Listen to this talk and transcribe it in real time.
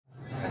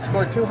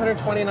scored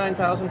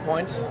 229,000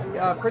 points.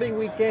 Pretty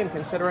weak game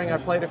considering I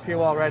played a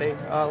few already.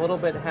 A little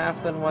bit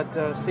half than what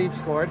Steve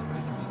scored.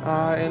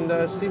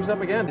 And Steve's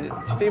up again.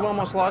 Steve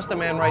almost lost a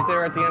man right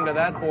there at the end of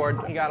that board.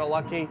 He got a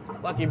lucky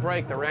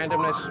break. The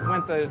randomness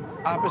went the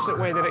opposite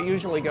way that it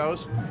usually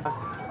goes.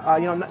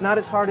 Not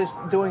as hard as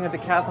doing a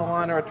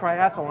decathlon or a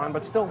triathlon,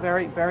 but still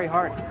very, very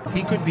hard.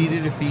 He could beat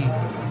it if he'd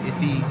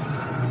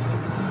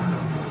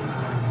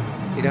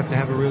have to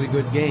have a really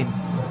good game.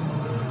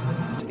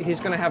 He's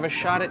going to have a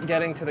shot at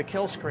getting to the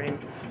kill screen.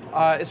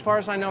 As far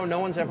as I know, no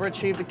one's ever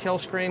achieved a kill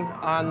screen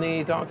on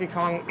the Donkey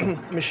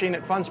Kong machine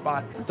at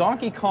FunSpot.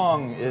 Donkey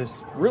Kong is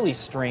really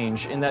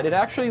strange in that it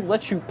actually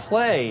lets you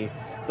play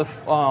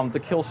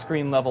the kill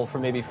screen level for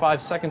maybe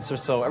 5 seconds or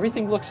so.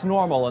 Everything looks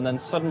normal, and then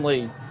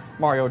suddenly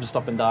Mario just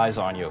up and dies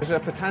on you. There's a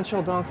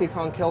potential Donkey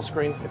Kong kill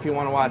screen if you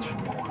want to watch.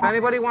 If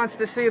anybody wants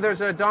to see,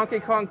 there's a Donkey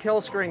Kong kill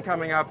screen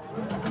coming up.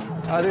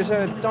 There's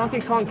a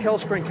Donkey Kong kill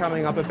screen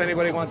coming up if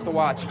anybody wants to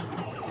watch.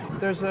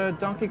 There's a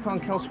Donkey Kong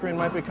kill screen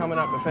might be coming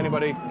up if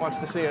anybody wants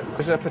to see it.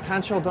 There's a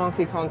potential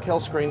Donkey Kong kill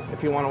screen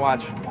if you want to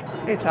watch.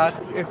 Hey Todd,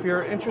 if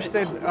you're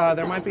interested,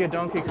 there might be a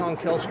Donkey Kong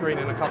kill screen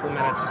in a couple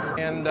minutes.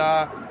 And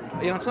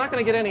it's not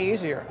going to get any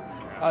easier.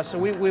 So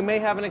we may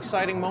have an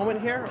exciting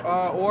moment here,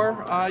 or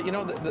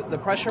the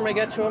pressure may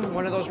get to him.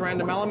 One of those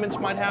random elements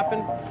might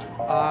happen.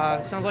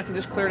 Sounds like he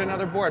just cleared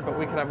another board, but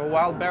we could have a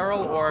wild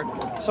barrel or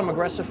some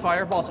aggressive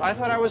fireballs. I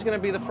thought I was going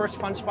to be the first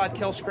FunSpot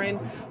kill screen,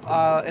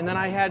 and then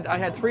I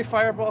had 3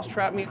 fireballs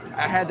trap me.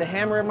 I had the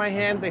hammer in my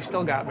hand. They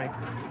still got me.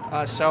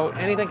 So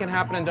anything can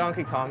happen in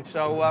Donkey Kong.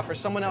 So for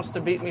someone else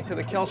to beat me to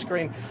the kill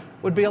screen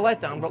would be a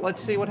letdown. But let's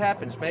see what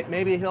happens.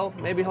 Maybe he'll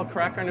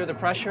crack under the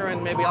pressure,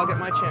 and maybe I'll get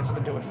my chance to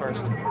do it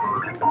first.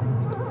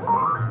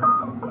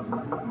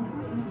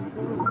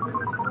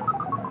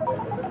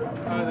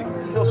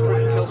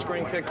 The kill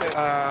screen kick.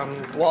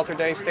 Walter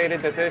Day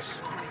stated that this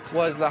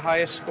was the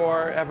highest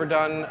score ever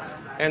done,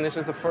 and this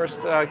is the first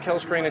kill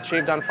screen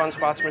achieved on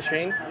FunSpot's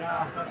machine.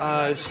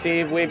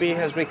 Steve Wiebe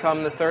has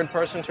become the 3rd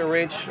person to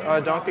reach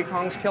Donkey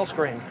Kong's kill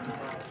screen.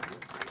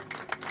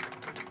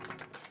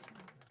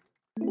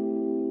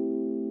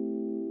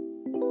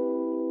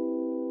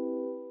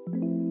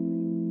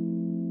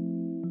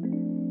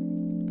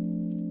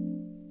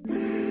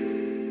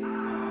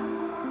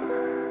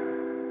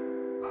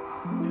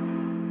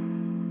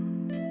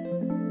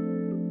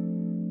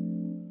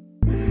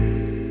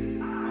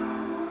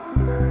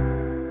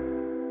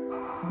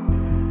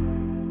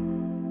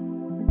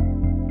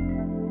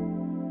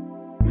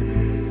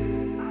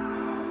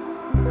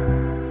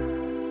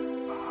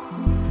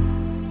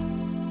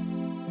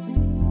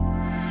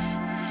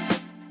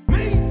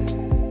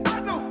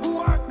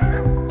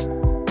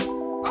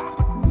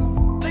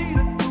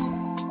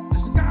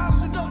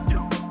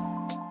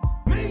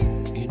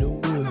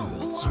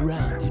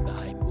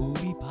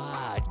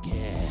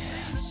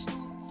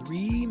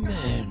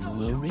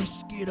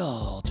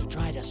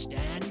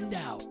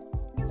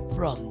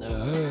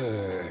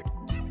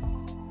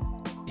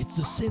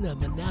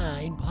 Cinema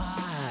 9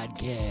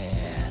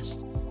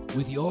 podcast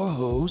with your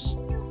hosts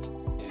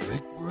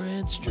Eric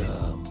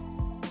Brandstrom,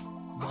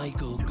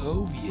 Michael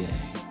Govier,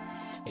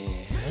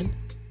 and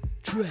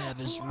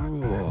Travis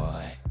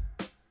Roy.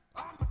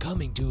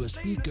 Coming to a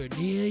speaker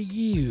near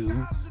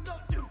you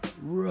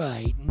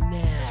right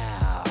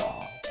now.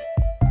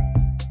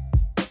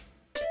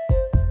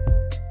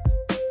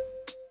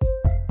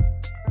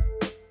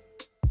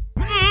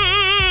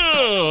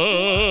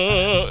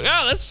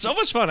 That's so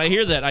much fun. I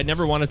hear that. I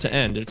never want it to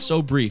end. It's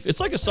so brief. It's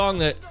like a song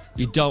that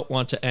you don't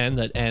want to end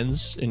that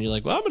ends, and you're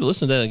like, well, I'm going to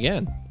listen to that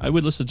again. I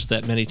would listen to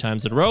that many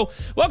times in a row.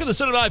 Welcome to the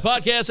Cinema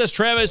Podcast. That's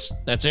Travis.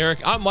 That's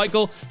Eric. I'm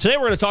Michael. Today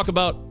we're going to talk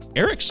about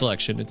Eric's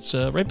selection. It's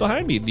right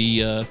behind me.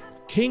 The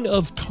King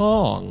of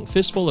Kong,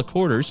 Fistful of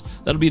Quarters.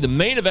 That'll be the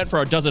main event for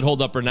our Does It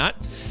Hold Up or Not?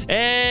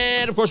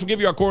 And, of course, we'll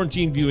give you our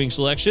quarantine viewing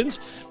selections.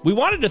 We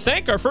wanted to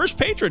thank our first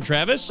patron,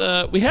 Travis.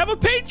 We have a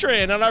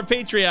patron on our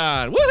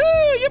Patreon.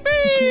 Woohoo!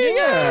 Yippee!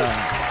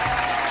 Yeah!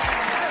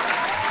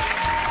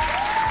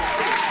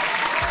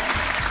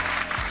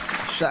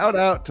 Shout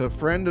out to a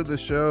friend of the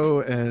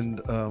show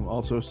and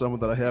also someone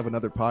that I have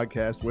another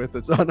podcast with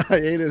that's on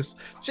hiatus,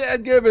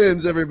 Chad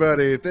Gibbons,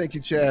 everybody. Thank you,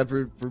 Chad,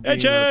 for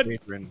being our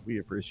patron. We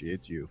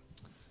appreciate you.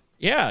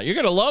 Yeah, you're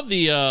going to love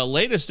the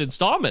latest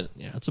installment.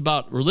 Yeah, it's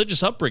about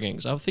religious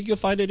upbringings. I think you'll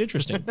find it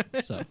interesting.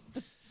 So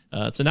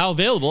it's now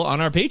available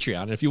on our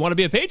Patreon. And if you want to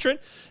be a patron,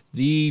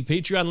 the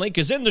Patreon link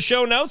is in the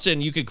show notes,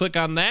 and you can click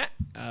on that.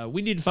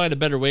 We need to find a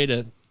better way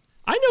to...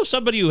 I know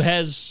somebody who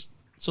has...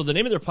 So the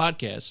name of their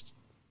podcast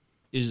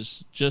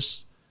is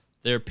just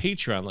their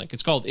Patreon link.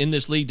 It's called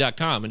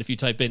inthisleague.com. And if you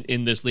type in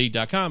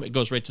inthisleague.com, it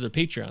goes right to their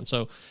Patreon.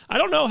 So I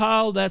don't know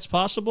how that's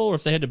possible or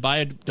if they had to buy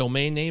a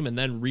domain name and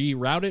then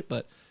reroute it,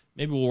 but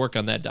maybe we'll work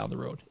on that down the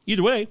road.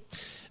 Either way,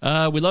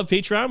 we love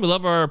Patreon. We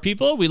love our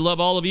people. We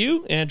love all of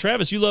you. And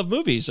Travis, you love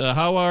movies.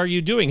 How are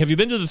you doing? Have you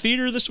been to the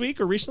theater this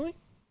week or recently?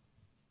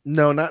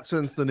 No, not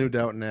since the new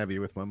Downton Abbey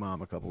with my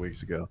mom a couple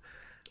weeks ago.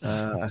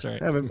 That's right.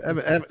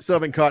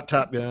 Haven't caught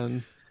Top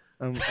Gun.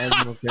 I'm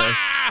okay.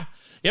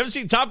 You haven't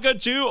seen Top Gun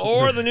 2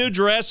 or the new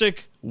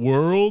Jurassic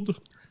World?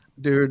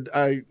 Dude,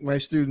 my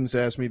students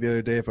asked me the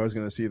other day if I was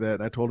going to see that,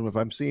 and I told them if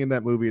I'm seeing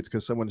that movie, it's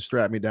because someone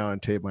strapped me down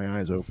and taped my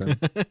eyes open.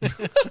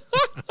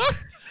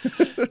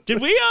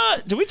 Did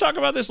we talk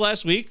about this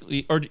last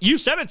week? Or you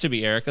sent it to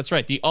me, Eric. That's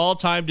right. The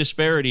all-time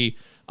disparity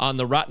on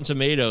the Rotten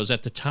Tomatoes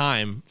at the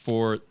time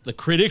for the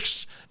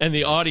critics and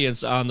the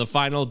audience on the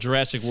final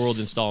Jurassic World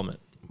installment.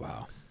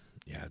 Wow.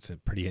 Yeah, it's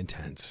pretty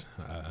intense.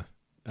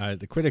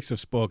 The critics have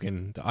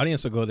spoken. The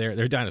audience will go there.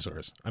 They're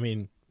dinosaurs. I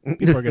mean,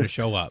 people are going to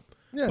show up.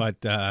 Yeah.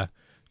 But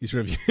these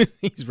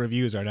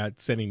reviews are not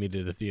sending me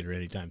to the theater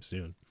anytime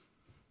soon.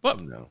 But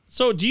No.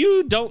 so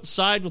don't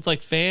side with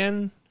like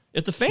fan?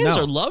 If the fans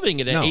No. are loving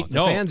it at No, 8,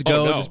 the fans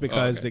go just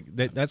because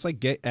Okay. that's like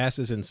get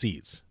asses in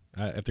seats.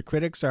 If the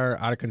critics are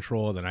out of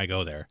control, then I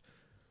go there.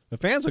 The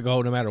fans will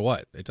go no matter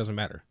what. It doesn't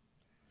matter.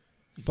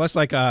 Plus,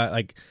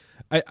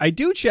 I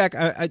do check,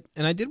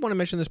 and I did want to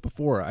mention this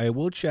before. I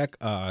will check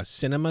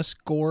cinema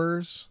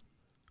scores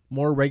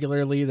more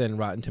regularly than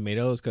Rotten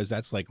Tomatoes because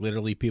that's like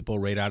literally people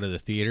right out of the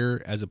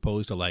theater, as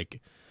opposed to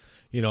like,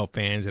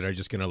 fans that are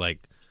just gonna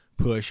like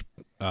push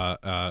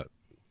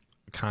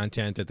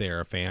content that they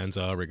are fans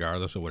of,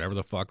 regardless of whatever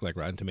the fuck like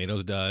Rotten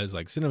Tomatoes does.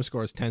 Like cinema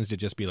scores tends to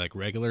just be like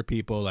regular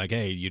people, like,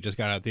 hey, you just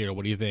got out of the theater,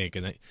 what do you think?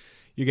 And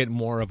you get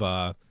more of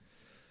a,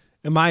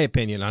 in my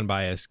opinion,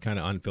 unbiased, kind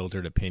of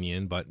unfiltered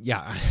opinion. But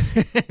yeah,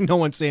 no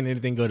one's saying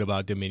anything good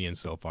about Dominion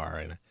so far,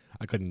 and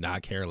I could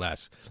not care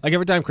less. Like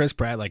every time Chris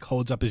Pratt like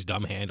holds up his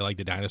dumb hand to like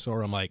the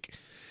dinosaur, I'm like,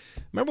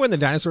 remember when the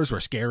dinosaurs were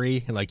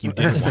scary and like you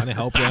didn't want to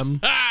help them?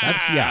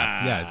 That's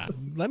yeah.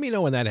 Let me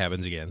know when that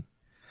happens again.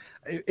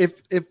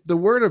 If the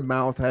word of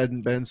mouth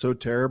hadn't been so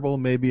terrible,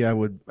 maybe I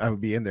would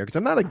be in there, because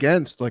I'm not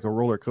against like a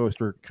roller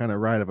coaster kind of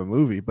ride of a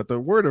movie, but the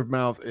word of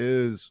mouth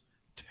is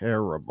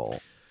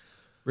terrible.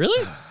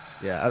 Really?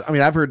 Yeah, I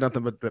mean, I've heard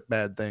nothing but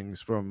bad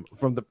things from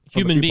the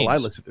Human people I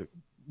beings. listen to.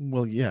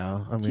 Well,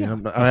 yeah, I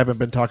mean, I haven't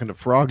been talking to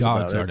frogs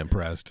Dogs about aren't it.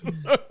 impressed.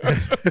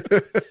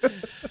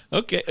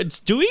 Okay.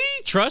 Do we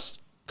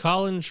trust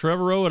Colin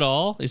Trevorrow at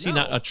all? Is he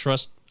not a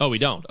trust? Oh, we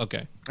don't.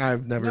 Okay.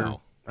 I've never.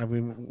 No. I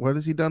mean, what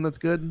has he done that's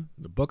good?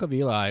 The Book of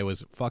Eli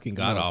was fucking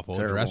god awful.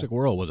 terrible. Jurassic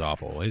World was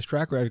awful. His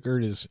track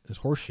record is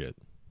horseshit.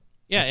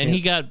 Yeah, and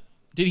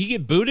did he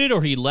get booted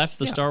or he left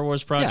the Star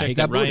Wars project Yeah, he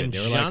that got Ryan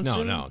booted. They were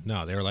Johnson? like,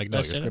 no. They were like, no,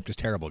 That's your in it? script is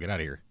terrible. Get out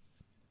of here.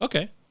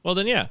 Okay. Well,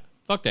 then, yeah.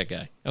 Fuck that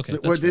guy. Okay.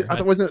 That's What fair. I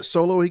thought, wasn't it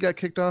Solo he got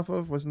kicked off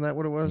of? Wasn't that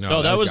what it was? No. No,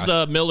 that that was was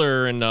the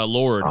Miller and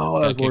Lord. Oh,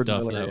 that got was Lord kicked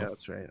off Miller. of that Yeah, one.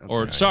 that's right.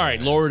 Or sorry,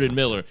 Lord and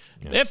Miller.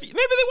 If maybe they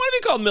want to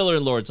be called Miller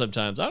and Lord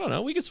sometimes. I don't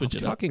know. We can switch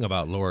it up. Talking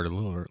about Lord a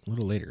little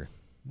later.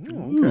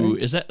 Ooh,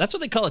 that's what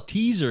they call a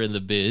teaser in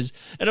the biz.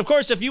 And of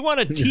course, if you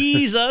want to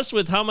tease us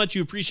with how much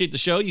you appreciate the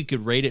show, you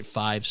could rate it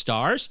 5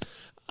 stars.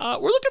 We're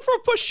looking for a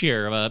push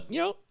here.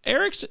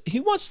 Eric's he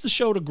wants the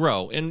show to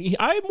grow, and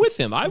I'm with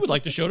him. I would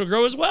like the show to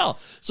grow as well.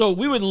 So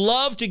we would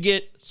love to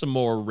get some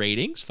more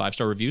ratings,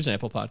 5-star reviews on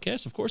Apple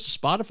Podcasts. Of course,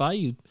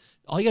 Spotify.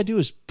 All you gotta do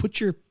is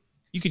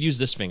you could use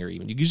this finger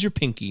even. You use your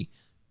pinky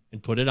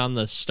and put it on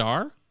the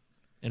star,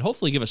 and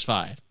hopefully give us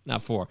 5,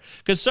 not 4.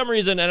 Because some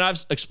reason, and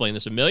I've explained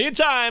this a million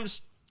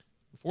times,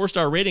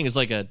 4-star rating is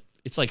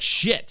it's like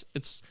shit.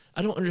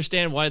 I don't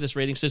understand why this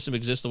rating system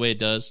exists the way it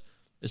does.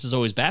 This has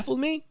always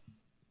baffled me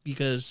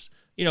because,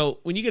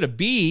 when you get a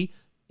B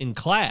in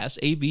class,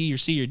 A, B, or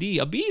C, or D,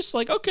 a B is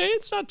like, okay,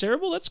 it's not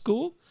terrible. That's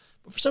cool.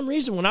 But for some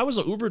reason, when I was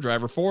an Uber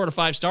driver, 4 out of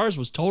 5 stars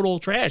was total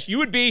trash. You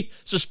would be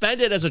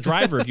suspended as a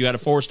driver if you had a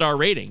 4-star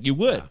rating. You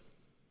would.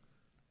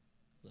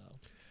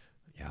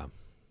 Yeah.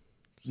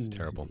 It's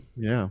terrible.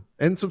 Yeah,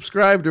 and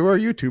subscribe to our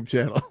YouTube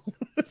channel.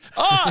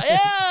 Oh,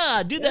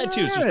 yeah. Do that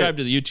too. All right. Subscribe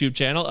to the YouTube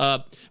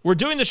channel. We're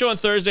doing the show on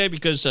Thursday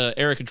because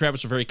Eric and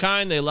Travis were very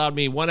kind. They allowed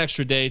me 1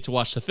 extra day to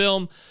watch the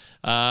film.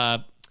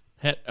 Had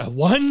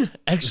 1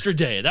 extra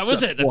day. That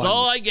was it. That's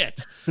all I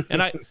get.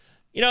 And I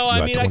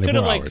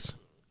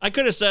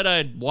could have said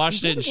I'd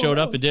watched it and showed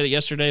up and did it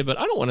yesterday, but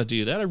I don't want to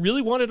do that. I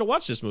really wanted to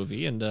watch this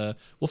movie, and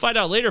we'll find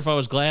out later if I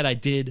was glad I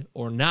did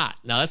or not.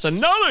 Now, that's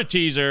another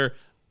teaser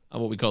on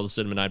what we call the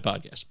Cinema 9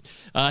 podcast.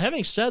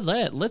 Having said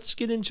that, let's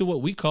get into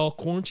what we call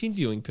quarantine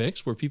viewing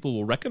picks, where people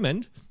will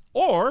recommend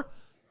or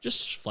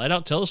just flat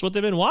out tell us what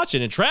they've been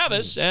watching. And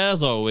Travis,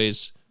 as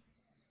always,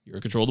 you're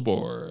in control of the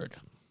board.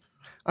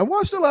 I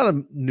watched a lot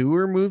of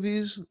newer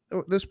movies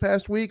this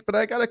past week, but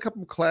I got a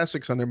couple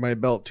classics under my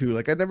belt too.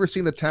 Like I'd never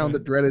seen The Town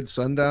That Dreaded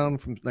Sundown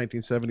from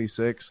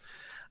 1976.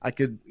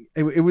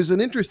 It was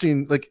an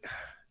interesting, like,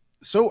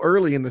 so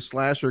early in the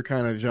slasher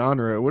kind of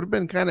genre. It would have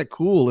been kind of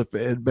cool if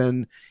it had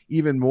been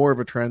even more of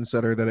a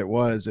trendsetter than it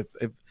was.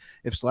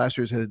 If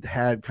slashers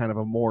had kind of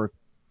a more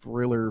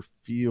thriller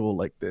feel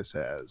like this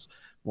has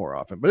more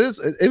often. But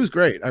it was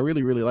great. I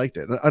really, really liked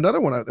it.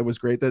 Another one that was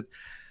great it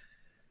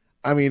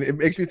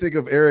makes me think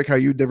of, Eric, how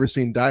you'd never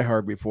seen Die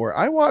Hard before.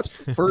 I watched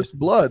First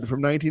Blood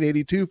from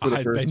 1982 for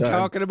the first time.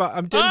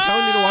 I'm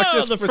telling you to watch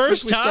this the since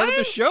first we started time?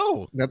 the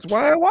show. That's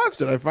why I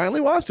watched it. I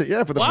finally watched it.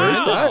 Yeah, for the first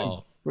time.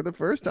 Wow. For the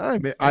first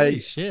time. Holy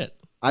shit.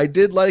 I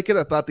did like it.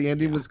 I thought the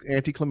ending was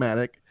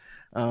anticlimactic.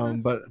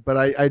 But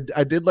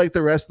I did like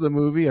the rest of the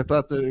movie. I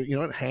thought that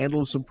it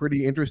handled some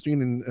pretty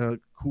interesting and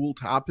cool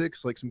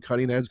topics, like some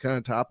cutting edge kind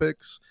of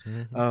topics.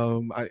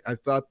 I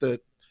thought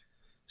that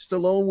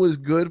Stallone was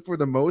good for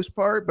the most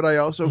part, but I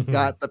also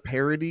got the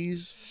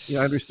parodies. I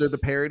understood the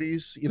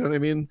parodies. You know what I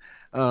mean?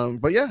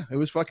 But yeah, it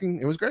was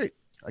great.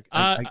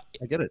 I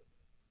get it.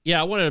 Yeah,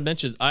 I wanted to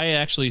mention I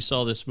actually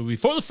saw this movie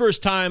for the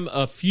first time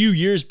a few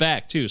years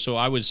back too. So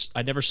I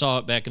never saw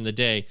it back in the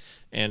day,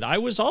 and I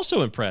was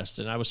also impressed,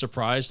 and I was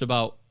surprised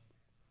about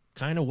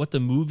kind of what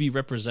the movie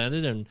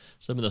represented and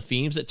some of the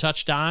themes it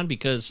touched on,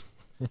 because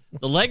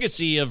the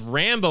legacy of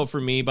Rambo for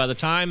me, by the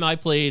time I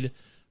played,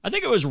 I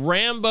think it was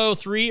Rambo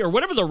 3 or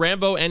whatever the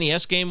Rambo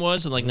NES game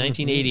was in like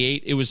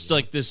 1988, it was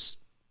like this,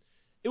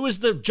 it was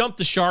the Jump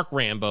the Shark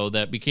Rambo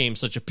that became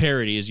such a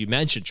parody, as you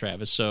mentioned,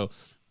 Travis. So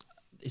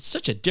it's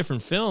such a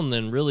different film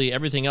than really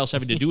everything else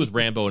having to do with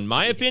Rambo, in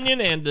my opinion.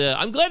 And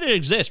I'm glad it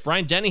exists.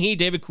 Brian Dennehy,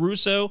 David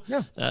Caruso.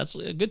 Yeah, that's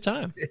a good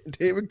time.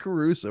 David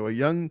Caruso, a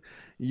young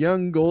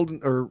golden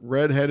or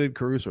red-headed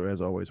Caruso,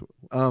 as always.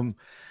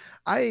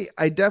 I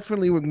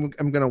definitely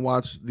I'm going to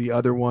watch the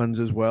other ones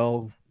as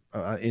well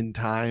in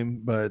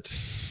time, but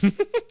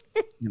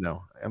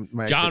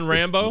John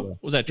Rambo,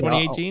 was that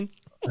 2018?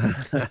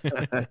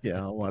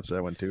 Yeah, I'll watch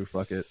that one too.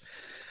 Fuck it.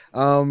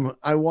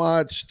 I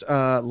watched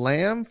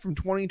Lamb from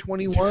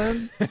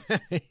 2021.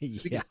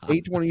 Yeah.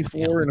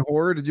 A24 and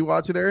horror. Did you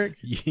watch it, Eric?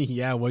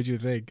 Yeah, what'd you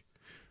think?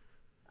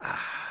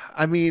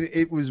 I mean,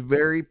 it was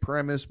very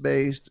premise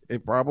based.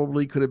 It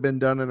probably could have been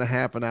done in a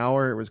half an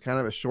hour. It was kind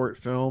of a short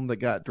film that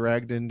got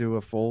dragged into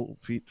a full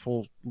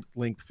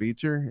length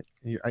feature.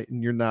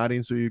 You're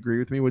nodding, so you agree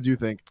with me. What'd you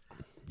think?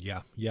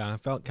 Yeah, I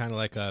felt kind of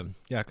like it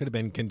could have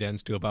been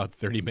condensed to about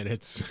 30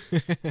 minutes.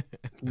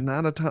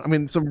 Not a ton. I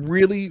mean, some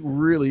really,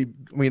 really.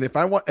 I mean, if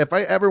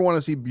I ever want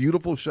to see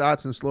beautiful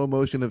shots in slow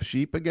motion of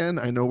sheep again,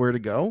 I know where to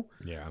go.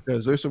 Yeah,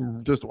 because there's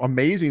some just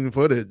amazing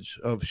footage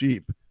of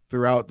sheep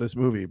throughout this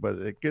movie, but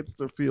it gets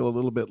to feel a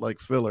little bit like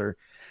filler,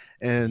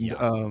 and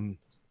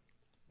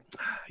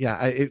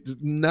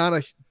not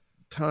a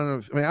ton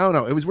of. I mean, I don't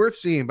know. It was worth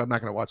seeing, but I'm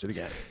not going to watch it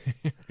again.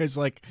 It's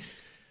like,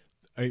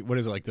 what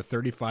is it, like the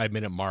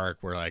 35-minute mark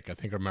where, like, I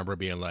think I remember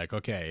being like,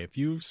 okay, if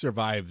you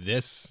survive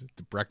the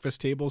breakfast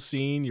table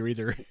scene, you're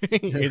either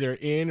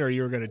in or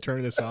you're going to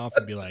turn this off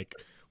and be like,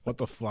 what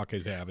the fuck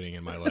is happening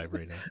in my life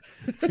right now?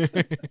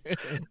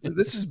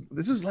 This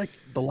is like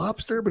The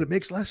Lobster, but it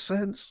makes less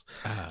sense.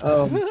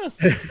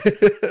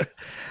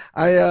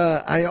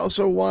 I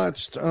also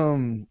watched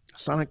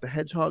Sonic the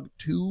Hedgehog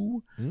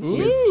 2.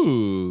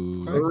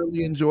 Ooh,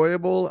 thoroughly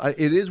enjoyable.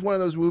 It is one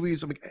of those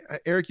movies. I mean,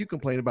 Eric, you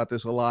complain about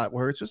this a lot,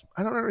 where it's just,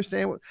 I don't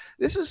understand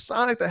this is.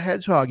 Sonic the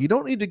Hedgehog. You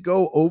don't need to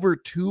go over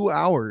 2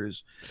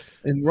 hours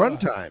in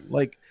runtime.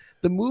 Like,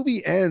 the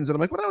movie ends, and I'm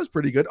like, well, that was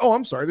pretty good. Oh,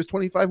 I'm sorry, there's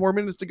 25 more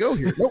minutes to go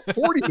here. No,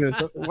 40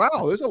 minutes.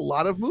 Wow, there's a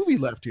lot of movie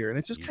left here, and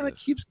it just kind of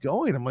keeps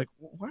going. I'm like,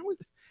 why would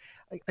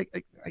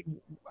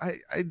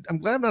I'm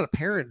glad I'm not a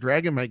parent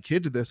dragging my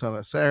kid to this on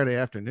a Saturday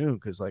afternoon,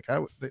 because like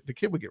the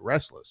kid would get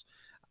restless.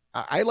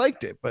 I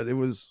liked it, but it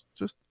was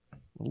just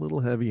a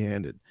little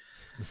heavy-handed.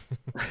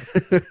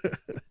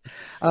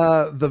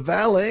 The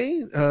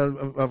Valet,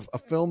 of a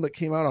film that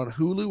came out on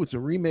Hulu. It's a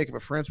remake of a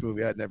French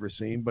movie I'd never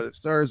seen, but it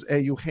stars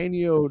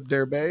Eugenio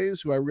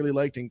Derbez, who I really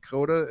liked in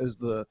Coda as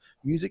the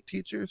music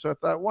teacher. So I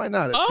thought, why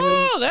not?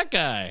 That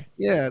guy.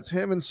 Yeah, it's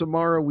him and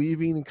Samara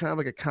Weaving, and kind of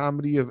like a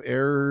comedy of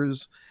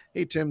errors.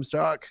 Hey, Tim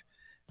Stock.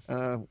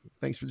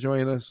 Thanks for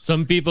joining us.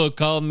 Some people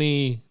call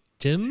me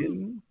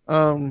Tim.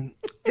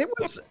 It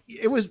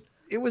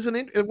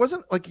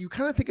wasn't like, you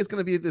kind of think it's going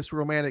to be this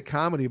romantic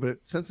comedy, but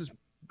since it's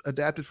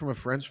adapted from a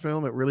French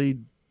film, it really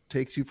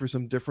takes you for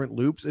some different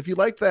loops. If you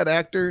liked that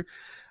actor,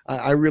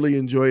 I really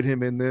enjoyed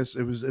him in this.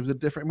 It was a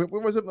different. It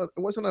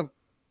wasn't a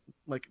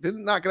like,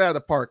 didn't knock it out of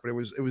the park, but it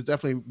was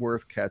definitely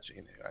worth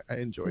catching. I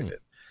enjoyed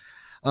it.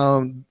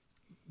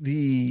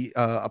 The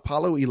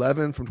Apollo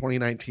 11 from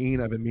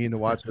 2019. I've been meaning to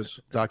watch this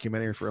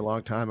documentary for a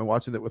long time. I'm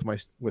watching it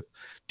with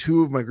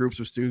two of my groups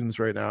of students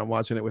right now. I'm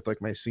watching it with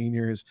like my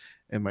seniors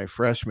and my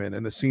freshmen,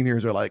 and the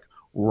seniors are like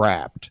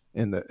wrapped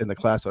in the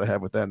class that I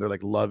have with them. They're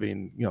like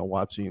loving,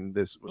 watching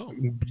this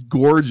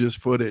gorgeous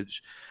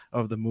footage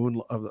of the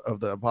moon of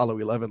the Apollo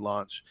 11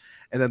 launch.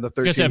 And then the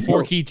 13. You guys have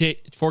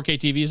 4K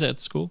TVs at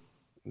school?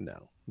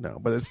 No,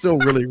 but it's still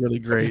really, really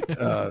great.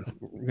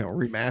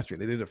 Remastering.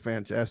 They did a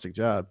fantastic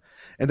job.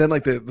 And then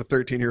like the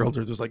 13-year-olds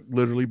are just like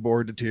literally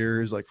bored to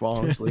tears, like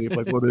falling asleep.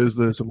 Like, what is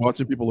this? I'm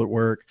watching people at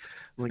work.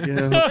 I'm like,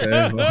 yeah,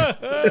 okay. Well.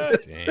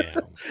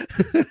 Damn.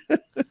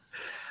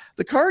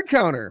 The Card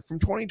Counter from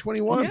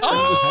 2021. Yeah.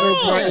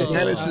 Brian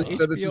Henderson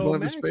said this is one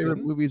of his favorite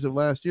movies of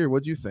last year.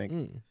 What'd you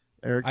think,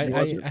 Eric?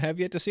 I have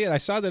yet to see it. I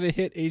saw that it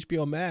hit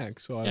HBO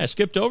Max. So I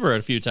skipped over it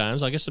a few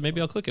times. I guess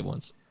maybe I'll click it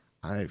once.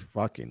 I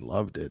fucking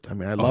loved it. I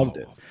mean, I loved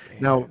it.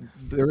 Now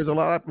there was a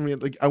lot. I mean,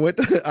 like I went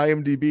to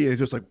IMDb and it's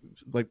just like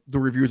the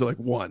reviews are like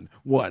 1,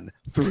 1,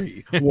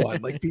 3,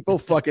 1. Like people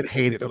fucking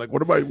hate it. They're like,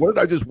 what did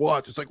I just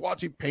watch? It's like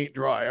watching paint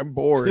dry. I'm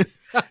bored.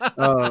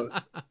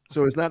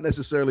 So it's not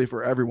necessarily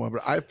for everyone,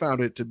 but I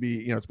found it to be,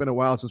 you know, it's been a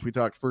while since we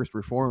talked First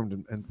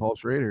Reformed and Paul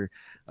Schrader.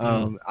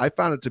 I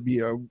found it to be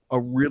a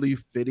really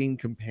fitting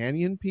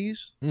companion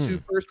piece to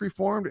First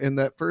Reformed, and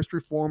that First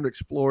Reformed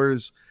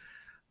explores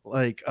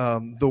like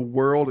the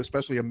world,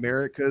 especially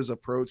America's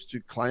approach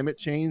to climate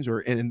change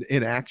or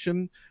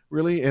inaction,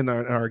 really, and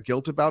our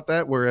guilt about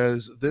that.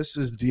 Whereas this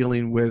is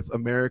dealing with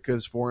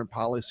America's foreign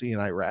policy in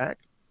Iraq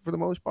for the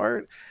most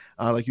part.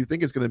 Like you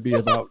think it's going to be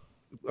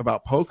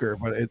about poker,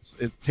 but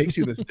it takes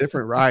you this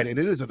different ride, and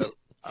it is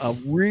a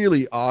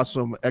really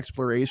awesome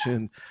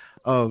exploration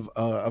of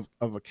a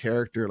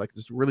character, like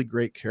this really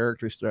great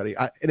character study.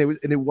 And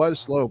it was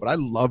slow, but I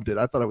loved it.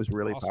 I thought it was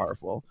really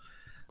powerful.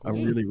 Cool.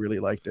 I really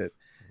liked it.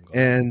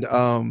 And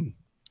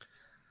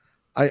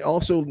I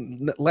also,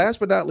 last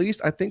but not least,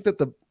 I think that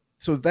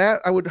that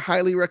I would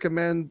highly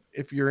recommend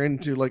if you're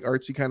into like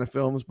artsy kind of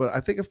films. But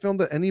I think a film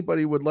that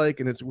anybody would like,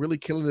 and it's really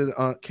killing it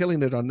on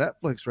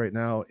Netflix right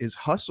now, is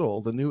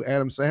Hustle, the new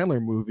Adam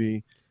Sandler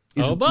movie.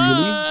 Is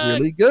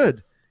really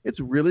good. It's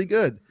really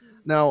good.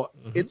 Now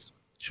it's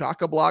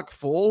chock-a-block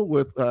full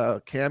with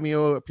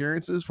cameo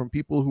appearances from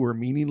people who are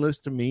meaningless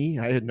to me.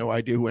 I had no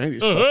idea who any of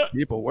these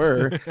people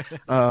were.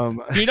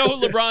 Do you know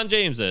who LeBron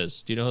James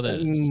is? Do you know who that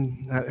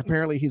is?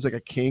 Apparently he's like a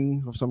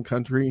king of some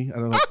country. I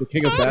don't know. The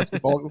king of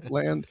basketball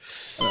land.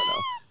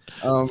 I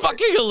don't know.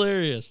 Fucking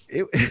hilarious.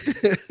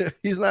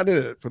 He's not in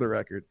it, for the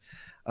record.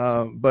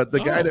 But the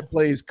guy that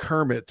plays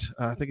Kermit,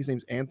 I think his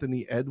name's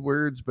Anthony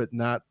Edwards, but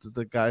not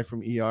the guy from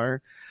ER.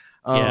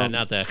 Yeah,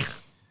 not that.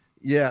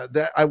 Yeah,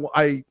 that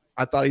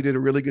I thought he did a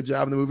really good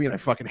job in the movie, and I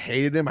fucking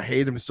hated him. I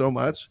hated him so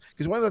much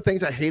because one of the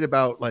things I hate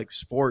about like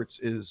sports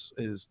is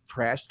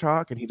trash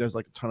talk, and he does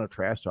like a ton of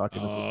trash talk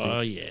in the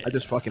movie. Yeah. I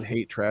just fucking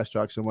hate trash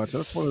talk so much.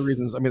 And that's one of the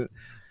reasons. I mean,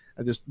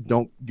 I just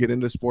don't get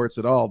into sports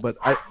at all. But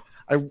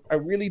I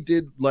really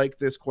did like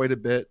this quite a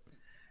bit,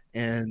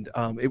 and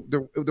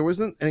there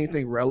wasn't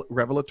anything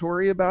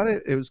revelatory about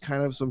it. It was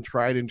kind of some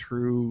tried and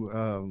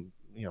true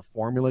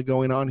formula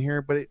going on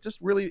here, but it just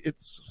really,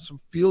 it's some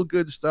feel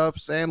good stuff.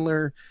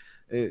 Sandler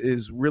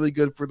is really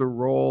good for the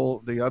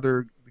role. The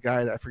other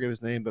guy, I forget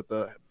his name, but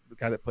the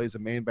guy that plays the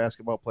main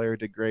basketball player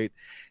did great.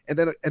 And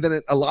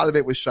then a lot of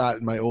it was shot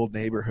in my old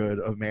neighborhood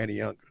of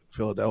Manayunk,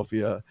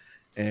 Philadelphia,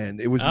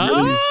 and it was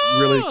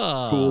really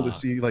cool to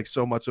see like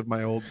so much of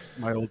my old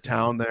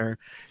town there,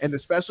 and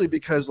especially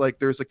because like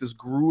there's like this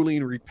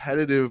grueling,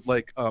 repetitive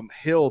like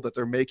hill that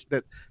they're making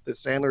that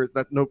Sandler.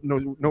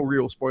 No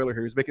real spoiler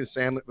here. He's making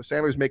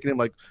Sandler's making him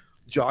like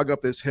jog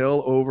up this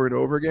hill over and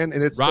over again,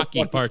 and it's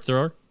Rocky part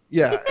thrower.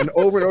 Yeah, and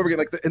over again,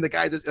 like the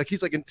guy just like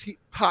he's like in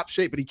top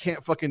shape, but he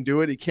can't fucking do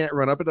it. He can't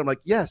run up it. I'm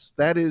like, yes,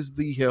 that is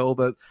the hill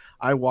that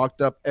I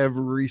walked up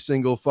every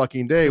single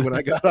fucking day when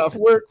I got off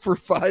work for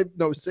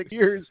 6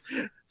 years,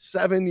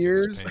 7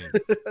 years,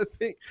 I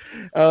think.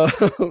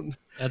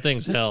 That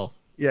thing's hell.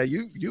 Yeah,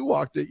 you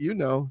walked it,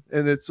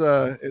 and it's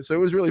so it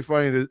was really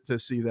funny to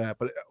see that.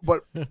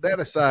 But that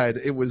aside,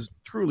 it was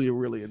truly a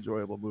really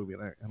enjoyable movie,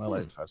 and I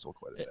liked Hustle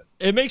quite a bit.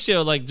 It makes you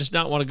like just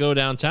not want to go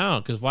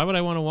downtown because why would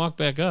I want to walk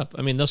back up?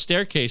 I mean, the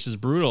staircase is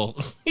brutal.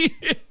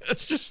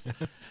 It's just,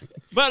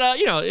 but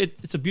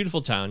it's a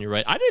beautiful town. You're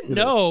right. I didn't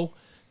know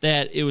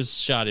that it was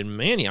shot in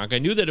Manayunk. I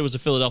knew that it was a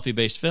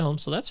Philadelphia-based film,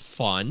 so that's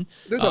fun.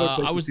 There's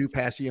other places do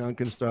Passyunk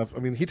and stuff. I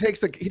mean, he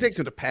takes him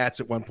to Pat's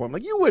at one point. I'm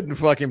like, you wouldn't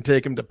fucking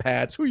take him to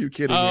Pat's. Who are you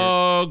kidding?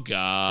 Oh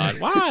God,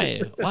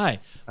 why?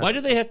 Why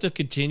do they have to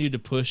continue to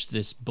push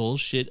this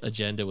bullshit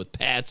agenda with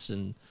Pat's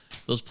and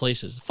those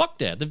places? Fuck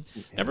that.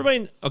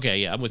 Everybody. Okay,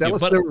 yeah, I'm with you.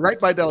 But they're right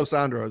by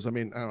D'Alessandro's. I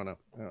mean, I don't know.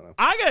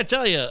 I gotta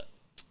tell you,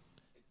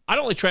 I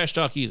don't like trash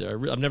talk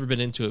either. I've never been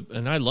into it,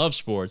 and I love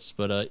sports,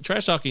 but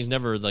trash talking is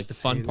never like the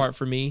fun part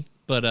for me.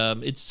 But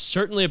it's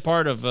certainly a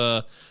part of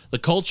the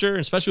culture,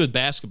 especially with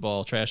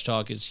basketball. Trash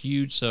talk is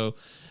huge. So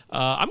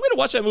I'm going to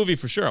watch that movie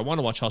for sure. I want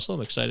to watch Hustle.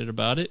 I'm excited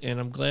about it, and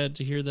I'm glad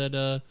to hear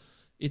that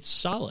it's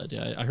solid.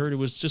 I heard it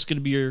was just going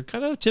to be your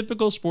kind of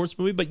typical sports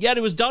movie, but yet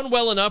it was done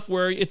well enough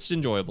where it's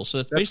enjoyable. So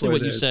that's basically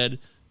what you said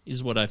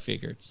is what I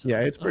figured. So,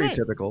 yeah, it's pretty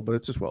typical, but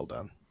it's just well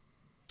done.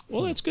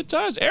 Well, that's good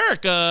times.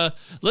 Eric,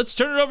 let's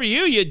turn it over to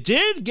you. You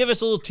did give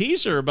us a little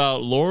teaser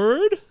about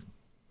Lord.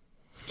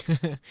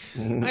 I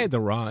had the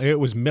wrong. It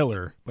was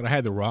Miller, but I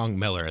had the wrong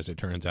Miller, as it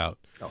turns out.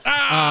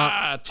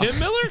 Tim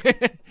Miller?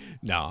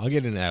 No, I'll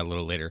get into that a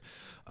little later.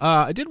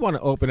 I did want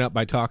to open up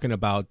by talking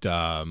about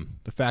the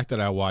fact that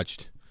I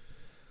watched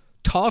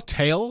Tall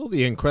Tale,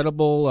 The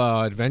Incredible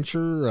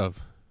Adventure of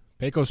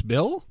Pecos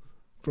Bill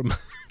from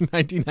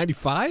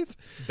 1995.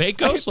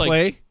 Pecos?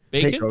 Like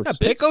bacon?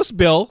 Pecos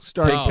Bill,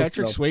 starring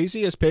Patrick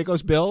Swayze as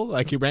Pecos Bill.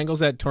 Like he wrangles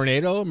that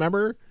tornado,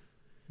 remember?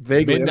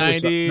 Vaguely.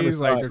 Mid-90s,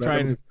 like they're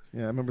trying...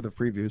 Yeah, I remember the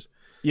previews.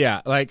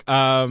 Yeah, like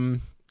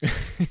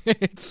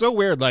it's so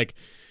weird. Like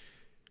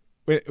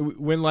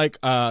when like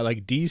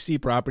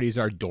DC properties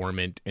are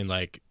dormant and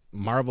like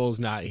Marvel's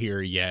not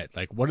here yet.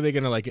 Like, what are they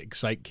gonna like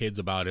excite kids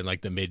about in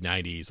like the mid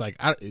 '90s? Like,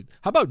 how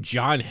about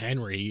John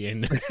Henry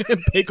and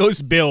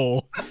Pecos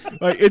Bill?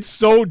 Like, it's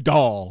so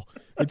dull.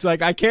 It's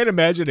like I can't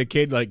imagine a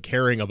kid like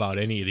caring about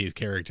any of these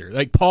characters.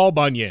 Like Paul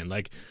Bunyan,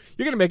 like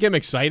you're gonna make him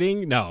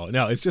exciting? No,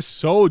 it's just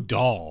so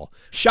dull.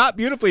 Shot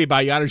beautifully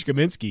by Janusz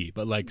Kaminski,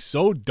 but like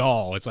so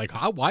dull. It's like,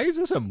 why is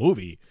this a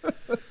movie?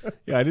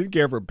 Yeah, I didn't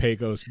care for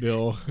Pecos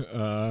Bill.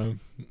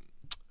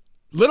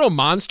 Little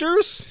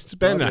Monsters. It's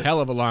been a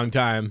hell of a long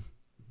time.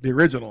 The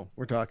original,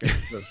 we're talking.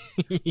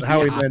 The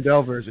Howie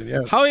Mandel version,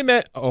 yes.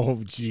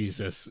 Oh,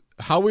 Jesus.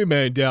 Howie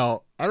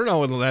Mandel. I don't know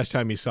when the last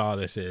time you saw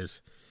this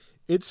is.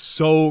 It's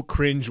so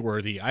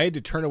cringeworthy. I had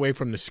to turn away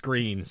from the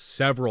screen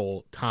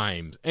several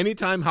times.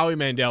 Anytime Howie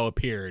Mandel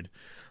appeared,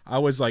 I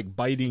was like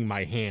biting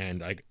my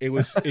hand. Like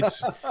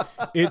it's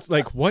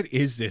like, what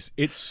is this?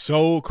 It's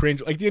so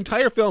cringe. Like the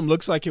entire film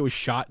looks like it was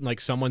shot in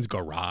like someone's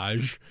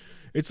garage.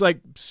 It's like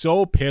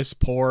so piss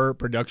poor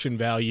production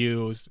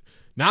values.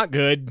 Not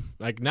good.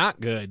 Like not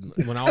good.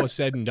 When all was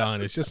said and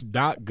done, it's just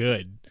not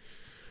good.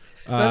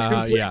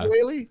 Yeah.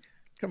 Whaley?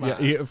 Come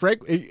on. Yeah,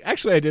 Frank.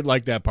 Actually, I did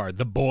like that part.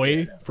 The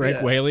boy,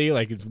 Frank Whaley,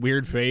 like his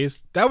weird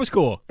face. That was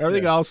cool.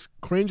 Everything else,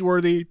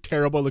 cringeworthy,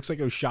 terrible. Looks like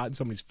it was shot in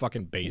somebody's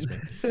fucking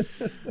basement.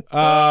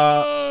 Thrashin',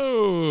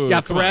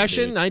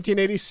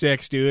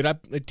 1986, dude. I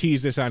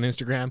teased this on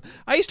Instagram.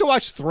 I used to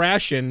watch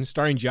Thrashin',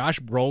 starring Josh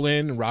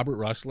Brolin and Robert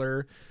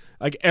Russler,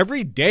 like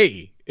every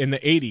day in the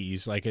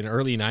 80s, like in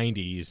early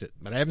 90s.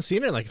 But I haven't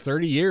seen it in like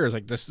 30 years.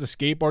 Like the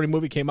skateboarding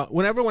movie came out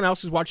when everyone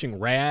else was watching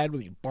Rad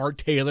with Bart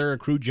Taylor and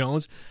Crew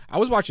Jones. I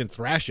was watching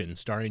Thrashin',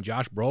 starring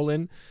Josh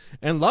Brolin,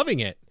 and loving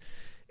it.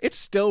 It's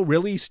still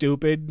really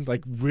stupid,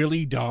 like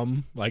really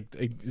dumb. Like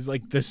it's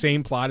like the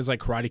same plot as like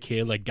Karate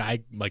Kid. Like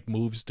guy like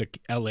moves to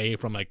LA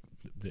from like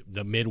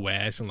the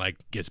Midwest and like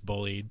gets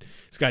bullied.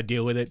 He's got to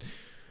deal with it.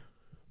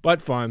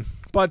 But fun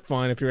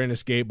if you're into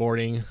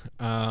skateboarding.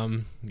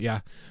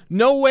 Yeah.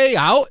 No Way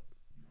Out.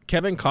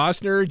 Kevin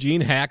Costner,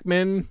 Gene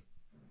Hackman.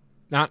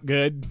 Not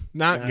good.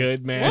 Not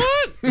good, man.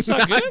 What? It's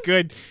not good? Not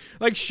good.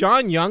 Like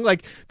Sean Young,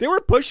 like they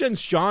were pushing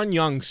Sean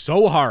Young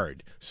so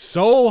hard.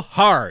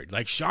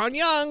 Like Sean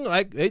Young,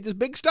 like he's a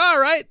big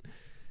star, right?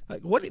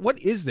 Like what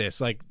is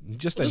this? Like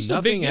just a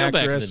nothing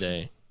actress. Back in the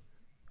day.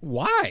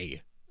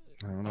 Why?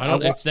 I don't know.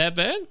 It's that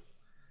bad?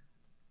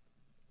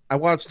 I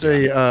watched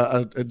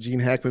a Gene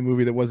Hackman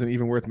movie that wasn't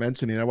even worth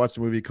mentioning. I watched a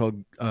movie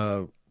called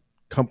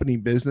Company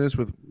Business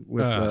with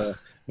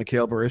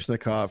Mikhail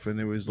Baryshnikov, and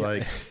it was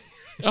like,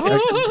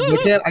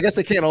 I guess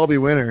they can't all be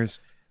winners,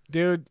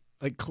 dude.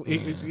 Like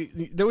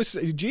there was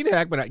Gene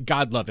Hackman.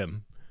 God love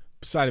him.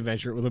 Side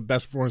Adventure with the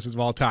best performances of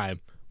all time,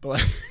 but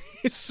like,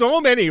 it's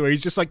so many where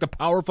he's just like the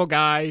powerful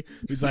guy.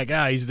 He's like,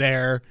 he's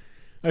there.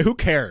 Like, who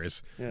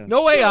cares? Yeah.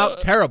 No Way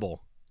Out.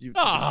 Terrible.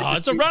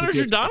 It's a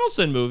Roger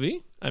Donaldson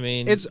movie. I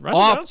mean, it's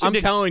off. I'm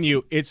telling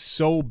you, it's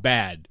so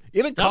bad.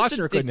 Even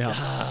Costner couldn't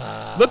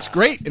help. Looks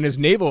great in his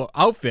naval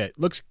outfit.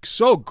 Looks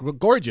so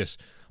gorgeous,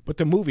 but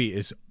the movie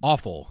is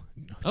awful.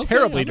 Okay,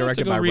 terribly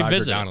directed by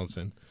Roger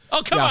Donaldson.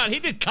 Oh, come on. He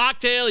did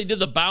Cocktail. He did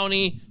The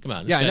Bounty. Come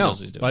on. This guy knows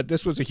what he's doing. But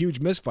this was a huge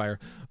misfire.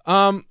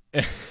 I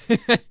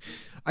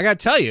got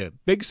to tell you,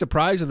 big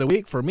surprise of the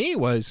week for me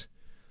was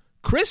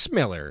Chris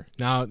Miller.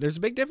 Now, there's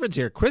a big difference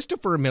here.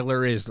 Christopher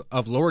Miller is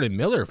of Lord and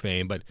Miller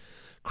fame, but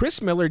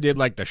Chris Miller did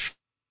like the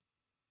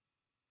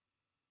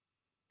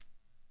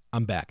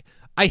I'm back.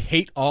 I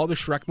hate all the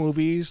Shrek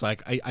movies.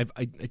 Like I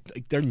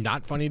they're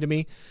not funny to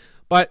me.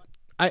 But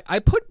I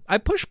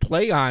push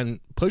play on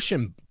Puss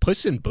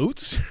in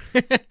Boots,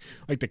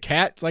 like the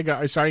cat, like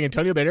starring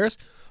Antonio Banderas.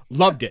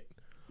 Loved it.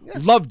 Yeah.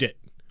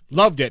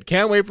 Loved it.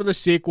 Can't wait for the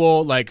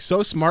sequel. Like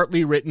so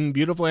smartly written,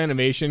 beautiful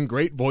animation,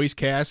 great voice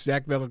cast.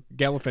 Zach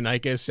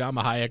Galifianakis,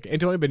 Salma Hayek,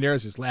 Antonio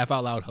Banderas is laugh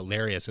out loud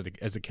hilarious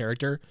as a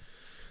character.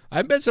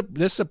 I've been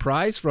this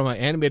surprised from an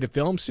animated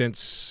film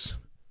since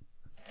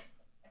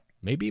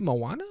maybe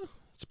Moana.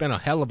 It's been a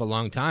hell of a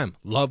long time.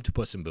 Loved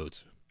Puss in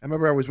Boots. I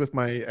remember I was with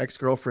my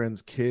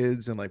ex-girlfriend's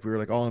kids, and like we were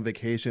like all on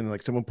vacation, and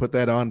like someone put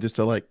that on just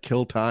to like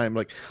kill time,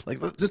 like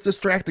let's just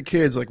distract the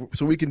kids, like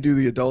so we can do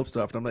the adult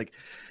stuff. And I'm like,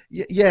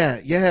 yeah,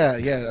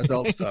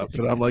 adult stuff.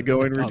 And I'm like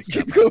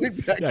keep going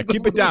back. Yeah,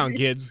 keep it down,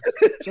 kids.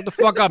 Shut the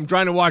fuck up. I'm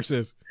trying to watch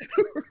this.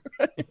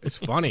 Right. It's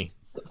funny.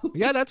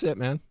 Yeah, that's it,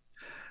 man.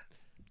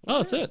 Oh,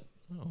 that's it.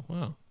 Oh,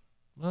 wow.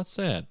 Well, that's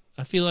sad.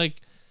 I feel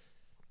like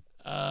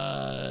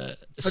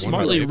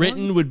smartly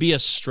written would be a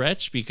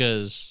stretch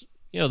because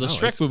the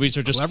Shrek movies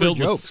are just filled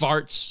jokes. with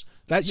farts.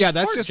 That's just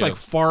jokes. Like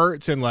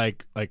farts and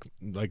like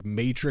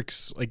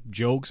Matrix like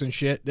jokes and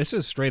shit. This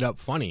is straight up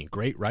funny.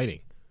 Great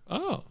writing.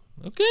 Oh,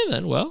 okay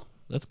then. Well,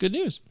 that's good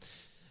news.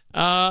 So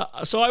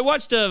I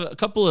watched a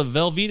couple of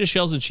Velveeta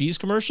shells and cheese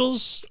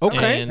commercials.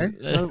 Okay,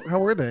 and, how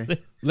were they?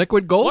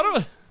 Liquid Gold.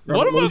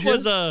 One of them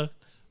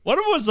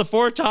was the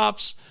Four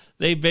Tops.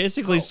 They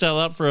basically sell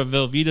out for a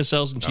Velveeta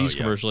shells and cheese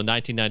commercial in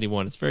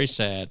 1991. It's very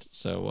sad.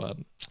 So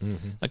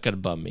that kind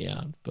of bummed me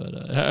out.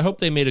 But I hope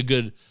they made a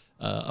good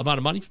amount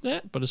of money from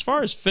that. But as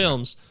far as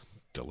films,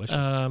 delicious.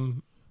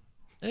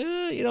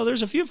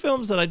 there's a few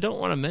films that I don't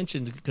want to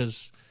mention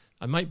because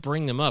I might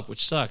bring them up,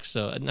 which sucks.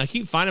 So, and I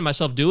keep finding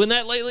myself doing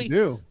that lately. You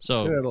do.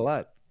 So I do that a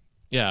lot.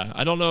 yeah,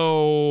 I don't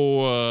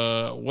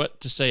know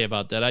what to say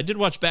about that. I did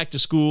watch Back to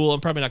School.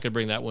 I'm probably not going to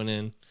bring that one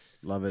in.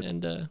 Love it.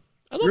 And I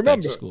love Back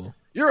to School.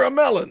 You're a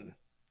melon.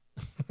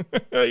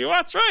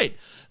 That's right.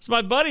 It's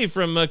my buddy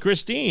from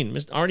Christine,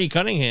 Mr. Arnie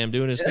Cunningham,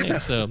 doing his thing.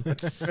 So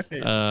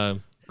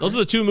those are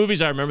the two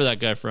movies I remember that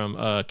guy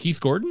from.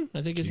 Keith Gordon,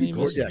 I think his name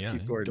is. Yeah,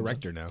 Keith Gordon.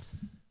 Director now.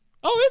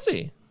 Oh, is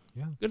he?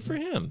 Yeah. Good for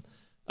him.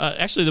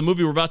 Actually, the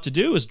movie we're about to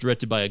do is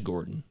directed by a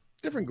Gordon.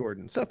 Different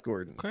Gordon. Seth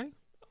Gordon. Okay.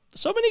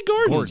 So many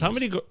Gordons. How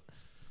many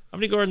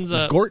Gordons?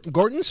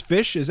 Gordon's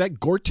Fish, is that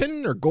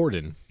Gorton or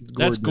Gordon?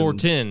 That's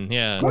Gorton.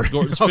 Yeah,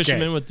 Gordon's Okay.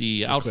 fisherman with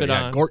the outfit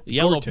Yeah, on, the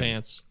yellow Gorton.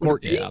 pants.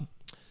 Gorton. Yeah.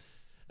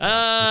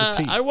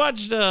 I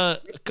watched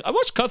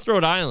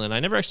Cutthroat Island. I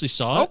never actually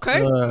saw it.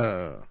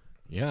 Okay.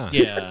 Yeah,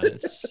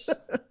 It's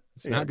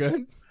not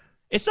good.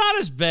 it's not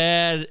as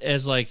bad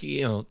as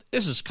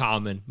this is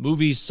common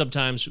movies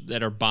sometimes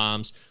that are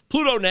bombs.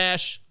 Pluto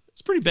Nash,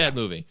 it's a pretty bad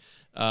movie.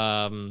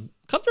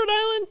 Cutthroat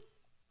Island,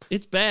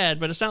 it's bad,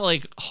 but it's not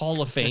like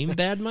Hall of Fame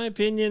bad in my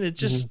opinion. It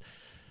just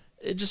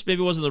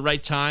maybe wasn't the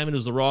right time and it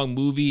was the wrong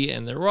movie.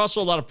 And there were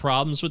also a lot of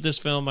problems with this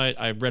film.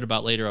 I read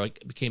about later. I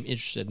became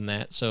interested in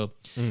that. So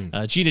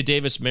Gina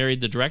Davis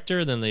married the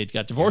director. Then they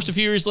got divorced a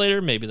few years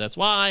later. Maybe that's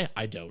why.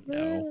 I don't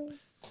know.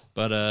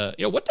 But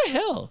what the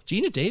hell?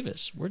 Gina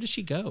Davis, where did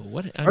she go?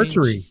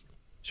 Archery.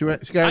 She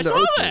got I into saw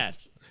archery.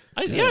 that.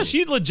 Yeah,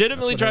 she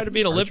legitimately tried to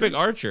be an Olympic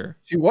archer.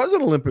 She was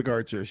an Olympic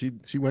archer. She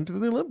went to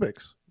the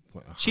Olympics.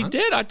 She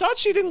did. I thought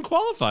she didn't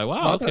qualify. Wow.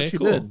 I thought Okay. she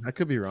Cool. did. I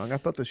could be wrong. I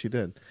thought that she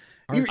did.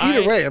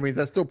 Either way, I mean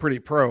that's still pretty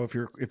pro if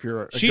you're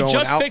She going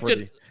just out picked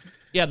pretty. it.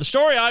 Yeah, the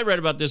story I read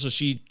about this was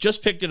she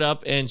just picked it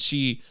up and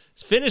she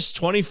finished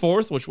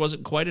 24th, which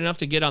wasn't quite enough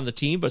to get on the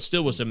team, but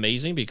still was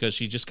amazing because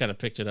she just kind of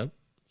picked it up.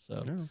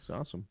 So Yeah, that's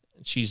awesome.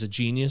 she's a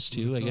genius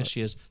too. I guess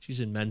she's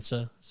in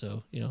Mensa.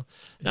 So Now,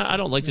 I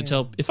don't like to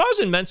tell. If I was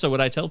in Mensa, would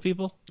I tell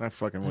people? I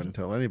fucking wouldn't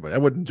tell anybody. I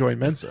wouldn't join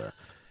Mensa.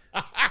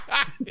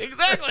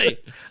 Exactly.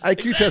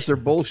 IQ tests are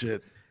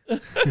bullshit.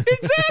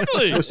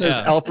 Exactly. So says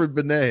Alfred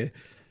Binet,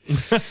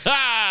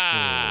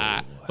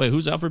 Wait,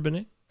 who's Alfred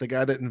Binet? the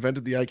guy that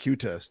invented the IQ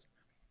test.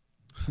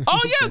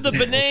 Oh yeah, the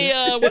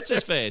Binet. What's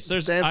his face?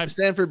 There's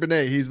Stanford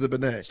Binet. He's the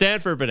Binet.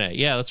 Stanford Binet.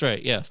 Yeah, that's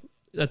right. Yeah,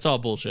 that's all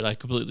bullshit. I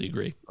completely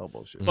agree. Oh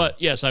bullshit. But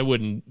yes, I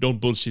wouldn't. Don't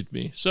bullshit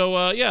me. So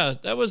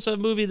that was a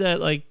movie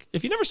that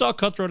if you never saw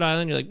Cutthroat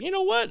Island, you're like, you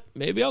know what?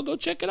 Maybe I'll go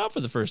check it out for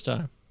the first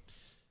time.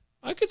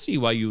 I could see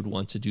why you would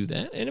want to do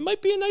that, and it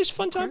might be a nice,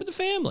 fun time with the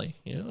family.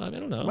 I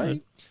don't know.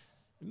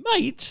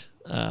 Might.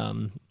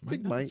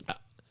 Big might.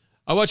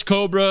 I watched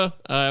Cobra.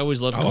 I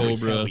always loved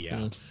Cobra. hell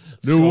yeah.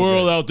 New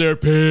world out there,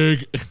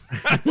 pig.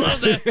 I love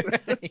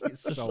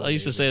that. I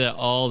used to say that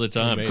all the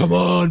time. Amazing. Come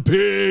on,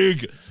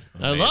 pig.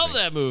 I love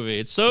that movie.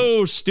 It's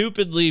so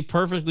stupidly,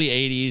 perfectly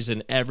 80s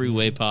in every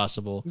way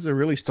possible. This is a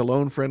really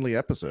Stallone-friendly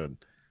episode.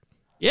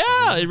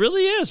 Yeah, it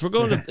really is. We're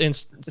going to, and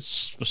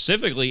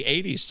specifically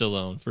 80s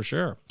Stallone, for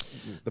sure.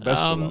 The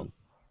best Stallone.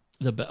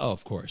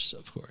 Of course.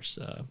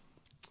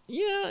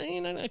 Yeah,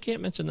 I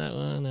can't mention that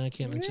one. I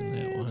can't mention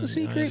that one. It's a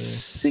secret. either.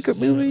 Secret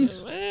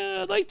movies.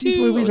 I'd like to. These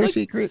movies I'd are like-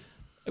 secret.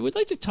 I would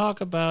like to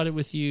talk about it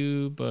with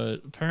you,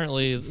 but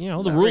apparently, the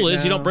Not rule right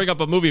is you now. don't bring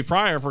up a movie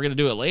prior if we're going to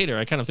do it later.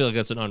 I kind of feel like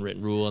that's an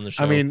unwritten rule on the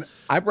show. I mean,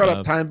 I brought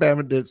up Time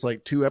Bandits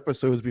like 2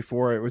 episodes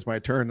before it was my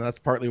turn, and that's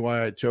partly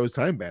why I chose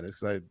Time Bandits,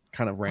 because I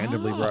kind of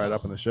randomly brought it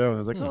up in the show, and I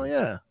was like, oh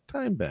yeah,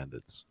 Time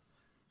Bandits.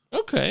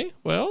 okay,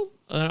 well,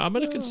 I'm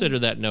going to consider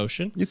that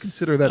notion. You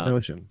consider that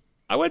notion.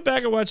 I went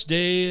back and watched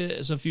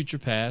Days of Future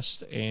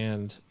Past,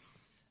 and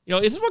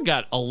this one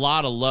got a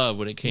lot of love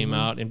when it came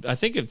out, and I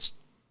think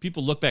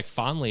people look back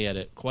fondly at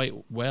it quite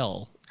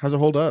well. How's it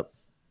hold up?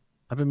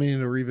 I've been meaning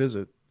to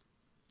revisit.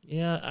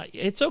 Yeah,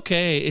 it's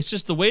okay. It's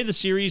just the way the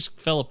series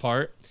fell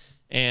apart.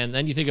 And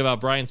then you think about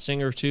Bryan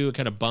Singer, too. It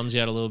kind of bums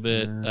you out a little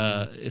bit.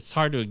 It's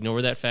hard to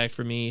ignore that fact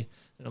for me.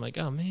 And I'm like,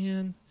 oh,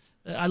 man.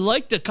 I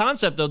like the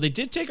concept, though. They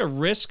did take a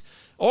risk.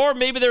 Or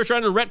maybe they were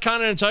trying to retcon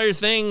an entire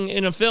thing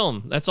in a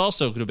film. That's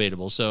also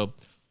debatable. So,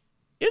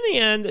 in the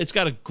end, it's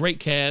got a great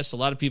cast. A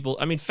lot of people.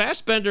 I mean,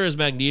 Fassbender as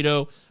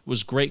Magneto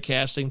was great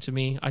casting to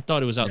me. I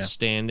thought it was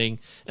outstanding.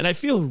 And I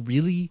feel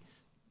really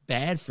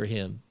bad for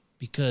him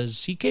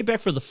because he came back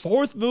for the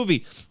 4th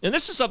movie. And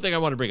this is something I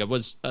want to bring up.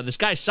 Was this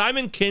guy,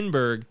 Simon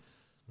Kinberg,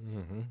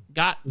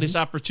 got this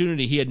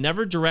opportunity he had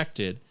never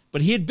directed,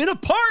 but he had been a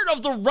part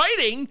of the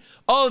writing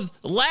of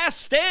Last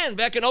Stand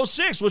back in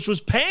 2006, which was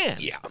Pan.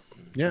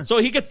 Yeah. So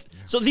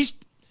he's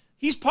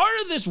part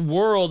of this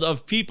world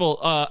of people.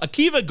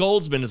 Akiva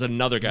Goldsman is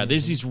another guy.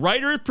 There's these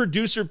writer,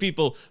 producer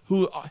people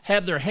who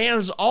have their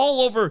hands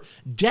all over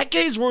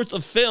decades worth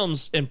of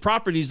films and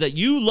properties that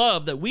you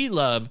love, that we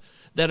love,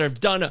 that have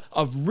done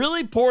a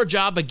really poor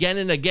job again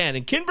and again.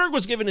 And Kinberg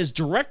was given his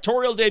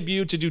directorial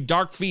debut to do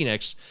Dark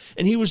Phoenix,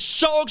 and he was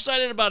so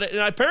excited about it. And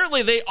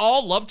apparently they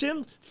all loved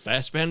him.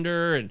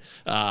 Fassbender and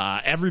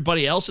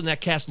everybody else in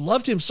that cast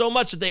loved him so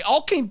much that they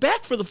all came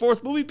back for the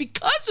fourth movie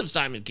because of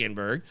Simon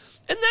Kinberg.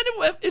 And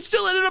then it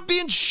still ended up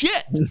being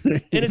shit.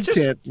 And it's just,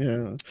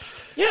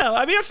 yeah,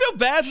 I mean, I feel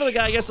bad for the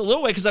guy, I guess, a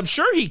little way, because I'm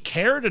sure he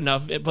cared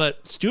enough.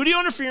 But studio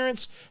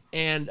interference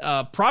and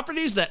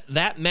properties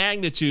that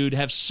magnitude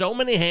have so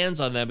many hands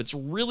on them, it's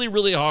really,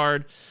 really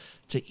hard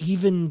to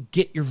even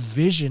get your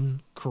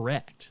vision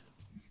correct.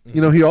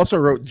 You know, he also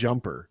wrote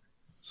Jumper,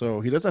 so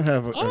he doesn't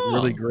have a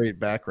really great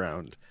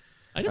background.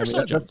 I never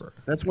saw Jumper.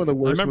 That's one of the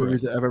worst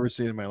movies I've ever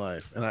seen in my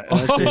life. And I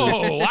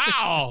say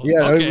wow!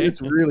 Yeah, okay.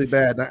 It's really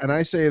bad. And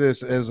I say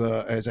this as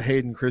a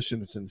Hayden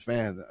Christensen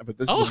fan, but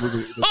this is a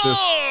movie that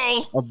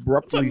just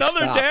abruptly it's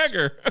another stops.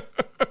 Dagger.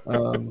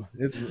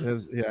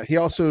 Yeah. He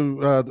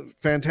also the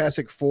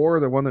Fantastic Four,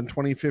 the one in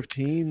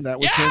 2015. That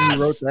was him. He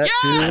wrote that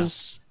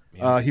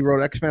too. He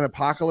wrote X-Men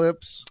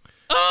Apocalypse.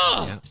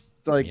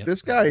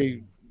 This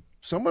guy.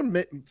 Someone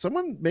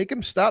make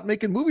him stop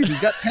making movies. He's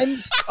got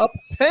 10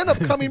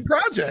 upcoming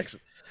projects.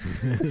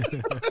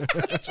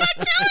 That's my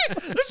time.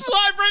 This is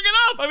why I bring it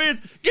up. I mean,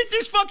 get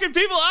these fucking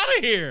people out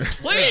of here,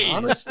 please. Yeah,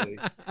 honestly,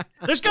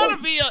 there's got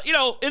to be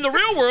in the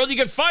real world, you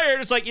get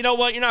fired. It's like, you know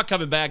what? You're not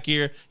coming back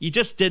here. You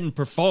just didn't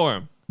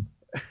perform.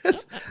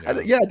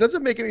 It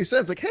doesn't make any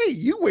sense. Like, hey,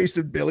 you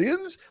wasted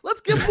billions. Let's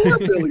give more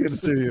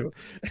billions to you.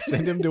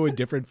 Send him to a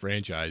different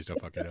franchise to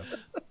fuck it up.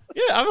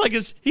 Yeah, I'm like,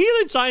 is he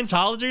in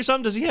Scientology or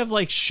something? Does he have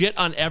like shit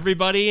on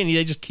everybody and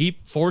they just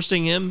keep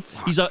forcing him?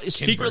 He's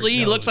secretly,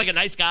 he looks like a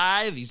nice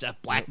guy. He's a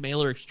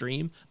blackmailer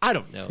extreme. I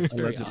don't know. It's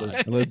very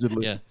odd.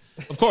 Allegedly. Yeah.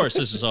 Of course,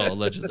 this is all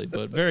allegedly,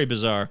 but very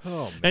bizarre.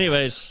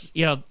 Anyways,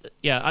 yeah,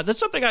 that's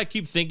something I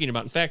keep thinking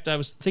about. In fact, I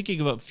was thinking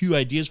about a few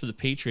ideas for the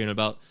Patreon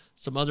about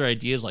some other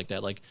ideas like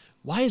that. Like,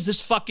 why is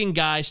this fucking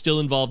guy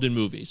still involved in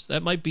movies?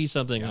 That might be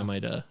something I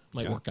might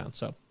work on.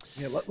 So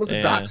let's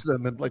dox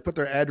them and like put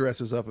their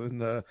addresses up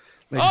and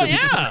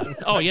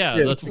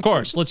Let's, of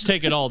course. Let's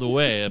take it all the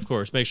way. Of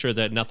course, make sure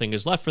that nothing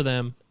is left for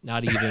them,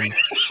 not even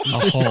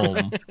a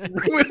home.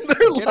 Ruin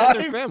their lives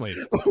their family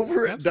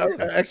over at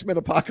X-Men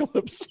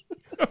Apocalypse.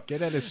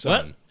 Get at his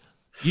son. What?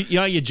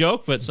 You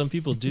joke, but some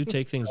people do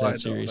take things that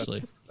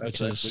seriously, that's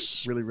which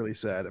is really, really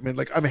sad. I mean,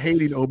 like, I'm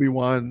hating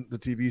Obi-Wan, the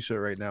TV show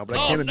right now, but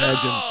I can't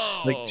imagine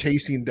like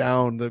chasing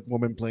down the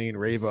woman playing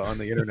Reva on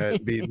the internet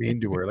and being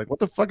mean to her. Like, what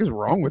the fuck is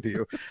wrong with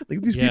you?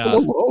 Leave these people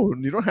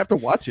alone. You don't have to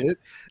watch it.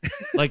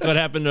 Like what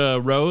happened to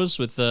Rose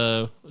with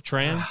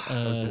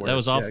Tran. That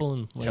was awful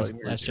in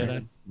Last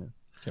Jedi. Yeah.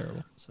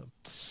 Terrible. So.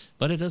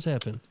 But it does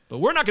happen. But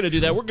we're not going to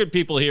do that. We're good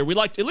people here. We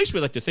like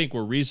to think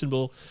we're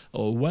reasonable,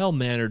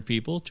 well-mannered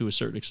people to a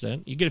certain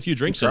extent. You get a few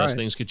drinks in us,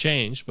 things could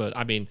change. But,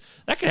 I mean,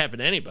 that could happen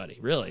to anybody,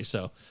 really.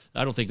 So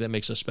I don't think that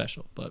makes us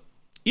special. But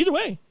either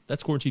way,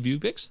 that's Quarantine View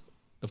Picks.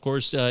 Of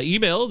course,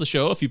 email the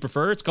show if you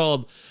prefer. It's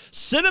called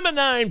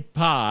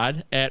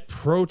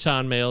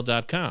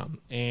cinema9pod@protonmail.com.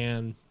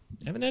 And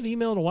I haven't had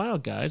email in a while,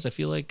 guys. I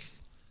feel like,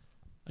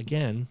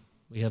 again,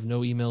 we have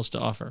no emails to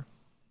offer.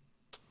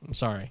 I'm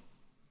sorry.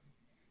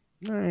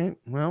 All right.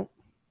 Well.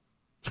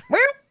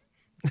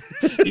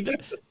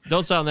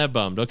 Don't sound that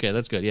bummed. Okay,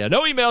 that's good. Yeah,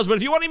 no emails, but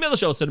if you want to email the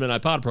show,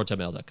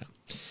 cinema9pod@protonmail.com.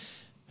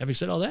 Having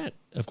said all that,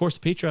 of course,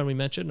 the Patreon we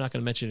mentioned, not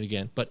going to mention it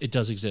again, but it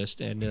does exist.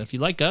 And if you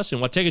like us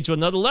and want to take it to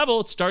another level,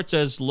 it starts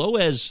as low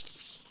as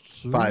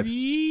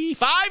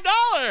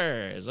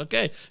 $5.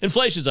 Okay.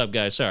 Inflation's up,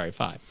 guys. Sorry,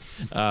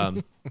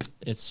 $5.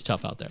 It's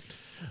tough out there.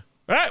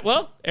 All right,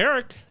 well,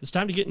 Eric, it's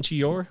time to get into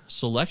your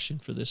selection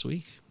for this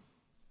week.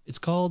 It's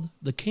called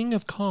The King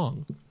of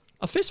Kong.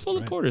 A Fistful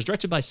of Quarters,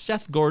 directed by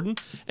Seth Gordon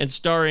and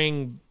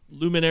starring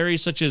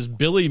luminaries such as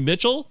Billy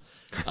Mitchell,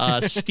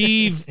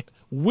 Steve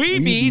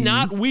Weeby,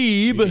 not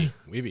Weeb,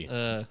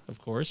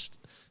 of course,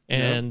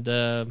 and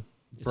it's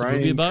Brian a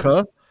movie about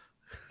Kuh?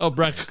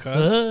 Brian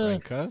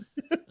Kuh.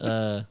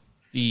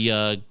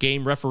 The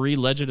game referee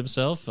legend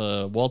himself,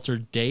 Walter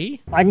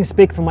Day. I can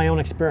speak from my own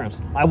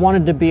experience. I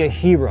wanted to be a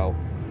hero.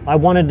 I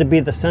wanted to be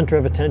the center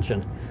of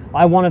attention.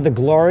 I wanted the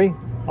glory.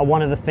 I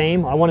wanted the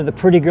fame. I wanted the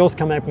pretty girls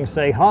come up and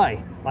say,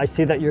 "Hi, I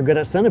see that you're good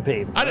at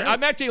Centipede."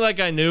 I'm acting like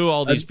I knew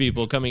all these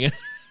people coming in.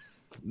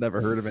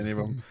 Never heard of any of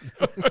them.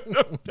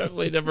 No,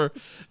 definitely never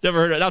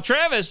heard of it. Now,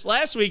 Travis,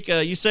 last week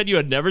you said you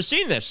had never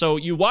seen this, so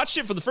you watched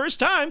it for the first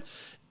time.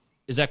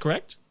 Is that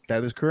correct?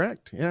 That is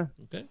correct. Yeah.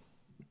 Okay.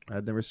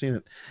 I'd never seen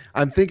it.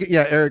 I'm thinking,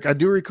 Eric, I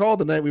do recall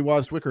the night we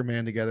watched Wicker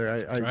Man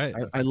together.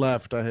 I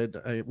left.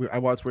 I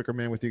watched Wicker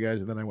Man with you guys,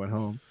 and then I went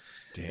home.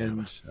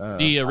 Damn. And,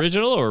 the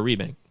original or a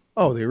remake?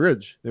 Oh, the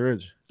Ridge. Oh,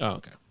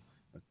 okay.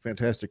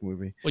 Fantastic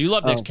movie. Well, you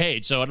love Nick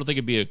Cage, so I don't think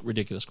it'd be a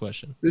ridiculous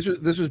question. This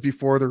was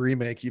before the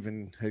remake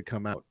even had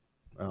come out.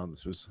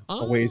 This was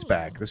a ways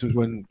back. This was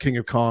when King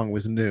of Kong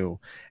was new.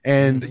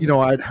 And,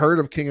 I'd heard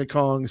of King of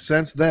Kong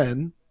since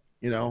then,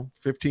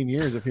 15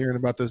 years of hearing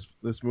about this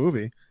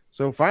movie.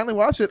 So finally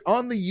watched it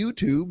on the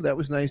YouTube. That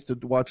was nice to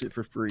watch it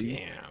for free.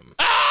 Damn.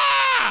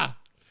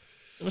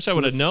 I wish I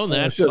would have known I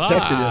that. should have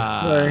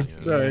texted Fuck.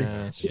 you. Sorry.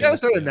 Yeah, We gotta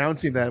start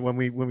announcing that when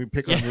we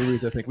pick our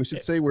movies. I think we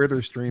should say where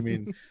they're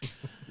streaming.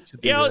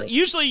 Should do You know, that.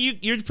 usually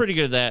you're pretty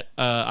good at that.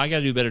 I got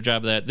to do a better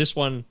job of that. This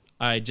one,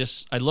 I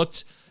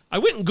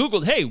went and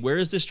Googled, hey, where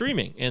is this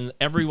streaming? And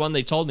everyone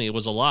they told me it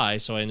was a lie,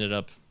 so I ended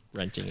up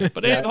renting it.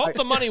 But I hope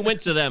the money went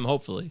to them,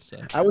 hopefully. So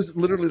I was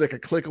literally like a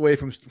click away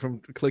from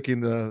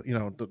clicking the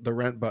the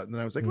rent button,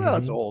 and I was like, well,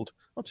 that's old.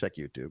 I'll check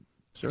YouTube.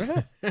 Sure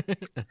enough.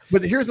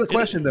 But here's the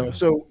question though.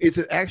 So is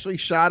it actually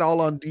shot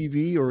all on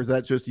DV or is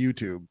that just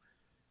YouTube?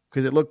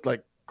 Because it looked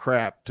like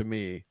crap to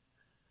me.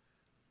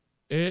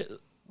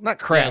 Not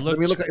crap. Yeah, It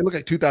looked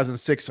like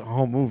 2006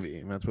 home movie.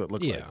 And that's what it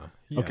looked like.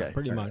 Yeah, Okay,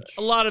 pretty all right. much.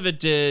 a lot of it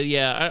did.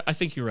 Yeah, I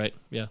think you're right.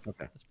 Yeah.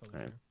 Okay.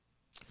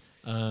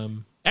 All right.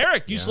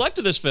 Eric, you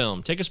selected this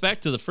film. Take us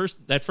back to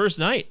that first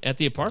night at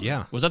the apartment.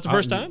 Yeah. Was that the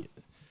first time?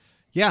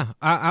 Yeah,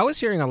 I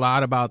was hearing a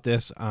lot about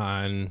this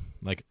on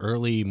like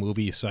early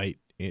movie site,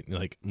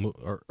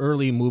 or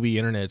early movie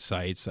internet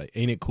sites. Like,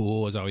 Ain't It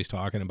Cool was always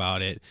talking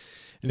about it,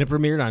 and it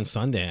premiered on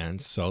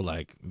Sundance. So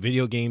like,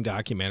 video game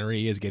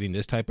documentary is getting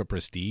this type of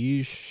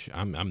prestige.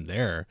 I'm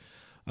there,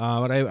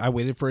 but I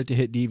waited for it to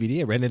hit DVD.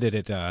 I rented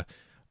it at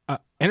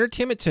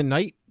Entertainment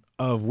Tonight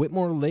of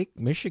Whitmore Lake,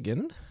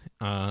 Michigan.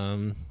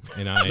 And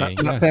I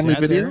Not Family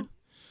sat Video? there.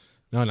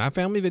 No, not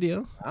Family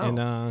Video. Oh.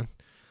 And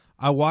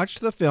I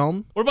watched the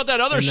film. What about that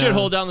other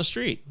shithole down the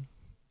street?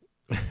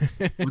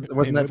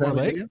 Wasn't that Family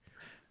Lake? Video?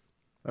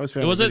 That was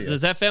Family Was Video.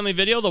 that Family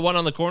Video, the one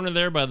on the corner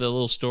there by the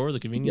little store, the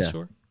convenience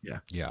store? Yeah.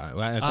 Yeah,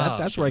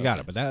 that's where I got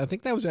it. But I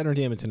think that was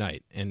Entertainment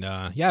Tonight. And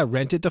I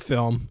rented the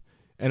film,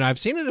 and I've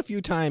seen it a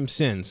few times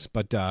since.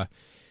 But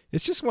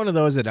it's just one of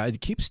those that I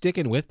keep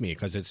sticking with me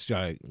because it's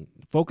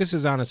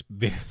focuses on a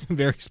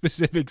very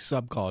specific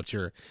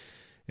subculture,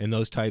 and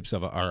those types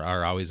of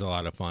are always a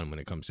lot of fun when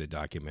it comes to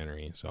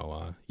documentary.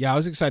 So I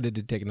was excited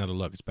to take another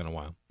look. It's been a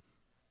while.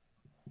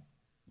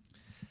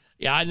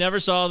 Yeah, I never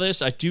saw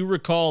this. I do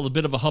recall a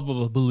bit of a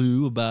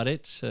hullabaloo about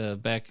it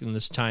back in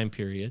this time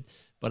period,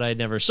 but I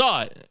never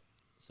saw it.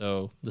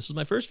 So this is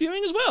my first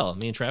viewing as well.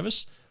 Me and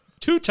Travis,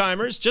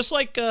 two-timers, just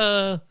like,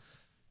 was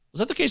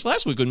that the case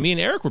last week when me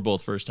and Eric were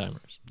both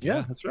first-timers?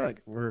 Yeah, that's right.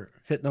 We're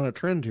hitting on a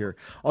trend here.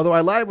 Although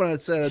I lied when I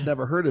said I'd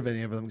never heard of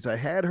any of them because I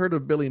had heard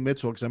of Billy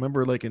Mitchell because I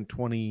remember like in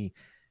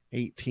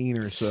 2018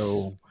 or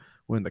so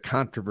when the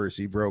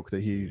controversy broke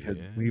that he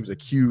was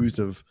accused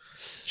of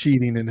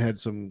cheating and had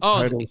some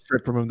titles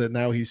stripped from him that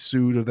now he's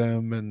sued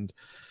them and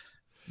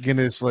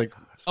Guinness like.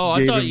 Oh,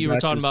 I thought you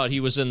were talking about he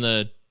was in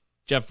the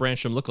Jeff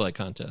Branstrom lookalike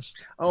contest.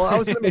 Oh, I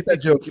was going to make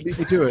that joke. You beat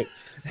me to it.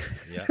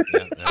 Yeah,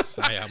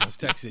 I almost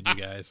texted you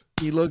guys.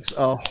 He looks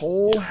a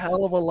whole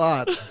hell of a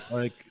lot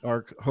like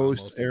our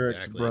host Almost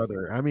Eric's exactly.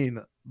 brother. I mean,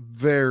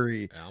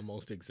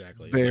 Almost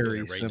exactly.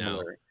 very Right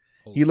similar. now.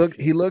 He looks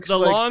The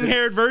like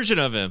long-haired version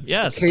of him,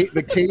 yes.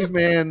 the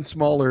caveman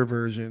smaller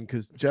version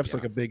because Jeff's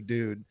like a big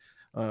dude.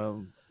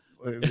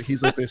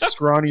 He's like this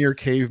scrawnier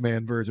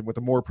caveman version with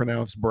a more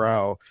pronounced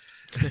brow.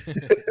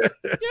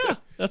 Yeah,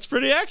 that's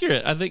pretty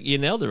accurate. I think you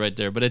nailed it right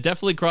there, but it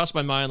definitely crossed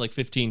my mind like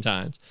 15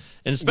 times.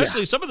 And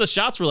especially some of the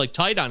shots were like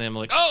tight on him,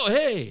 like, oh,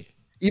 hey.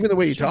 Even the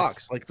way he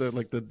talks, like the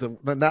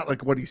not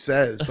like what he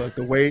says, but like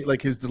the way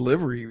like his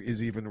delivery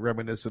is even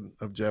reminiscent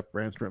of Jeff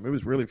Branstrom. It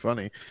was really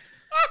funny.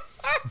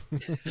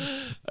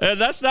 And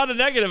that's not a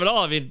negative at all.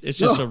 I mean, it's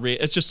just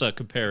it's just a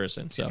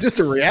comparison. So Just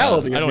a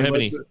reality. I don't have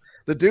like, any.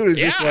 The dude is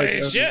just Yeah,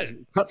 like shit.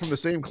 cut from the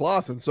same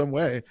cloth in some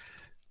way.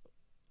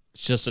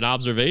 It's just an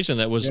observation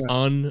that was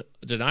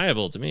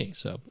undeniable to me.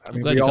 So I I'm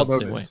mean, glad we you all felt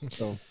the same way. noticed.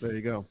 So there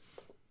you go.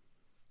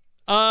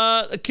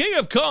 The King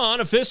of Con,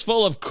 A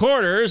Fistful of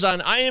Quarters on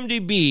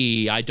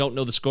IMDb. I don't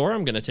know the score.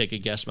 I'm going to take a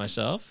guess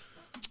myself.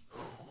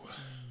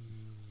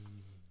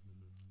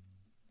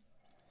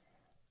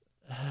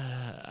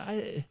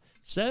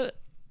 Seven?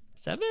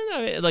 I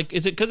mean, like,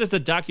 is it because it's a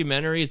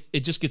documentary?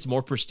 It just gets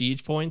more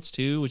prestige points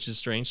too, which is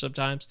strange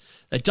sometimes.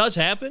 That does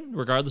happen,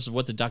 regardless of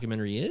what the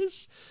documentary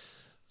is.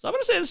 So I'm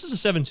going to say this is a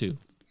 7-2.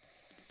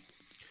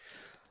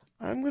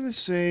 I'm going to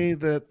say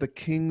that The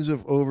Kings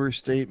of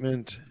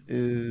Overstatement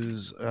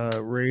is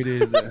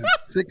rated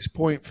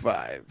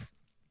 6.5.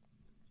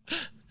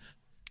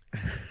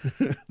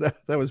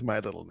 that was my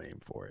little name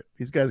for it.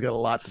 These guys got a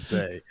lot to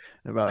say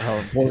about how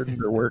important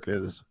their work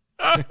is.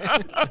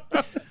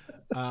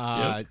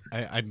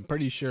 I'm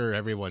pretty sure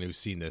everyone who's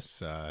seen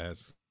this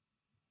has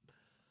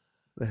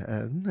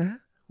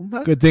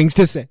good things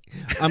to say.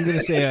 I'm going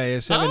to say a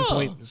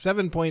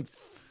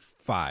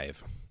 7.5.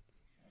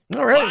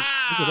 All right.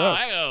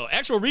 Wow.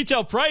 Actual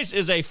retail price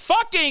is a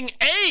fucking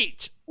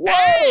 8. Whoa.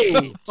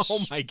 8.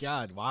 Oh my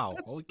God! Wow,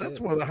 That's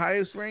one of the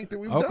highest ranked that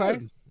we've okay.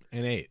 done.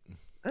 An 8.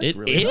 That's It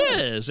really high.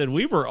 is, and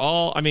we were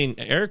all. I mean,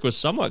 Eric was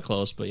somewhat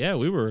close, but yeah,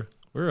 we were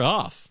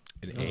off.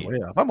 An I'm 8. way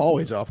off. I'm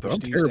always off though. I'm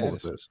Prestige terrible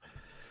at status. this.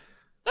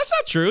 That's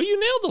not true. You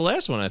nailed the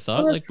last one. I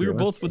thought. Well, Like we were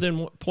that's both true. within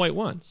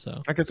 0.1.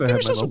 So I guess I give have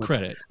yourself my some moments.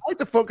 credit. I like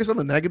to focus on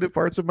the negative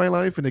parts of my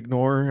life and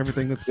ignore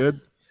everything that's good.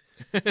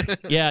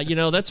 Yeah,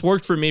 that's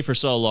worked for me for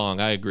so long.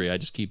 I agree. I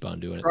just keep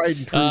on doing it. Tried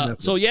and true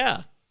method. So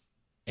yeah,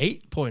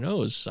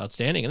 8.0 is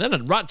outstanding. And then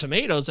on Rotten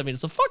Tomatoes, I mean,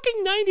 it's a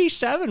fucking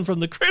 97 from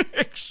the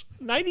critics,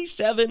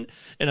 97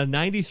 and a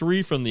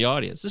 93 from the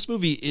audience. This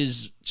movie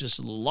is just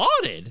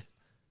lauded,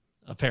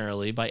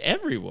 apparently, by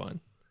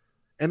everyone.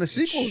 And the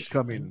sequel is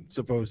coming,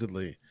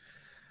 supposedly.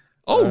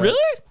 Oh,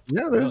 really?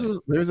 Yeah,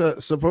 there's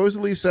a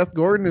supposedly Seth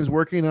Gordon is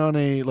working on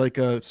a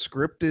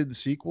scripted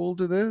sequel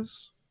to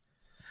this.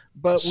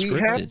 But we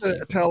have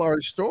to tell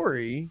our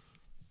story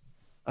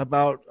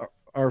about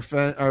our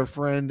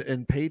friend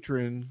and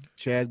patron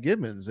Chad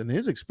Gibbons and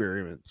his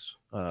experiments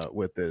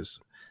with this.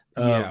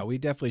 Yeah, we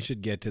definitely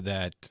should get to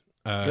that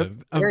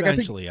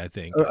eventually. I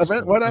think.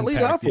 Why not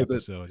lead off with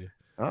it?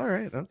 All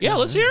right. Okay. Yeah,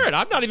 let's hear it.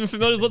 I'm not even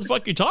familiar with what the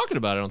fuck you're talking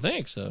about. I don't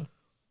think so.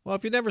 Well,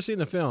 if you've never seen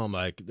the film,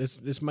 like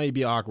this might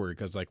be awkward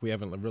because like we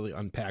haven't really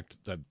unpacked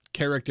the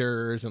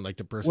characters and like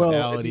the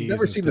personalities. Well, if you've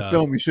never seen the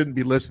film, you shouldn't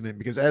be listening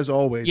because, as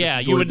always, yeah,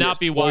 you would not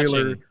be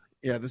watching.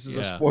 Yeah, this is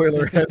a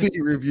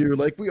spoiler-heavy review,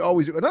 like we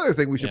always do. Another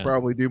thing we should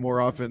probably do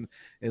more often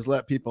is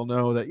let people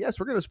know that, yes,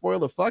 we're going to spoil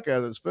the fuck out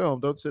of this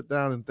film. Don't sit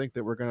down and think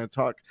that we're going to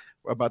talk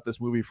about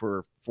this movie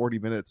for 40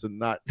 minutes and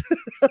not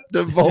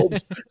divulge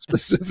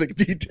specific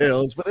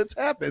details, but it's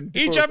happened.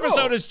 Each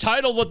episode is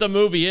titled what the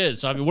movie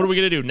is. I mean, what are we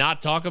going to do?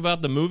 Not talk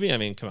about the movie? I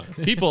mean, come on.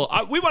 People,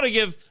 we want to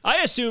give,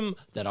 I assume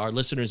that our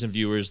listeners and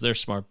viewers, they're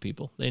smart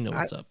people. They know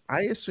what's up.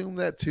 I assume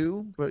that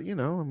too, but, you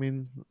know, I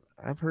mean,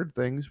 I've heard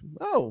things.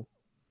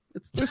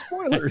 There's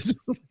spoilers.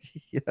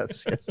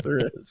 yes, there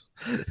is.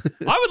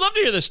 I would love to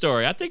hear this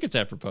story. I think it's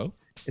apropos.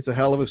 It's a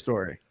hell of a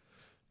story.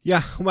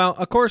 Yeah, well,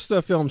 of course,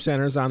 the film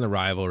centers on the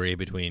rivalry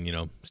between, you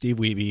know, Steve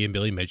Wiebe and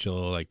Billy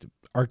Mitchell, like the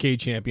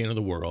arcade champion of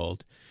the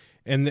world.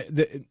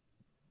 And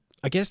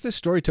I guess this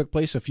story took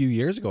place a few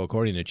years ago,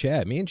 according to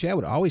Chad. Me and Chad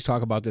would always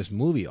talk about this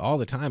movie all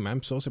the time.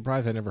 I'm so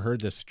surprised I never heard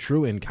this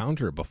true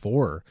encounter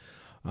before.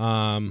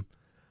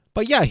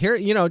 But yeah, here,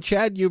 you know,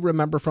 Chad, you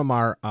remember from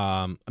our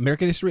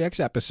American History X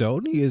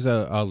episode. He is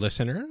a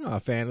listener, a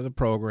fan of the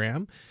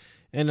program.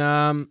 And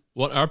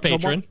our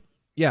patron?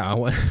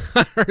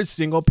 Our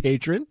single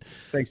patron.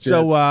 Thanks, Chad.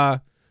 So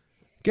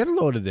get a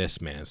load of this,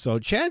 man. So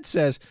Chad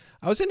says,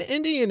 I was in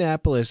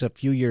Indianapolis a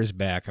few years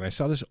back, and I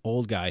saw this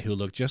old guy who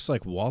looked just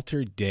like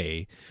Walter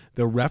Day,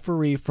 the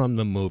referee from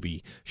the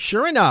movie.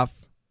 Sure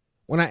enough,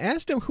 when I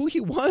asked him who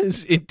he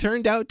was, it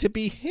turned out to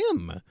be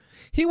him.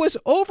 He was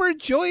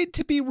overjoyed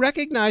to be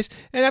recognized,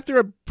 and after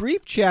a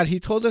brief chat, he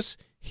told us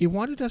he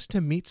wanted us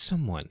to meet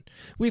someone.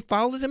 We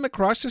followed him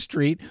across the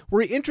street,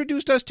 where he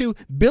introduced us to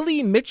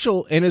Billy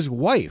Mitchell and his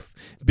wife.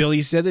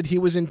 Billy said that he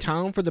was in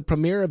town for the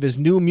premiere of his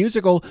new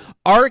musical,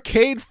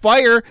 Arcade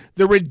Fire,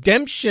 The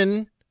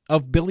Redemption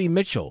of Billy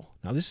Mitchell.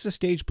 Now, this is a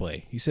stage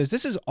play. He says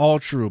this is all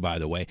true, by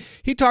the way.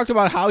 He talked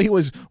about how he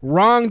was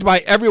wronged by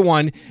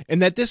everyone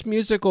and that this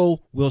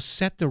musical will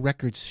set the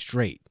record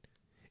straight.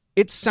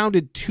 It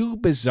sounded too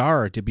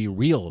bizarre to be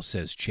real,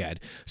 says Chad.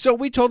 So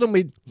we told him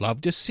we'd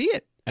love to see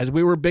it, as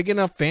we were big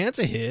enough fans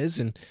of his,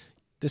 and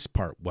this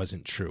part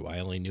wasn't true. I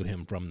only knew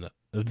him from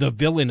the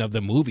villain of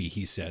the movie,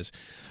 he says.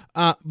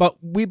 But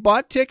we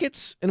bought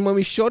tickets, and when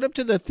we showed up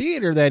to the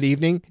theater that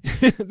evening,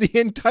 the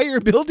entire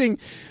building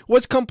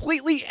was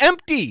completely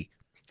empty.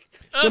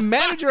 The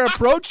manager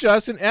approached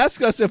us and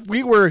asked us if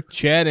we were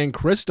Chad and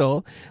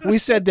Crystal. We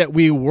said that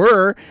we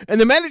were,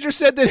 and the manager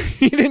said that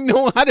he didn't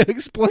know how to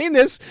explain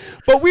this,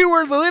 but we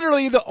were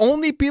literally the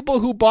only people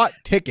who bought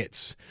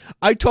tickets.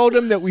 I told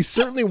him that we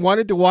certainly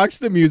wanted to watch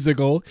the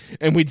musical,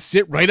 and we'd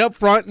sit right up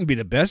front and be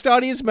the best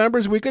audience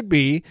members we could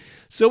be.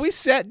 So we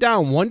sat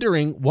down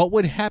wondering what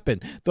would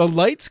happen. The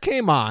lights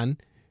came on,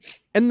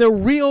 and the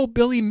real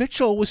Billy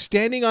Mitchell was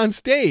standing on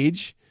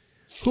stage,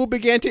 who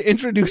began to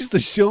introduce the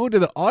show to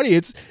the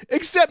audience,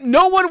 except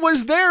no one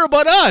was there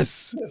but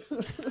us.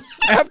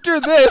 After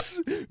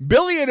this,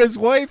 Billy and his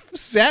wife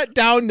sat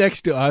down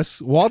next to us.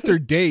 Walter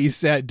Day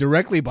sat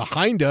directly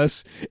behind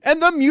us,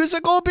 and the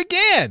musical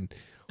began.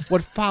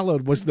 What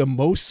followed was the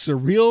most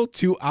surreal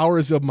 2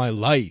 hours of my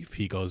life,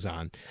 he goes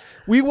on.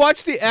 We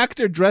watched the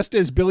actor dressed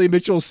as Billy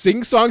Mitchell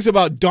sing songs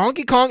about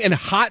Donkey Kong and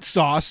hot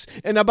sauce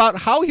and about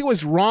how he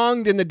was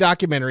wronged in the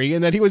documentary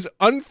and that he was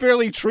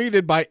unfairly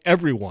treated by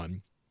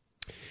everyone.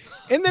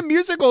 In the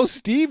musical,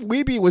 Steve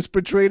Wiebe was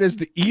portrayed as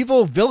the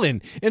evil villain.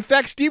 In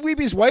fact, Steve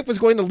Wiebe's wife was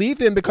going to leave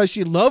him because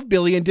she loved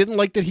Billy and didn't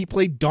like that he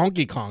played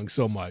Donkey Kong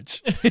so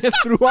much.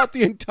 Throughout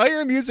the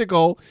entire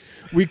musical,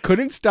 we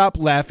couldn't stop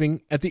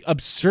laughing at the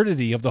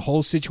absurdity of the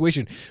whole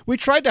situation. We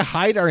tried to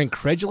hide our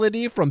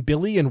incredulity from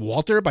Billy and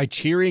Walter by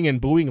cheering and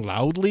booing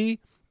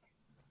loudly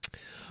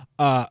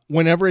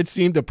whenever it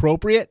seemed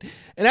appropriate.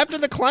 And after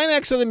the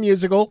climax of the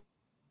musical,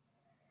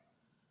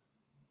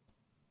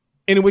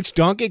 in which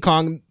Donkey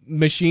Kong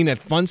machine at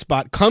Fun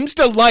Spot comes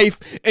to life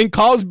and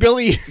calls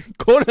Billy,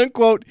 quote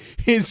unquote,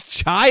 his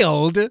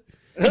child,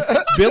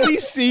 Billy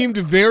seemed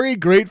very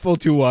grateful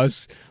to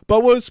us,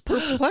 but was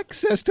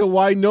perplexed as to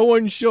why no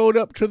one showed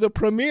up to the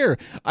premiere.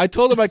 I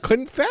told him I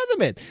couldn't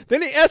fathom it.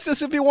 Then he asked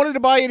us if he wanted to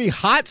buy any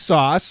hot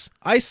sauce.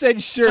 I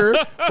said sure,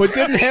 but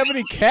didn't have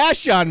any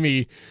cash on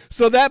me,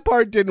 so that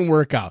part didn't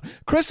work out.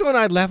 Crystal and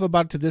I laugh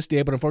about it to this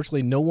day, but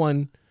unfortunately no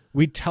one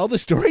we tell the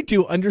story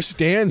to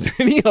understands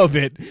any of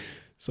it.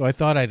 So I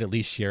thought I'd at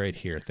least share it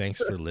here. Thanks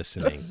for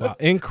listening. Wow.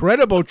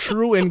 Incredible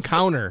true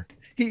encounter.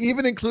 He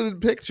even included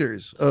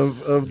pictures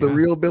of the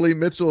real Billy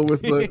Mitchell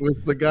with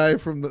the guy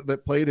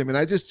that played him. And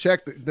I just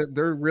checked that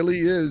there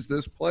really is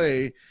this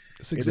play.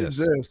 This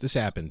exists. This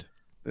happened.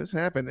 This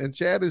happened. And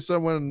Chad is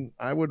someone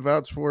I would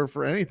vouch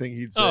for anything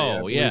he'd say.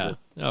 Oh, yeah.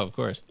 Oh, of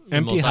course. Empty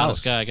the most house.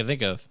 honest guy I can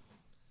think of.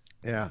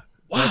 Yeah.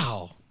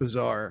 Wow. That's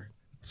bizarre.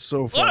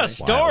 So funny. What a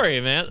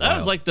story, man. That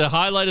was like the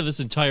highlight of this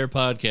entire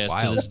podcast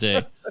to this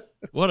day.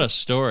 What a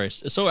story.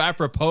 It's so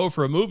apropos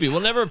for a movie. We'll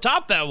never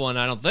top that one,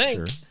 I don't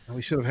think. Sure.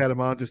 We should have had him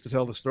on just to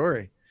tell the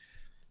story.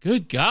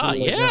 Good God.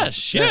 Yeah,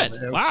 shit.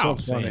 Yeah, wow.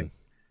 So funny.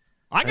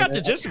 I got the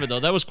gist of it, though.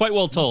 That was quite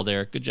well told,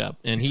 Eric. Good job.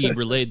 And he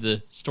relayed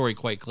the story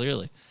quite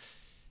clearly.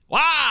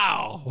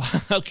 Wow.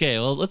 Okay,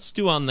 well, let's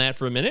stew on that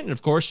for a minute. And,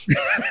 of course,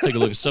 take a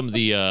look at some of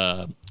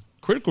the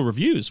critical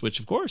reviews, which,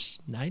 of course,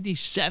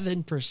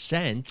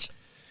 97%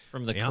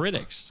 from the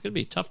critics. It's going to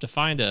be tough to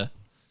find a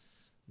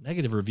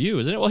negative review,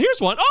 isn't it? Well,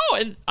 here's one. Oh,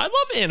 and I love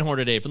Ann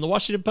Hornaday from the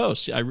Washington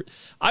Post. I'm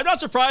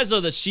not surprised,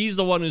 though, that she's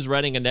the one who's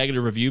writing a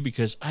negative review,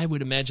 because I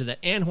would imagine that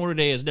Ann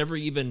Hornaday has never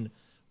even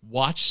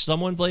watched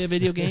someone play a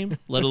video game,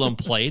 let alone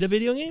played a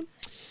video game.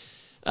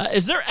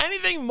 Is there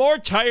anything more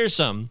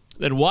tiresome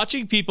than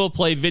watching people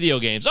play video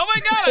games? Oh, my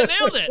God, I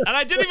nailed it. And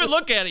I didn't even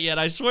look at it yet.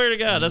 I swear to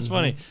God. That's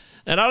funny.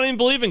 And I don't even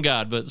believe in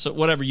God, but so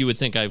whatever you would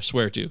think I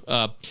swear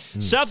to.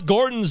 Seth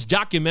Gordon's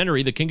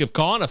documentary, The King of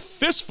Kong, A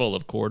Fistful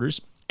of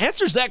Quarters,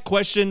 answers that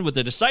question with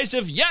a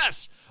decisive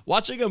yes,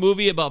 watching a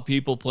movie about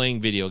people playing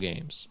video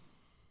games.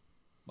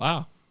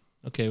 Wow.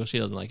 Okay, well, she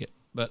doesn't like it.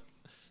 But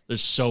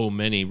there's so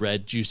many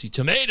red, juicy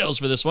tomatoes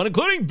for this one,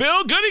 including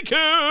Bill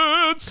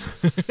Goodykoots.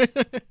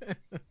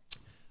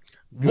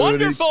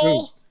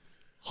 Wonderful,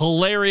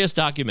 hilarious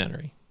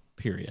documentary,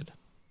 period.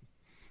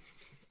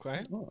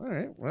 Okay. All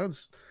right. Well,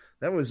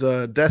 that was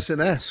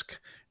Destin-esque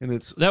in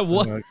its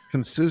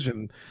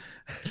concision.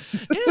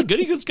 Yeah,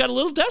 Goodykoots got a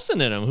little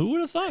Destin in him. Who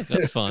would have thought?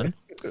 That's fun.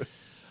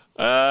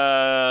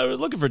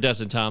 Looking for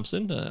Destin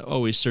Thompson.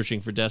 Always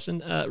searching for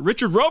Destin.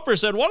 Richard Roper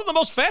said, one of the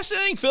most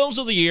fascinating films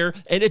of the year,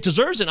 and it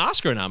deserves an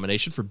Oscar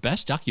nomination for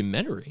Best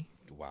Documentary.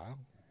 Wow.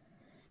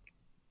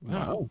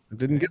 I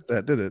didn't get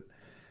that, did it?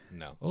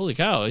 No. Holy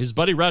cow. His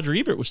buddy Roger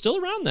Ebert was still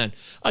around then.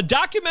 A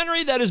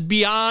documentary that is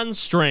beyond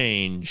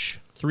strange.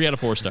 3 out of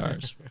 4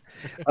 stars.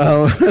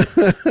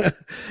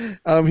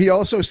 He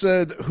also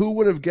said, who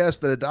would have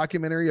guessed that a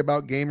documentary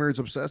about gamers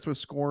obsessed with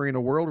scoring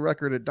a world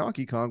record at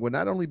Donkey Kong would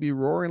not only be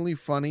roaringly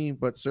funny,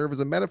 but serve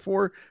as a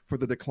metaphor for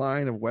the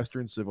decline of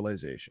Western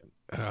civilization?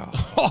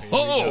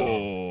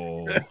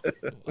 Oh,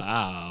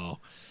 wow.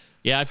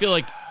 Yeah, I feel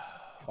like...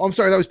 Oh, I'm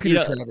sorry, that was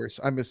Peter Travers.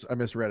 I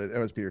misread it. That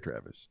was Peter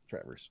Travers.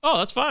 Oh,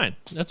 that's fine.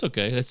 That's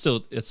okay.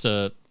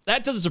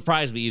 That doesn't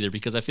surprise me either,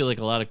 because I feel like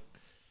a lot of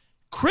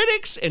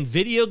critics and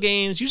video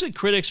games, usually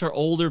critics are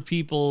older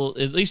people,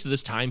 at least at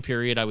this time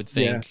period, I would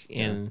think,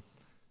 and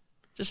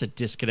just a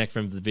disconnect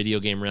from the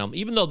video game realm,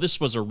 even though this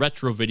was a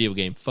retro video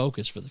game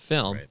focus for the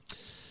film.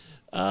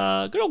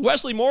 Right. Good old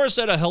Wesley Morris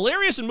said, a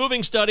hilarious and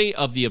moving study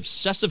of the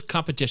obsessive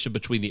competition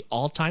between the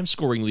all-time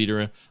scoring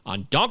leader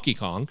on Donkey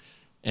Kong,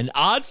 an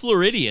odd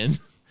Floridian,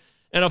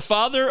 and a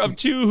father of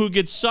 2 who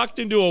gets sucked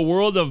into a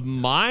world of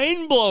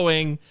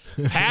mind-blowing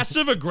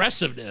passive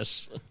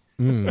aggressiveness.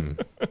 No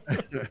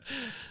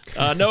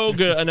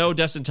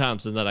Destin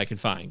Thompson that I can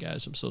find,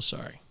 guys. I'm so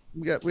sorry.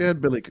 We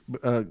had Billy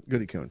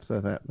Goodykoots.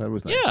 That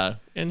was nice. Yeah,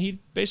 and he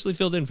basically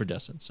filled in for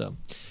Destin. So,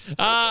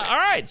 all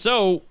right.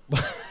 So,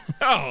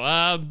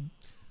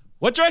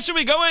 what direction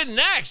we go in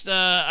next?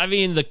 I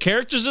mean, the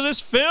characters of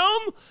this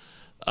film,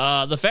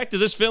 the fact that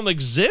this film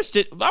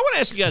existed. I want to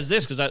ask you guys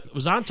this, because it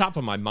was on top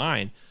of my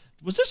mind.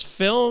 Was this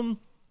film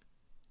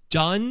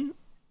done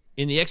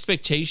in the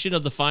expectation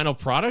of the final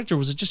product, or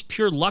was it just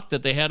pure luck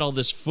that they had all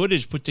this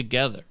footage put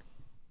together?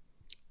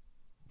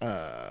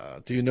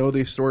 Do you know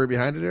the story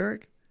behind it,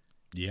 Eric?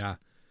 Yeah.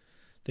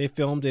 They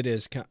filmed it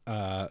as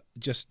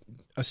just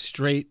a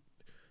straight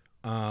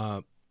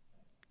kind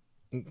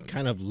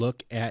of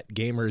look at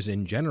gamers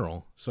in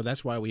general. So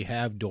that's why we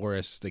have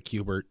Doris, the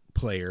Q*bert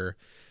player,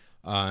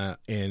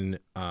 in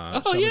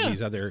some of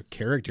these other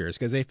characters,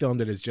 because they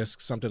filmed it as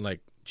just something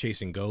like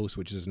Chasing Ghosts,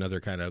 which is another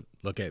kind of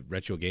look at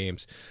retro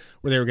games,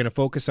 where they were going to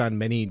focus on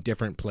many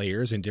different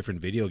players in different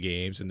video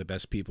games and the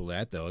best people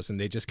at those, and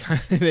they just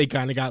kind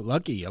of got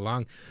lucky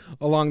along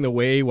the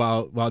way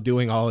while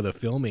doing all of the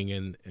filming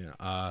and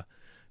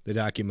the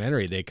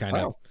documentary. They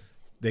kind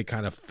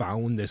of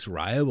found this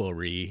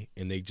rivalry,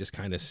 and they just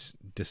kind of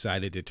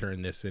decided to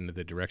turn this into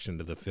the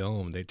direction of the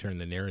film. They turned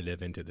the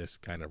narrative into this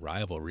kind of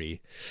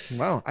rivalry.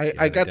 Wow.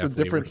 I got the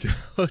different,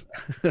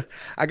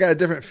 I got a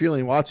different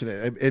feeling watching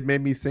it. It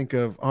made me think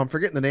of, I'm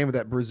forgetting the name of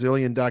that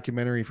Brazilian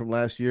documentary from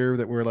last year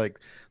that where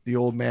like the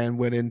old man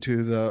went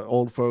into the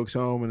old folks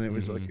home, and it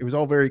was like, it was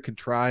all very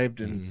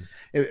contrived. And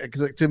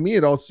because to me,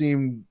 it all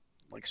seemed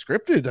like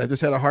scripted. I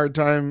just had a hard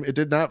time. It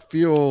did not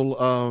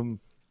feel,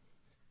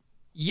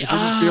 Yeah. It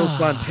didn't feel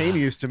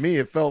spontaneous to me.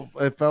 It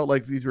felt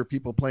like these were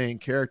people playing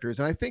characters,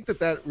 and I think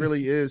that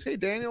really is. Hey,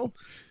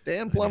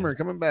 Dan Plummer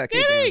coming back.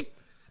 Hey,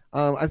 Dan.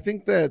 I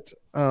think that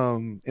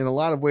in a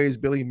lot of ways,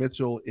 Billy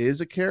Mitchell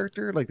is a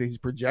character. Like he's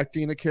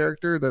projecting a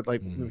character that,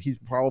 like, he's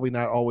probably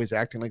not always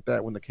acting like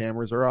that when the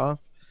cameras are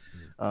off.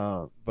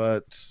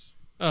 But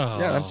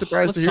yeah, I'm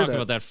surprised to hear that. Let's talk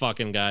about that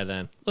fucking guy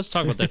then. Let's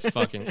talk about that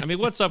fucking. I mean,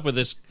 what's up with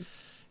this?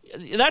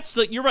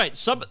 You're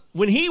right.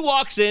 When he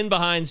walks in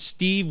behind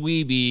Steve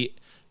Wiebe,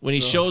 when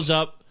he shows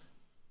up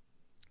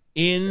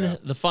in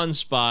the fun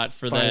spot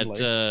for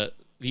that,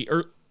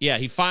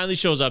 he finally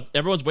shows up.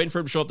 Everyone's waiting for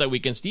him to show up that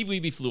weekend. Steve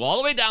Wiebe flew all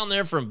the way down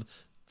there from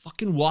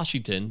fucking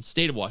Washington,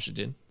 state of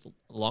Washington, the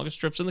longest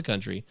trips in the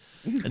country,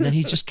 and then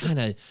he just kind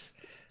of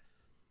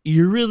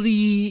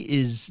eerily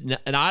is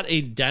not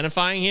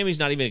identifying him. He's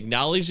not even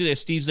acknowledging that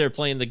Steve's there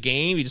playing the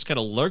game. He just kind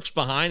of lurks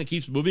behind and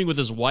keeps moving with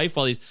his wife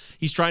while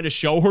he's trying to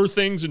show her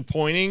things and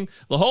pointing.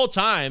 The whole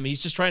time,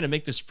 he's just trying to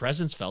make this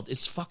presence felt.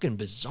 It's fucking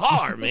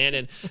bizarre,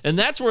 man. And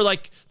that's where,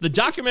 like, the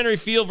documentary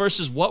feel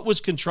versus what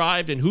was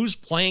contrived and who's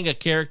playing a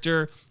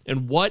character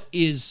and what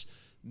is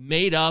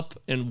made up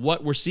and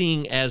what we're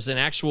seeing as an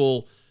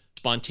actual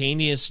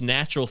spontaneous,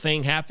 natural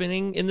thing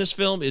happening in this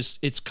film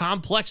it's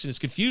complex and it's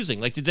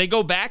confusing. Like, did they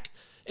go back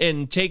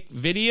and take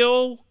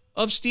video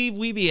of Steve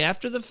Wiebe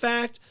after the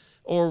fact,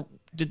 or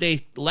did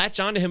they latch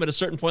onto him at a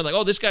certain point, like,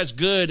 oh, this guy's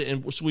good,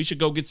 and so we should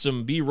go get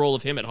some B-roll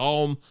of him at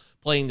home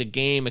playing the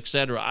game,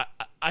 etc.?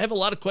 I have a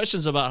lot of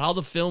questions about how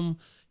the film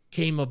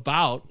came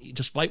about,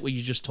 despite what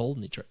you just told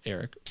me,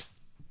 Eric.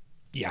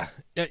 Yeah,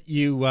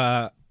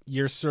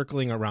 you're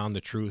circling around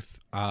the truth.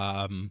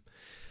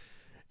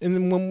 And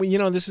then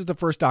when this is the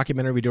first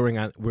documentary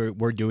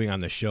we're doing on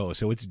the show,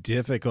 so it's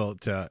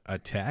difficult to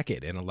attack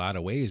it in a lot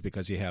of ways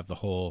because you have the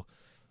whole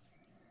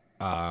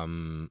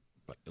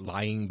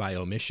lying by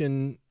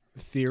omission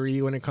theory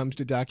when it comes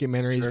to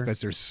documentaries, because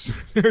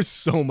there's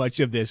so much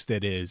of this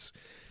that is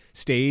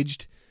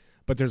staged,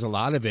 but there's a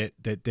lot of it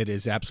that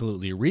is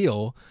absolutely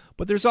real.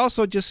 But there's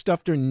also just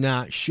stuff they're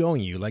not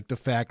showing you, like the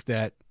fact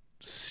that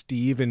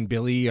Steve and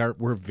Billy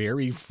were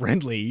very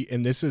friendly,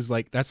 and that's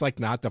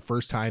not the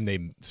first time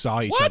they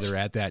saw each other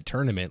at that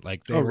tournament.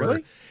 Like they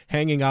were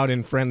hanging out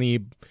in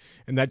friendly,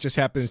 and that just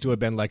happens to have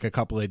been like a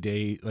couple of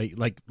days,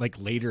 like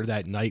later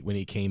that night when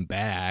he came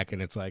back,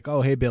 and it's like,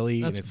 oh, hey,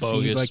 Billy, that's and it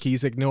bogus. seems like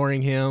he's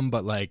ignoring him,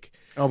 but like,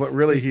 oh, but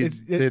really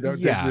they've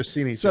just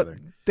seen each other.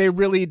 They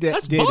really did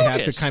have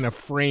bogus. to kind of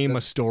frame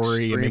a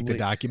story and make the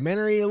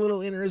documentary a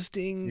little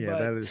interesting. Yeah, but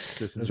that is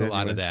disingenuous. there's a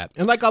lot of that.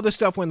 And like all the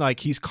stuff when like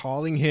he's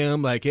calling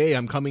him like, hey,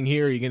 I'm coming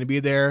here. Are you going to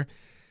be there?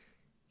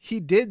 He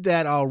did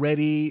that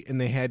already, and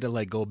they had to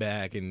like go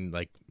back and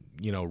like,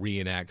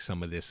 reenact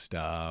some of this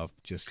stuff.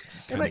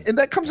 And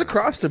that comes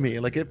across to me.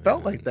 Like it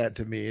felt like that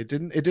to me. It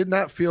did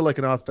not feel like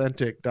an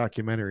authentic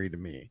documentary to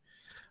me.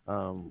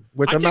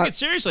 Which I take it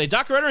seriously. A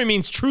documentary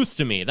means truth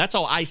to me. That's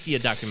how I see a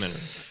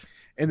documentary.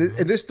 And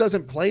this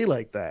doesn't play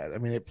like that. I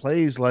mean, it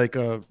plays like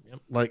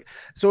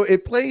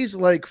it plays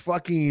like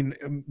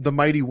fucking The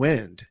Mighty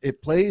Wind.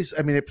 It plays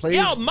a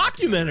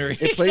mockumentary.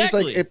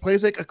 It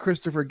plays like a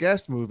Christopher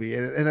Guest movie.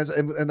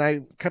 And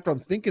I kept on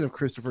thinking of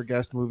Christopher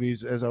Guest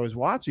movies as I was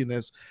watching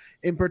this,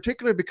 in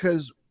particular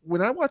because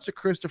when I watch a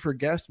Christopher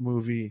Guest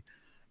movie,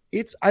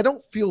 I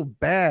don't feel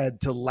bad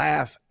to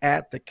laugh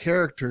at the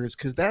characters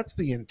because that's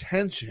the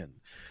intention.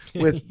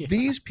 With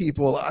these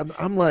people,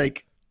 I'm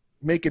like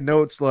making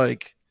notes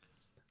like,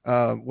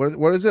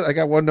 what is it? I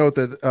got one note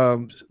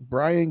that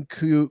Brian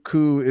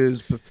Koo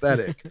is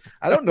pathetic.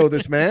 I don't know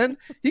this man.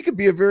 He could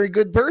be a very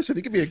good person.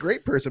 He could be a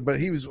great person, but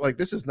he was like,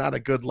 this is not a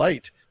good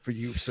light for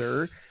you,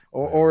 sir.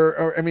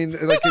 Or I mean,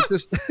 like it's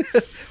just,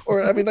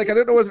 or I mean, like I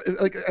don't know what,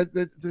 like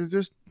they're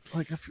just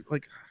like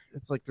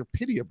it's like they're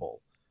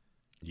pitiable.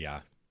 Yeah.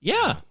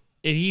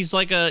 And he's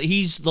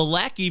the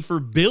lackey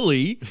for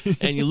Billy,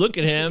 and you look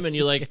at him and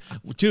you're like,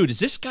 dude, is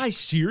this guy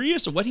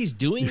serious or what he's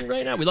doing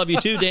right now? We love you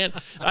too, Dan.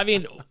 I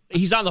mean,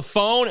 he's on the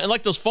phone, and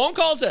like those phone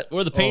calls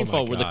or the payphone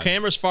phone where the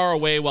camera's far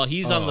away while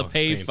he's on the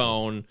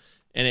payphone,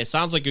 and it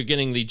sounds like you're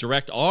getting the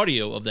direct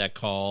audio of that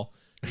call.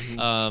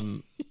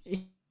 It's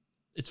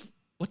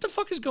what the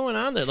fuck is going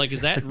on there? Like,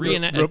 is that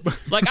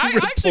like I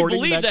actually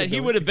believe that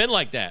he would have been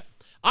like that.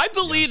 I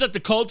believe that the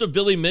cult of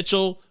Billy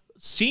Mitchell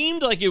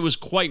seemed like it was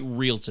quite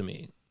real to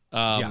me.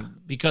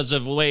 Because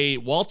of the way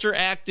Walter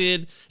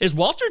acted. Is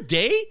Walter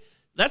Day?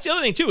 That's the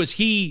other thing too. Is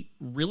he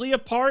really a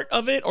part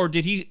of it, or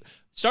did he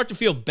start to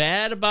feel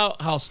bad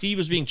about how Steve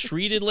was being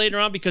treated later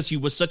on because he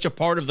was such a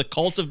part of the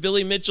cult of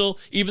Billy Mitchell,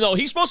 even though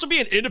he's supposed to be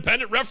an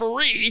independent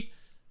referee?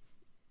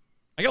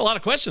 I got a lot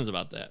of questions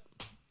about that.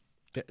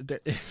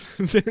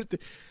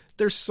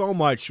 There's so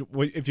much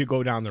if you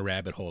go down the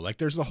rabbit hole. Like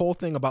there's the whole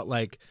thing about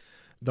like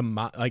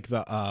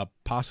the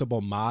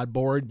possible mod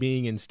board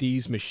being in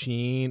Steve's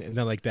machine, and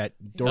then like that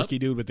dorky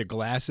dude with the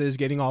glasses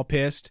getting all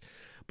pissed.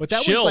 But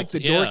that was like the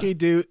dorky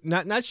dude,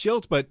 not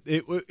Schultz, but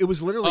it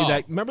was literally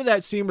that. Remember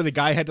that scene where the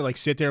guy had to like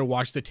sit there and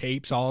watch the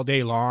tapes all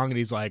day long, and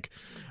he's like,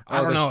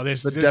 I don't know,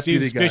 this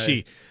seems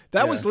fishy.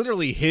 That was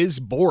literally his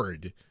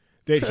board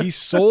that he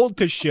sold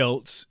to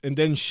Schultz, and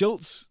then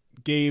Schultz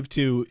gave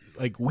to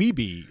like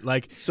Weeby.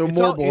 Like, So it's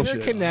more all bullshit.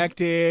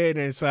 interconnected,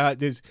 and it's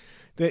there's.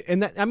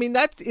 And that, I mean,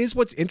 that is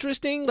what's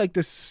interesting, like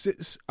the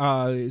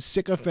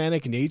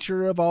sycophantic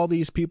nature of all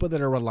these people that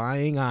are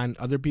relying on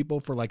other people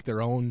for like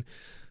their own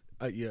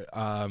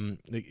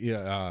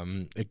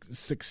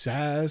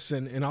success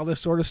and all this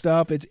sort of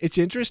stuff. It's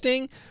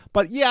interesting,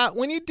 but yeah,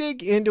 when you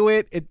dig into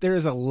it,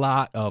 there's a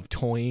lot of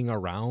toying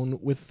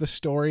around with the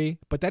story,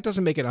 but that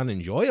doesn't make it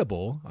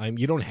unenjoyable.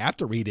 You don't have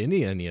to read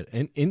into any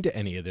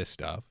of this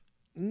stuff.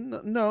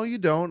 No, you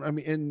don't. I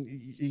mean, and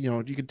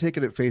you can take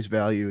it at face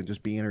value and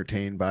just be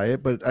entertained by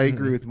it. But I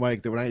agree with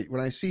Mike that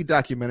when I see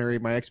documentary,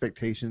 my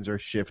expectations are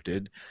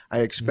shifted.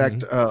 I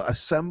expect a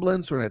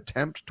semblance or an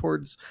attempt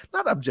towards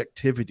not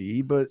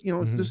objectivity, but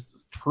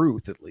just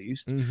truth at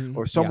least,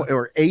 or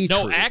or a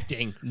no truth.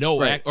 acting,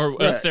 Right.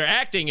 If they're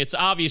acting, it's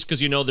obvious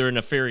because they're a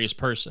nefarious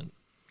person.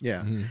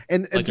 Yeah,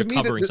 and Like to they're me,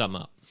 covering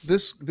something up.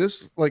 This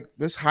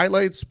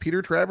highlights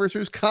Peter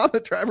Traverser's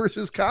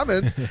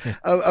comment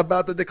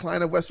about the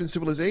decline of Western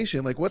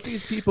civilization. Like what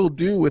these people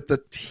do with the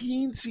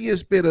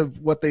teensiest bit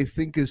of what they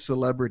think is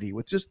celebrity,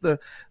 with just the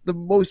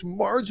most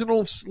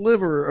marginal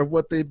sliver of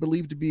what they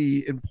believe to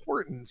be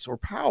importance or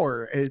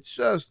power. It's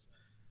just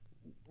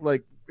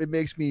like it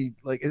makes me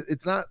like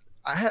it's not.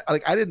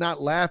 I did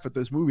not laugh at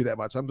this movie that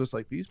much. I'm just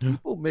like, these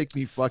people make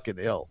me fucking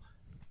ill.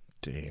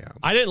 Damn.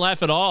 I didn't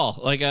laugh at all.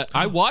 Like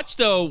I watched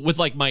though with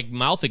like my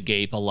mouth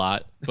agape a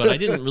lot, but I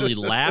didn't really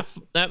laugh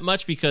that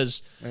much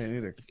because I didn't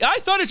either. I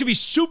thought it to be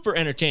super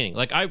entertaining.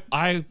 Like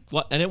I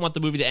didn't want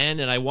the movie to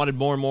end, and I wanted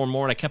more and more and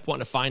more, and I kept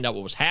wanting to find out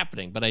what was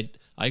happening. But I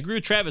agree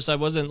with Travis. I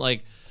wasn't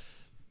like,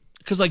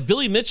 because like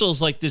Billy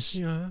Mitchell's like this.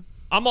 Yeah.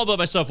 I'm all by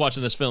myself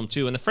watching this film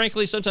too, and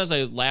frankly, sometimes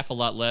I laugh a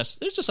lot less.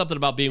 There's just something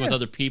about being with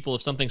other people.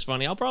 If something's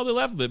funny, I'll probably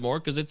laugh a bit more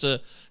because it's a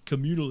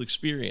communal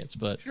experience.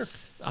 But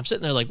I'm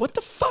sitting there like, what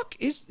the fuck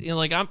is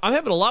like I'm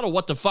having a lot of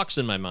what the fucks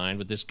in my mind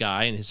with this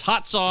guy and his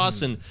hot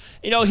sauce and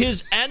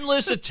his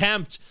endless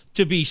attempt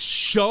to be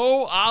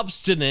so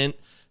obstinate,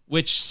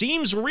 which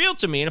seems real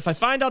to me. And if I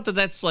find out that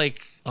that's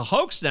like a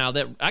hoax now,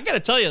 that I got to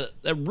tell you,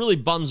 that really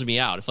bums me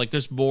out. If like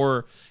there's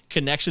more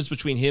connections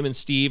between him and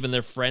Steve and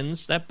their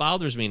friends, that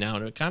bothers me now,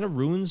 and it kind of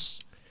ruins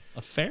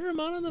a fair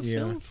amount of the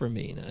film for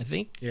me. And I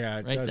think it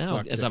right does now,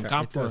 suck as I'm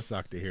it does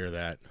suck to hear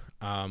that.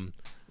 But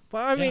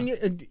I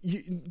mean,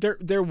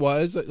 there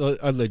was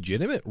a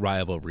legitimate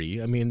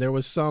rivalry. I mean, there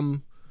was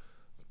some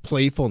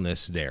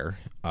playfulness there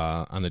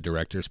on the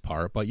director's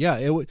part, but yeah,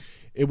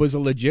 it was a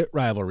legit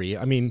rivalry.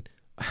 I mean,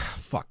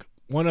 fuck.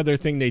 One other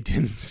thing they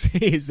didn't say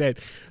is that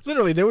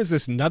literally there was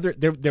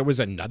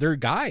another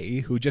guy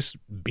who just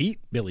beat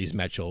Billy's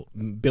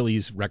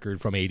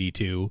record from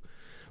 '82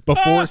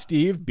 before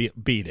Steve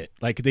beat it.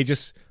 Like they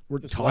just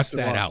tossed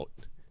that out.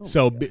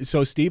 So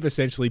Steve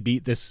essentially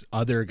beat this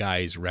other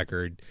guy's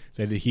record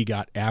that he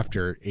got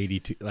after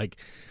 '82. Like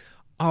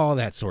all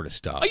that sort of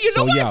stuff. You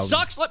know what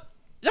sucks?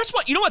 That's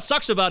what what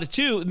sucks about it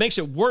too. It makes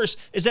it worse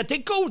is that they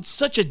go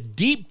such a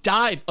deep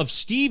dive of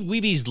Steve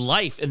Weeby's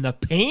life and the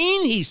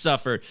pain he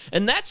suffered,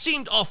 and that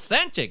seemed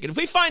authentic. And if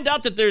we find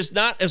out that there's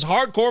not as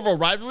hardcore of a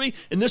rivalry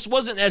and this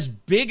wasn't as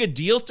big a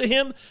deal to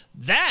him,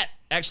 that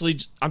actually,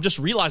 I'm just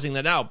realizing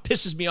that now,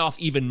 pisses me off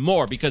even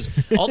more because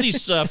all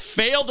these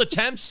failed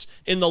attempts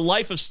in the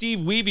life of Steve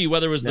Weeby,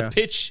 whether it was the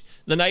pitch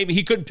the night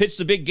he couldn't pitch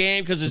the big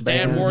game because his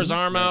dad wore his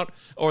arm out,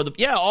 or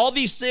all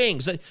these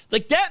things,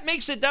 like that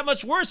makes it that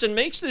much worse and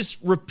makes this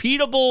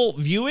repeatable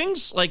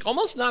viewings like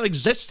almost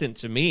non-existent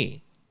to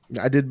me.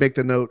 I did make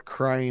the note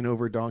crying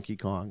over Donkey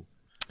Kong,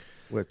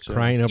 which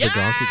Donkey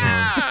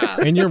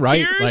Kong, and you're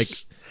right. Tears? Like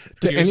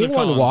to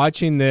anyone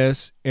watching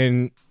this,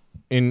 and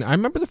I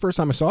remember the first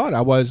time I saw it,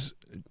 I was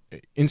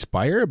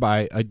inspired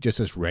by just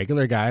this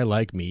regular guy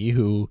like me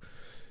who,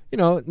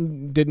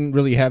 didn't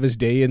really have his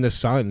day in the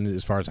sun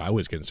as far as I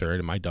was concerned,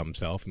 in my dumb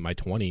self in my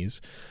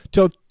 20s.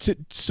 So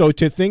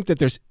to think that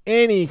there's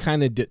any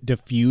kind of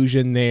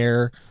diffusion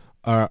there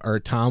or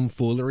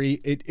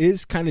tomfoolery, it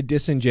is kind of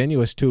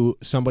disingenuous to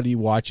somebody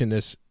watching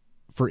this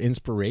for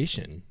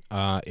inspiration.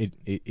 It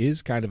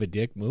is kind of a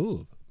dick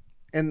move.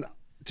 And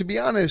to be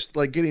honest,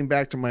 like getting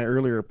back to my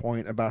earlier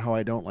point about how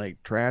I don't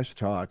like trash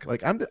talk,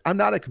 like I'm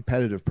not a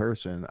competitive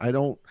person.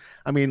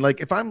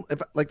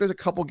 If there's a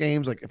couple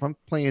games, like if I'm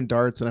playing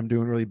darts and I'm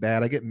doing really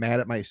bad, I get mad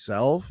at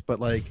myself.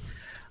 But like,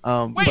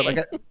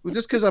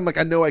 just because I'm like,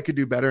 I know I could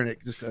do better, and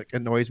it just like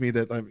annoys me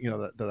that I'm,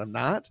 that I'm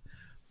not.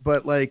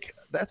 But like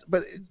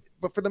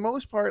but for the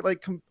most part,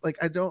 like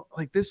I don't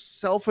like this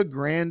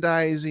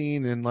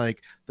self-aggrandizing and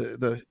like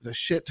the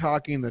shit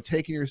talking, the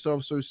taking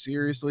yourself so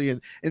seriously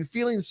and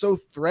feeling so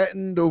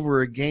threatened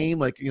over a game,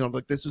 like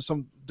like this is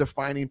some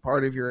defining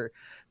part of your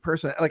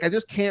person. Like I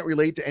just can't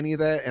relate to any of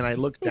that, and I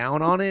look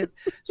down on it.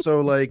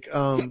 So like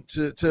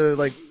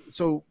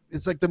so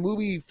it's like the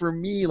movie for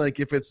me, like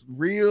if it's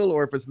real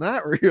or if it's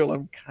not real,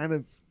 I'm kind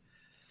of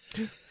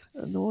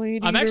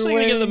annoyed. I'm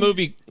actually going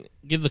to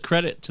give the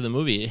credit to the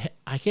movie.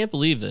 I can't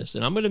believe this,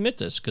 and I'm going to admit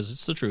this because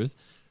it's the truth.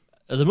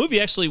 the movie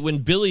actually, when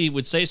Billy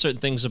would say certain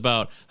things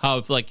about how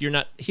if like you're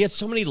not, he had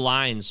so many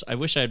lines. I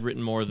wish I had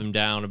written more of them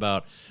down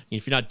about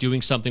if you're not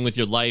doing something with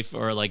your life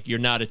or like you're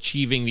not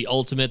achieving the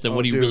ultimate, then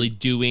what are you really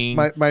doing?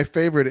 My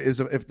favorite is,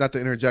 if not to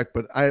interject,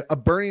 but a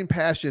burning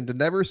passion to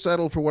never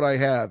settle for what I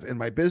have in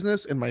my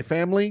business, in my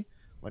family.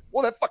 Like,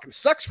 well, that fucking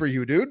sucks for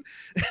you, dude.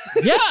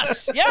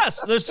 Yes.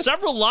 There's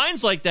several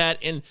lines like that,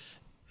 and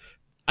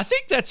I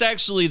think that's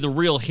actually the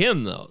real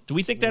him, though. Do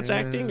we think that's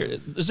acting, or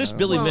is this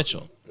Billy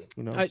Mitchell?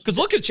 Because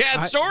look at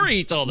Chad's story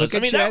he told us.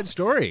 Look at Chad's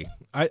story.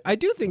 I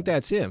do think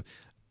that's him.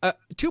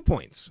 2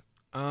 points.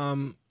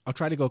 I'll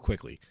try to go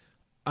quickly.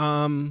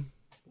 One,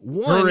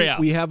 hurry up.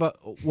 We have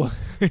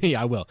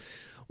yeah, I will.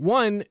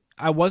 One,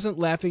 I wasn't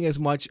laughing as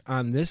much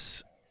on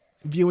this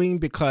viewing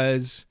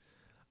because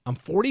I'm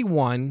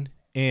 41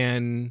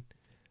 and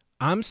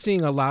I'm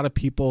seeing a lot of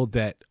people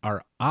that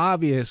are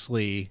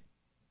obviously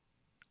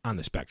on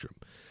the spectrum.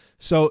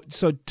 So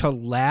to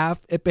laugh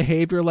at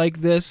behavior like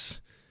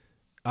this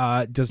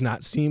does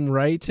not seem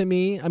right to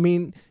me. I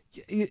mean,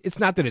 it's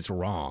not that it's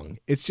wrong.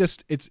 It's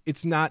just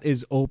it's not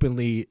as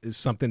openly as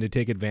something to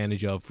take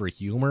advantage of for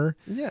humor.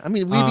 Yeah, I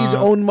mean, Weeby's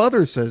own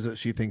mother says that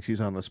she thinks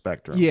he's on the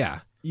spectrum.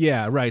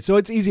 Yeah, right. So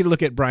it's easy to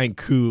look at Brian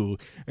Koo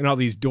and all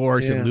these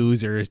dorks and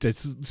losers to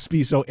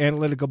be so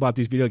analytical about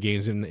these video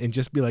games and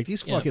just be like,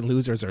 these fucking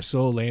losers are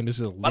so lame. This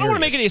is hilarious. I don't want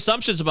to make any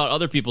assumptions about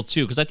other people,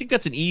 too, because I think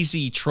that's an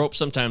easy trope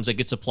sometimes that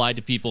gets applied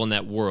to people in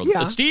that world. Yeah.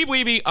 But Steve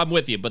Wiebe, I'm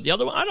with you. But the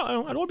other one, I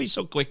don't want to be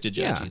so quick to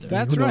judge either.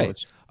 That's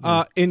right.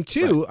 And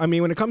two, I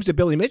mean, when it comes to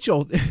Billy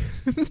Mitchell,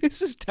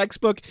 this is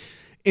textbook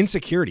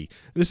insecurity.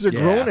 This is a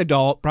grown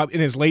adult, probably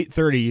in his late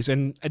 30s,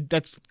 and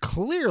that's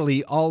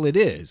clearly all it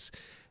is.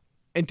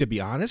 And to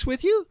be honest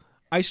with you,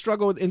 I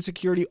struggle with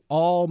insecurity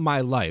all my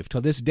life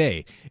to this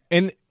day.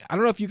 And I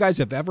don't know if you guys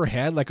have ever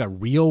had like a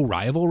real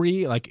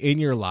rivalry like in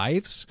your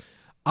lives.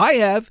 I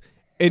have.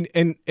 And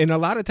a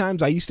lot of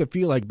times I used to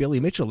feel like Billy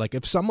Mitchell. Like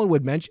if someone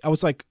would mention, I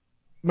was like,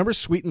 remember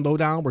Sweet and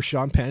Lowdown where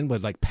Sean Penn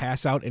would like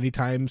pass out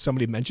anytime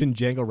somebody mentioned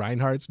Django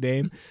Reinhardt's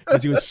name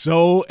because he was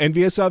so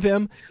envious of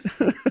him?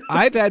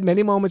 I've had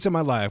many moments in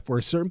my life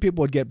where certain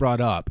people would get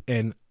brought up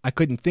and I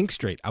couldn't think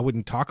straight. I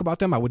wouldn't talk about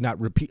them. I would not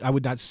repeat. I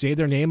would not say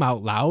their name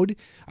out loud.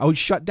 I would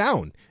shut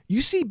down.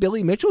 You see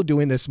Billy Mitchell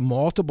doing this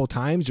multiple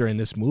times during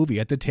this movie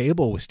at the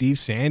table with Steve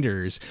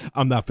Sanders.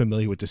 I'm not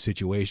familiar with the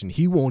situation.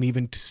 He won't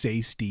even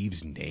say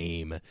Steve's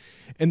name.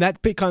 And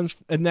that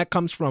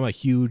comes from a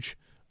huge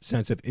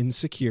sense of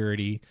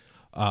insecurity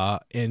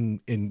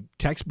and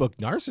textbook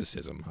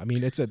narcissism. I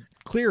mean, it's a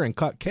clear and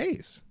cut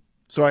case.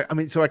 So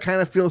I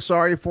kind of feel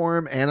sorry for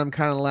him and I'm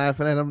kind of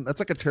laughing at him. That's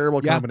like a terrible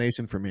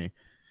combination for me.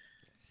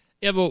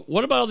 Yeah, but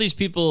what about all these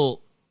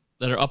people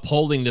that are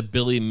upholding the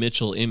Billy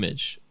Mitchell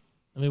image?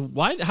 I mean,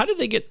 why? How did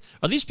they get?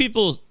 Are these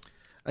people?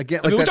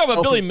 Again, I mean, we're talking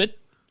about Billy Mitchell.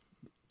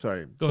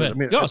 Sorry, go ahead.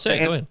 Go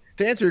ahead.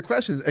 To answer your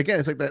questions, again,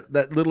 it's like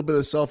that little bit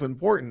of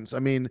self-importance. I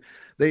mean,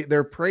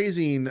 they're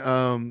praising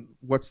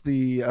what's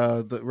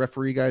the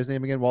referee guy's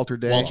name again? Walter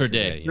Day. Walter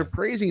Day. They're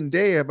praising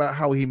Day about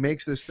how he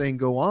makes this thing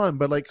go on,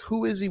 but like,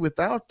 who is he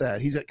without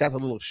that? He's got the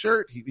little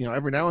shirt.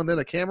 Every now and then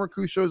a camera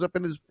crew shows up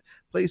in his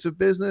place of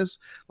business.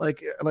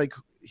 Like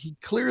he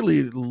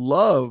clearly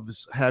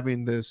loves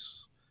having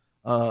this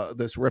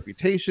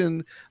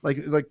reputation.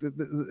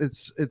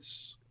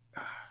 It's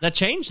that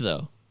changed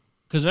though.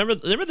 Because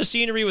remember the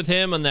scenery with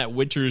him on that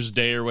winter's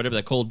day or whatever,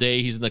 that cold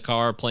day, he's in the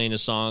car playing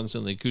his songs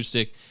and the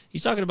acoustic.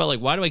 He's talking about like,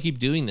 why do I keep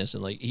doing this?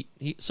 And like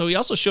so he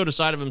also showed a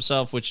side of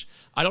himself, which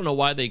I don't know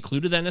why they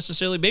included that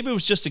necessarily. Maybe it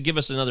was just to give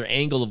us another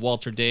angle of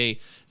Walter Day,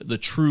 the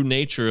true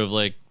nature of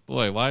like,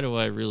 boy, why do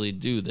I really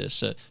do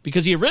this?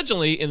 Because he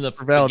originally in the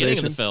beginning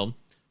of the film,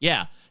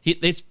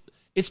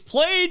 it's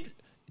played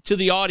to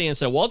the audience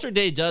that Walter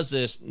Day does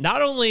this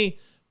not only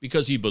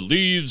because he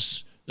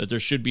believes that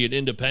there should be an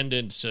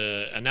independent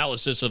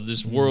analysis of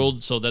this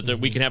world so that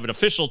we can have an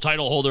official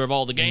title holder of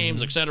all the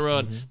games, etc.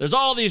 And there's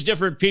all these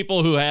different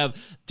people who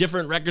have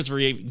different records for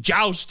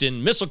Joust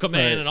and Missile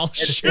Command and all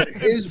shit.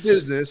 His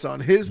business on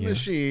his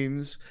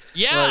machines.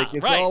 Yeah,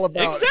 it's all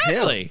about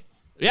him.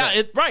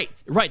 Yeah,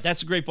 right.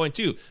 That's a great point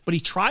too. But he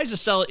tries to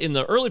sell it in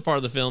the early part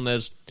of the film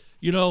as,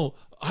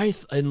 I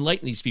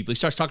enlighten these people. He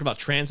starts talking about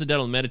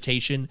transcendental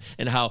meditation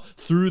and how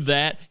through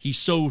that he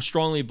so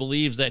strongly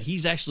believes that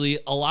he's actually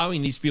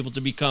allowing these people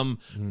to become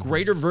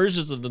greater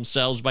versions of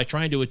themselves by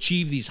trying to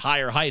achieve these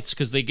higher heights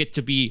because they get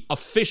to be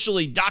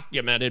officially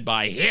documented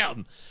by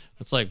him.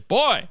 It's like,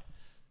 boy,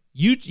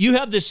 you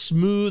have this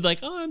smooth, like,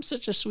 oh, I'm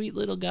such a sweet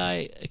little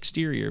guy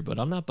exterior, but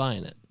I'm not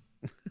buying it.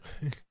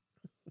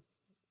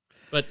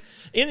 But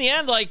in the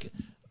end, like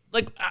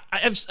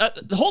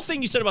the whole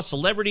thing you said about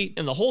celebrity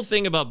and the whole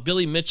thing about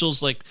Billy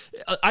Mitchell's, like,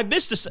 I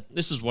missed this.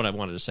 This is what I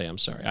wanted to say. I'm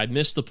sorry. I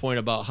missed the point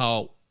about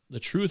how the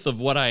truth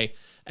of what I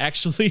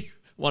actually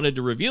wanted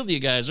to reveal to you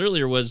guys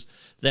earlier was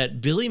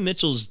that Billy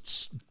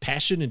Mitchell's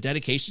passion and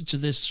dedication to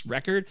this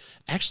record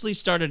actually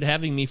started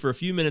having me for a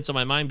few minutes on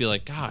my mind be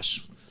like,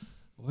 gosh,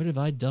 what have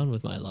I done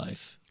with my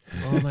life?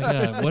 Oh my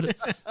God. What?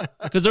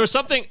 Because there was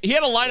something, he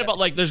had a line about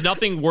like, there's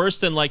nothing worse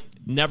than like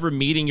never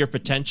meeting your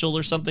potential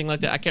or something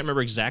like that. I can't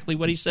remember exactly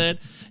what he said.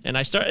 And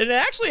it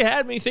actually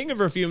had me thinking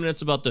for a few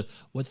minutes about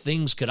what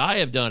things could I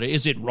have done?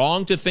 Is it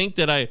wrong to think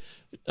that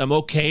I'm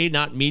okay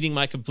not meeting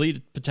my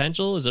complete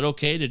potential? Is it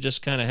okay to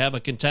just kind of have a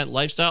content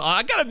lifestyle?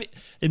 I got to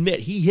admit,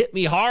 he hit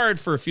me hard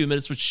for a few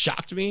minutes, which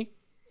shocked me.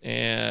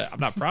 And I'm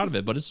not proud of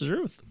it, but it's the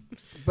truth.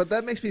 But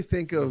that makes me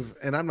think of,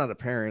 and I'm not a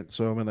parent,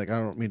 so I mean, like, I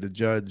don't mean to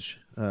judge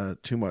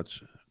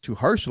too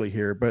harshly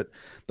here, but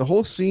the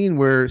whole scene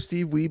where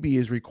Steve Wiebe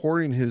is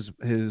recording his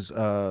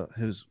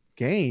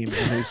game, and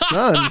his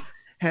son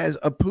has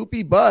a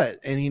poopy butt,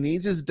 and he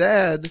needs his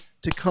dad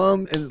to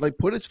come and like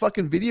put his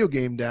fucking video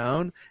game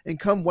down and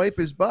come wipe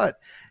his butt,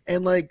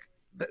 and like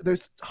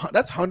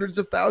that's hundreds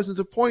of thousands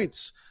of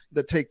points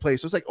that take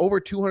place. There's like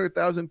over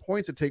 200,000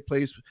 points that take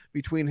place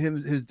between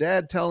his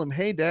dad telling him,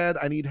 "Hey, Dad,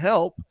 I need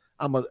help.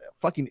 I'm a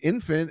fucking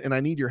infant and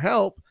I need your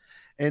help,"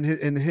 and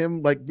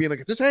him like being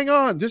like, just hang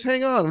on,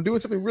 I'm doing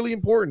something really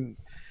important.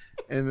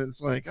 And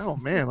it's like, oh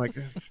man, like,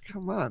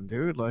 come on,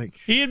 dude. Like,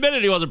 he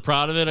admitted he wasn't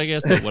proud of it, I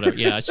guess, but whatever.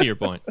 Yeah, I see your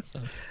point. So.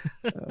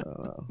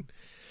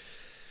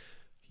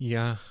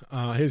 Yeah,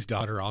 his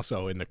daughter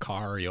also in the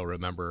car, you'll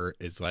remember,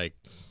 is like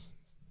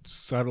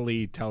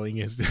subtly telling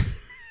his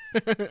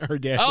her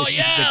dad. Oh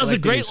yeah, that was a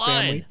great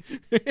line.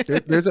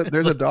 There's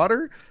a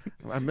daughter.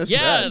 I missed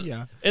that.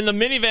 Yeah, in the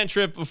minivan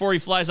trip before he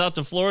flies out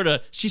to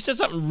Florida, she said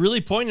something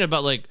really poignant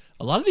about like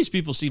a lot of these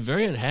people seem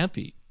very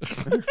unhappy, or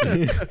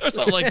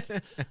something like.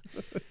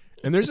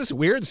 And there's this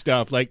weird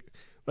stuff like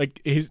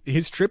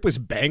his trip was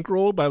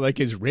bankrolled by like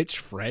his rich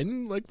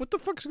friend. Like, what the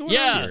fuck's going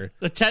on here?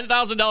 The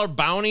 $10,000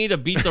 bounty to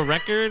beat the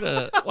record.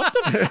 What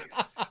the?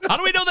 How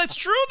do we know that's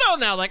true though?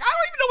 Now, like, I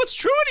don't even know what's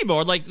true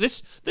anymore. Like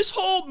this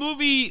whole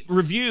movie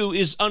review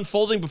is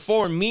unfolding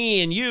before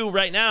me and you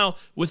right now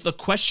with the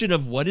question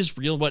of what is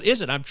real, what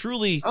isn't.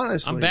 Honestly,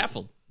 I'm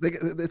baffled.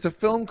 It's a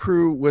film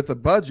crew with a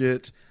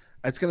budget.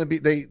 It's going to be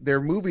their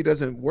movie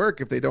doesn't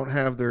work if they don't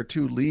have their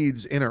two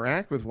leads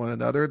interact with one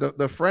another.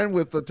 The friend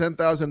with the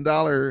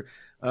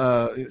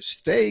 $10,000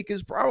 stake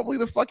is probably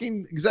the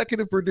fucking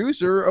executive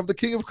producer of The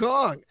King of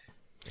Kong.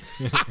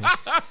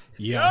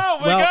 Yeah. Oh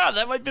my God,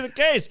 that might be the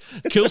case.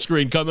 Kill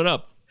screen coming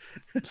up.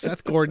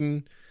 Seth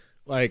Gordon,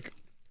 like,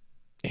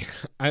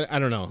 I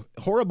don't know.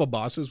 Horrible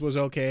Bosses was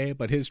okay,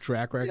 but his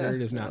track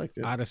record is not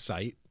out of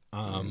sight.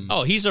 He's a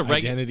he's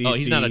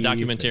not a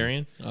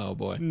documentarian. Oh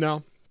boy,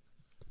 no.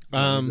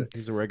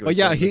 He's a regular. But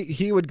yeah,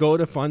 he would go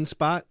to Fun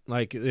Spot.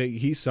 Like,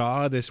 he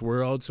saw this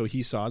world, so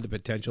he saw the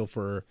potential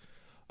for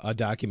a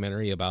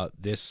documentary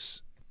about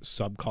this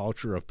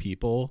subculture of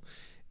people.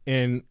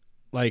 And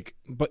like,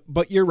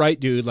 but you're right,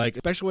 dude. Like,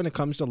 especially when it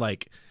comes to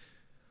like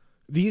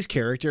these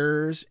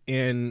characters,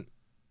 and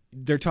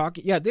they're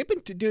talking. Yeah, they've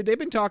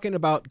been talking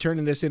about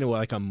turning this into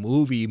like a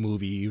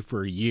movie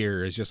for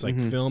years. Just like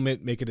film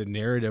it, make it a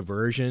narrative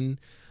version.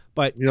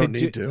 But you don't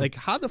need to. Like,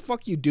 how the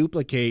fuck you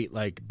duplicate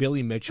like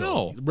Billy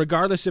Mitchell? No.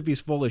 Regardless if he's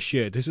full of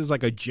shit, this is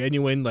like a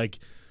genuine like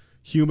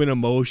human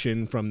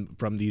emotion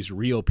from these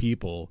real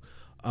people.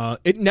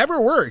 It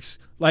never works.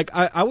 Like,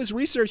 I was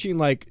researching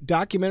like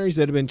documentaries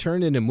that have been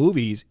turned into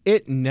movies.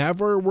 It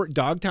never worked.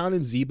 Dogtown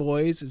and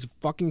Z-Boys is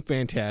fucking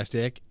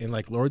fantastic, and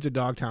like Lords of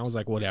Dogtown is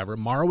like whatever.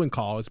 Marwin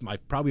Call is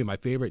probably my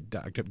favorite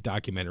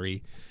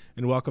documentary.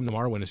 And Welcome to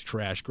Marwin is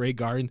trash. Grey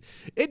Garden.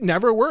 It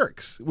never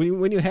works.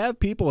 When you have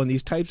people and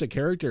these types of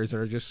characters that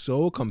are just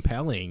so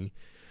compelling,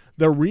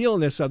 the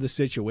realness of the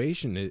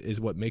situation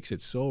is what makes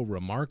it so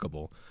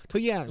remarkable. So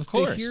yeah,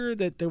 to hear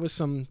that there was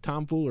some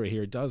tomfoolery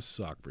here does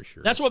suck for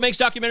sure. That's what makes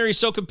documentaries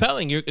so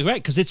compelling. You're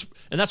right, because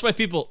and that's why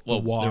people,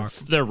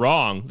 they're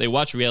wrong. They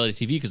watch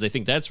reality TV because they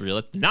think that's real.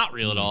 It's not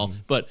real at all.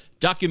 But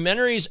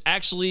documentaries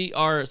actually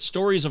are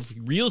stories of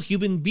real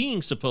human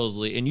beings,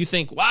 supposedly. And you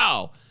think,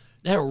 wow,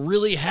 that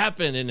really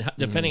happened, and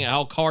depending on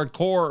how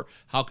hardcore,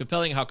 how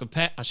compelling,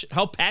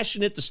 how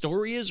passionate the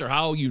story is, or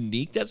how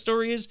unique that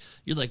story is,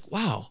 you're like,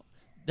 wow,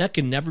 that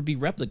can never be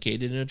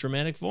replicated in a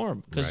dramatic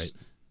form, because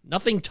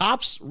nothing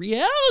tops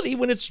reality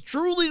when it's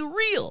truly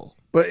real.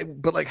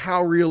 But like,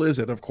 how real is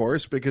it? Of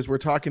course, because we're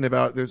talking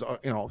about there's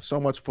so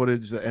much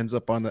footage that ends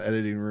up on the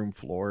editing room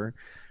floor.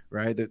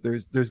 Right,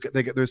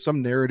 there's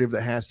some narrative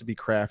that has to be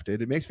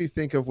crafted. It makes me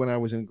think of when I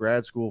was in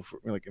grad school,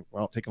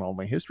 taking all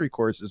my history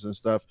courses and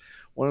stuff.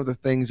 One of the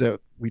things that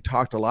we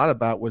talked a lot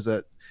about was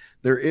that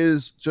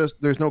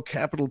there's no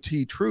capital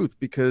T truth,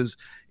 because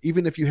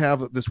even if you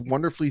have this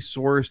wonderfully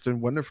sourced and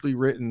wonderfully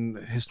written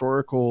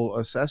historical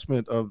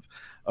assessment of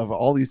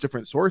all these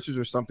different sources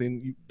or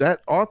something, that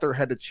author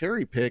had to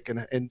cherry pick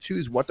and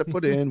choose what to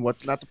put in,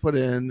 what not to put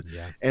in,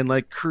 and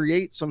like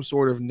create some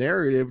sort of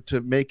narrative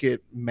to make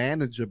it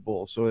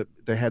manageable. So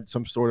they had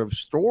some sort of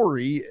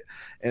story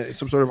and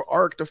some sort of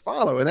arc to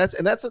follow, and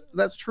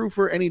that's true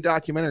for any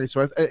documentary.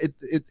 So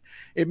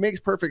it makes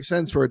perfect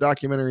sense for a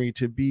documentary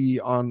to be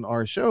on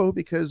our show,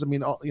 because I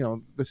mean,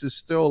 this is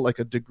still like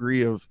a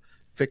degree of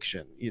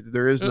fiction.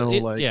 There is no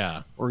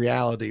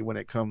reality when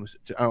it comes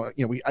to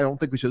I don't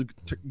think we should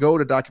go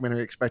to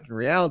documentary expecting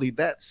reality.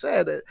 That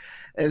said,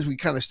 as we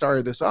kind of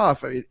started this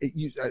off,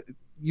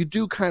 you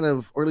do kind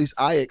of, or at least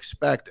I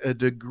expect a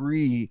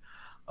degree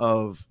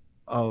of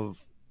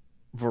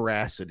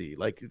veracity,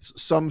 like it's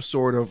some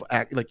sort of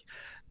act, like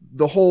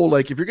the whole,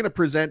 like if you're going to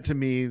present to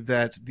me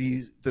that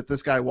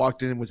this guy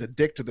walked in and was a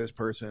dick to this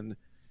person,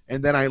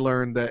 and then I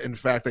learned that in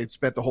fact they'd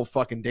spent the whole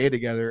fucking day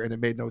together and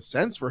it made no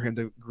sense for him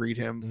to greet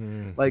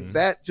him, like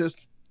that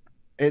just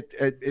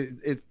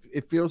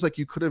it feels like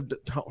you could have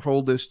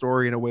told this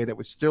story in a way that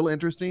was still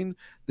interesting,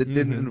 that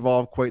didn't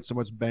involve quite so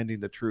much bending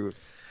the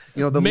truth.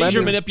 The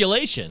major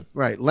manipulation.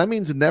 Right.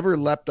 Lemmings never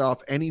leapt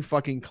off any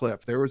fucking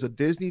cliff. There was a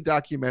Disney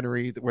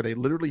documentary where they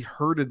literally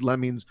herded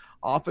lemmings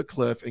off a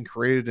cliff and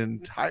created an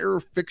entire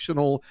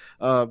fictional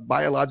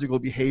biological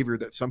behavior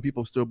that some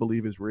people still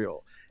believe is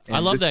real. And I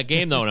loved that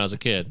game though when I was a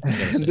kid.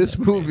 And this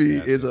movie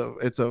is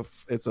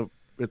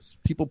it's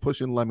people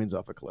pushing lemmings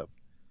off a cliff.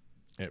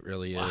 It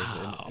really is.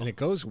 And it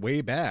goes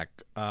way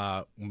back.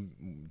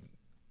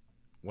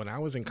 When I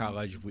was in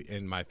college,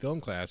 in my film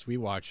class, we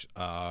watched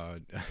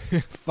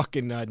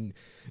fucking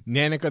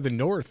Nanak of the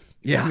North.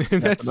 Yeah,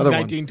 that's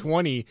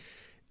 1920.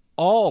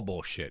 All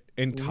bullshit.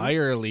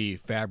 Entirely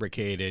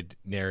fabricated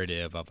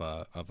narrative of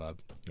a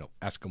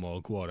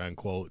Eskimo, quote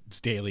unquote,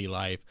 daily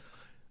life.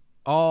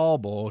 All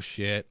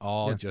bullshit.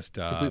 All just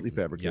completely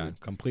fabricated. Yeah,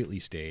 completely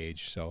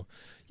staged. So,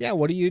 yeah,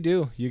 what do?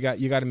 You got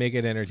to make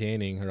it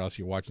entertaining, or else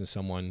you're watching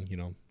someone,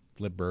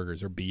 flip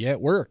burgers or be at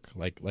work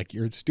like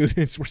your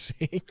students were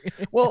saying.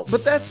 Well,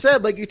 but that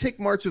said, like you take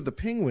March of the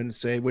Penguins,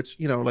 say, which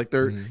like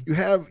there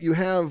you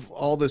have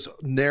all this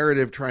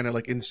narrative trying to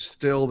like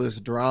instill this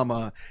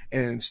drama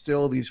and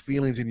instill these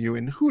feelings in you,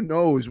 and who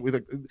knows,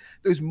 with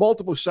there's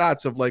multiple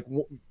shots of like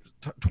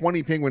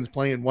 20 penguins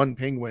playing one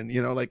penguin,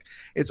 like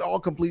it's all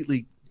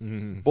completely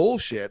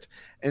bullshit,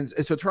 and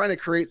so trying to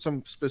create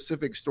some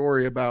specific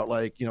story about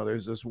like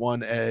there's this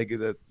one egg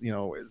that's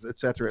et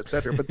cetera,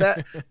 but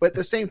at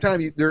the same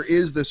time there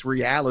is this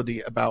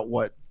reality about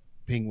what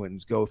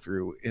penguins go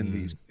through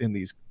in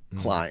these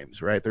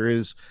climbs, right? There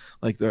is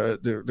like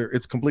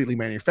it's completely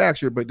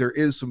manufactured, but there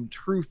is some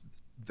truth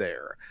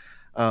there,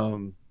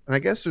 and I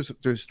guess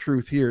there's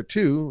truth here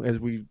too,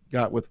 as we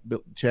got with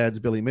Chad's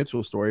Billy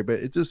Mitchell story, but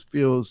it just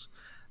feels,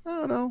 I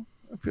don't know,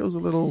 it feels a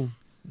little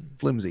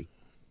flimsy.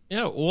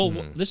 Yeah, well,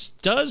 this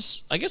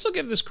does, I guess I'll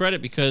give this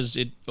credit because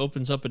it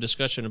opens up a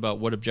discussion about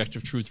what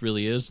objective truth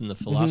really is and the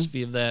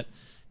philosophy of that,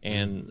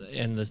 and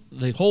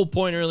the whole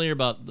point earlier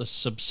about the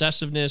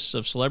subsessiveness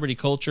of celebrity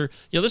culture.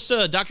 This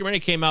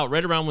documentary came out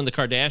right around when the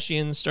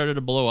Kardashians started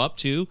to blow up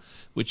too,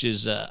 which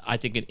is, I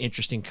think, an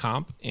interesting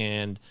comp,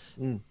 and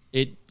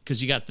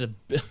because you got the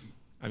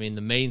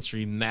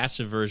mainstream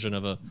massive version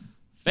of a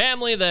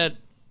family that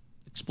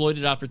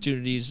exploited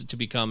opportunities to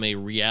become a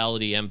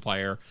reality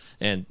empire,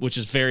 and which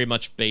is very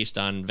much based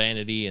on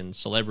vanity and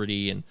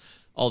celebrity and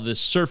all this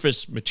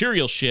surface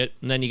material shit.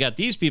 And then you got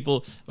these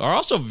people who are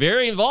also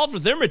very involved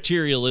with their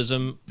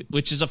materialism,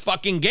 which is a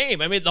fucking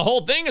game. I mean, the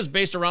whole thing is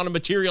based around a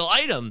material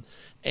item.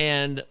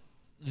 And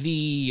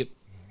Steve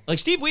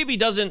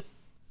Wiebe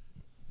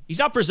he's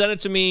not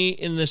presented to me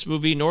in this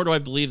movie, nor do I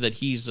believe that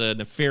he's a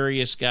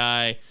nefarious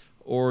guy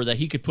or that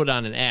he could put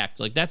on an act.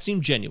 Like, that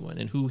seemed genuine,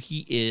 and who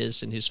he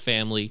is and his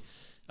family.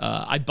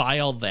 I buy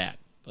all that.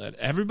 But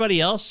everybody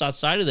else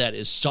outside of that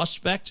is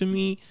suspect to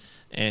me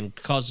and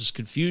causes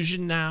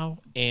confusion now.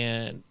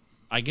 And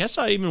I guess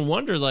I even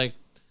wonder, like,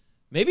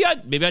 maybe I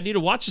need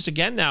to watch this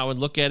again now and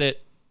look at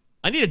it.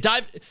 I need to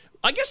dive.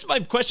 I guess my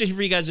question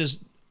for you guys is,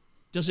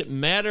 does it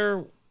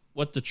matter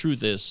what the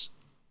truth is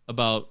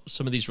about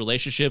some of these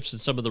relationships and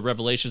some of the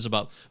revelations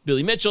about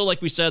Billy Mitchell?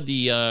 Like we said,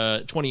 the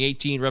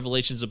 2018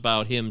 revelations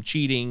about him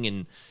cheating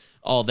and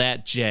all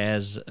that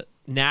jazz.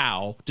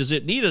 Now, does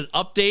it need an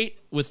update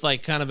with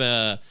like kind of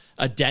a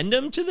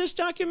addendum to this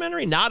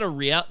documentary? Not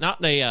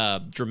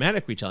a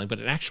dramatic retelling, but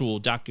an actual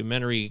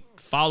documentary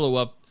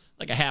follow-up,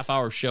 like a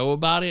half-hour show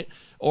about it?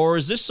 Or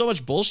is this so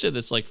much bullshit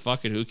that's like,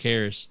 fuck it, who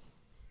cares?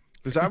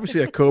 There's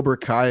obviously a Cobra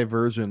Kai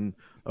version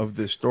of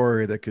this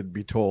story that could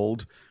be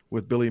told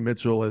with Billy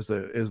Mitchell as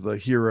the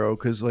hero,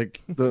 because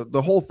like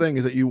the whole thing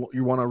is that you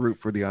want to root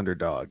for the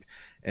underdog.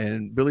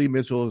 And Billy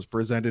Mitchell is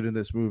presented in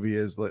this movie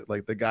as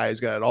like the guy who's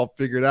got it all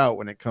figured out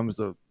when it comes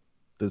to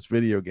this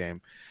video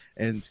game.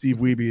 And Steve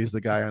Wiebe is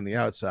the guy on the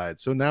outside.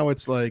 So now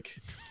it's like,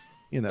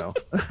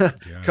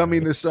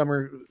 coming this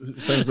summer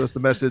sends us the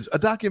message, a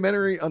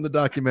documentary on the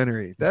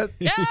documentary. That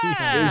is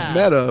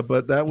meta,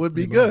 but that would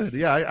be good.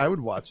 Yeah, I would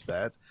watch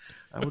that.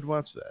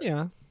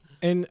 Yeah.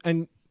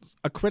 And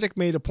a critic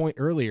made a point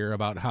earlier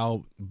about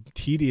how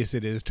tedious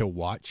it is to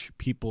watch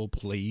people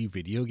play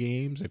video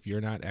games if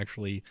you're not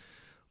actually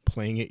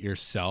playing it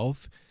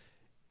yourself.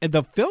 And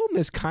the film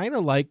is kind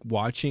of like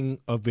watching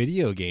a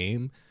video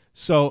game.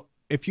 So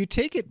if you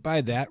take it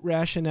by that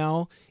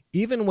rationale,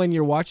 even when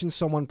you're watching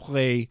someone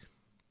play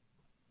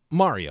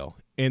Mario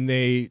and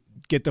they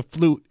get the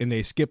flute and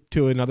they skip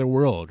to another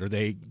world, or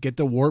they get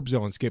the warp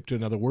zone, skip to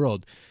another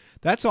world,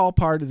 that's all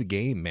part of the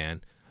game,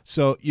 man.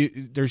 So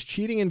there's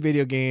cheating in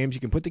video games. You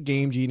can put the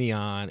Game Genie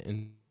on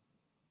and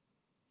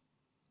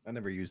I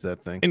never used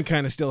that thing. and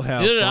kind of still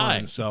have Neither did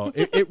fun. I. So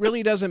it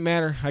really doesn't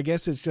matter. I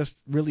guess it's just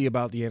really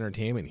about the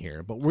entertainment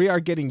here. But we are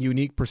getting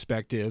unique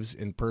perspectives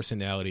and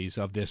personalities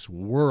of this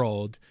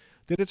world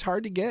that it's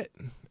hard to get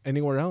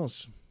anywhere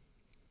else.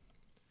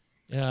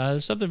 Yeah,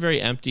 there's something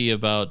very empty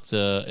about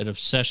an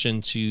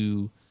obsession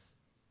to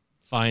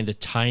find the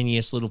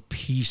tiniest little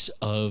piece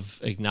of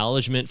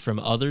acknowledgement from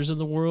others in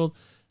the world,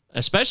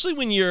 especially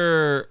when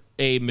you're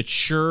a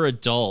mature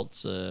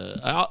adult.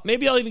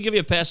 Maybe I'll even give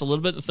you a pass a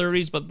little bit in the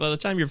 30s, but by the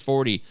time you're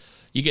 40,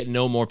 you get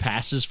no more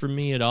passes from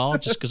me at all,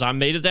 just because I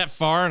made it that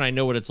far and I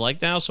know what it's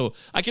like now. So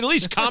I can at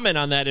least comment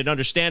on that and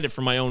understand it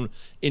from my own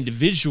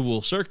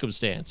individual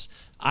circumstance.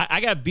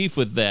 I got beef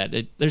with that.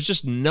 There's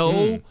just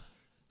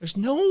there's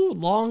no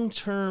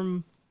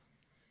long-term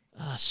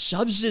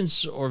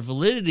substance or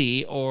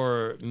validity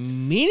or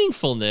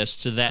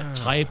meaningfulness to that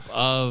type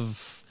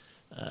of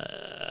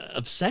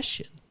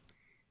obsession.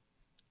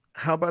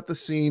 How about the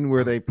scene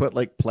where they put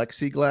like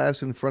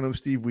plexiglass in front of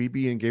Steve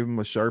Wiebe and gave him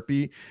a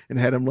Sharpie and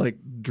had him like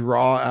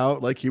draw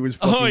out like he was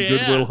fucking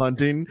Goodwill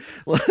Hunting?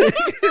 Like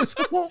his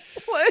whole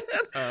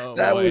plan.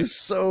 That was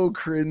so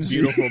cringy.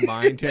 Beautiful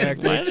mind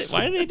tactics.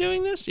 Why are they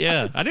doing this?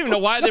 Yeah, I didn't even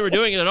know why they were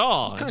doing it at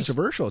all. It's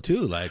controversial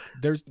too. Like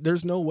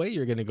there's no way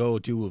you're going to go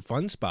to a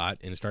fun spot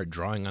and start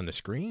drawing on the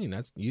screen.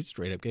 You'd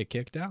straight up get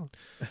kicked out.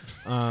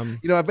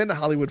 I've been to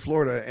Hollywood,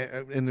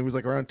 Florida, and it was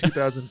like around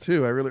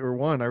 2002. I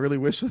really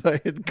wish that I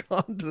had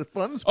gone to the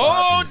fun spot.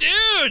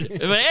 Oh,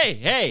 dude!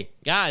 Hey,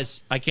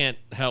 guys! I can't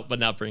help but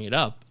not bring it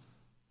up.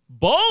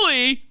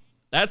 Bully.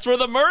 That's where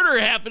the murder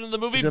happened in the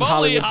movie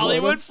Bully,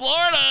 Hollywood,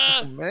 Florida.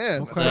 Oh,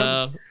 man,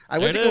 So, I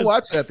went to go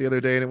watch that the other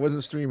day, and it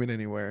wasn't streaming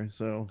anywhere.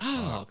 So,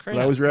 crazy.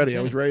 But I was ready.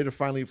 I was ready to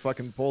finally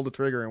fucking pull the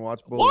trigger and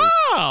watch Bully.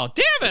 Wow!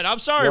 Damn it! I'm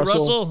sorry,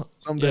 Russell.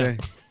 Someday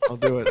I'll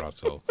do it,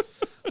 Russell.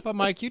 But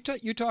Mike, you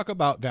talk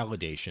about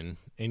validation,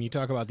 and you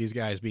talk about these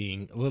guys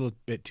being a little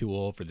bit too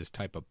old for this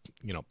type of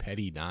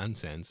petty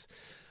nonsense.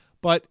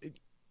 But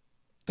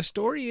the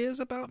story is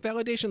about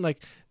validation.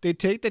 Like they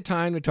take the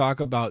time to talk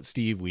about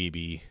Steve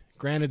Wiebe.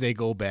 Granted, they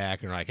go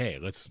back and are like, hey,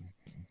 let's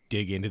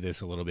dig into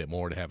this a little bit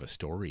more to have a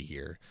story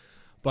here.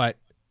 But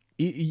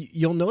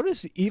you'll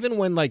notice even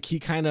when like he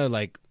kind of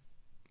like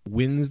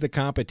wins the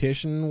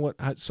competition,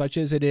 such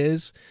as it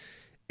is,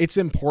 it's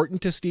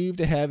important to Steve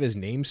to have his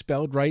name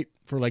spelled right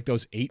for like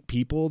those 8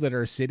 people that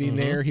are sitting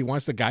there. He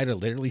wants the guy to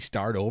literally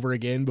start over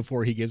again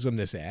before he gives him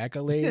this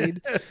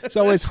accolade.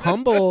 So as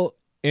humble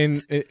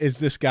and as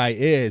this guy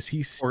is,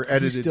 he's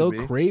still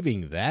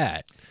craving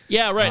that.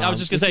 Yeah, right. I was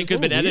just going to say it could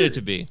have been edited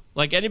to be.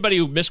 Like anybody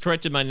who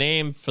miscorrected my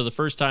name for the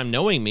first time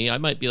knowing me, I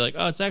might be like,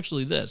 oh, it's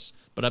actually this.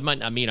 But I might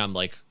not mean I'm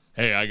like,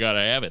 hey, I got to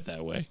have it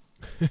that way.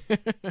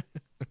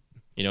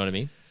 You know what I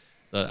mean?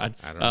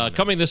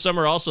 Coming this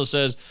summer also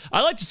says,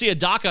 I like to see a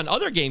doc on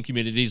other game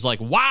communities like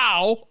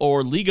WoW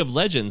or League of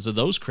Legends and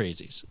those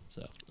crazies.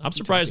 So I'm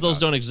surprised those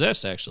don't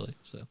exist, actually.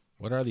 So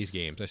what are these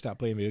games? I stopped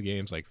playing video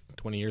games like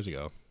 20 years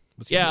ago.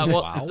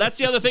 Well, that's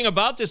the other thing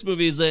about this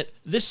movie is that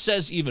this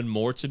says even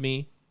more to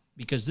me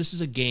because this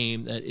is a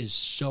game that is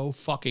so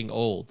fucking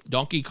old.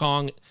 Donkey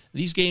Kong,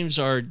 these games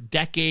are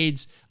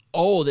decades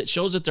old. It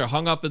shows that they're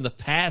hung up in the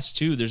past,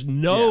 too. There's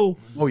no...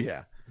 Yeah. Oh,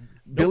 yeah.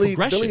 No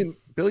progression.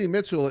 Billy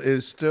Mitchell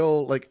is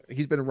still, like,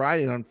 he's been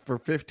riding on for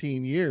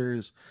 15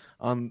 years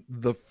on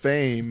the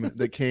fame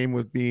that came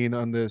with being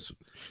on this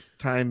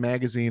Time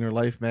magazine or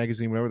Life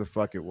magazine, whatever the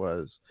fuck it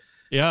was.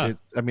 Yeah.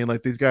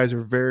 These guys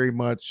are very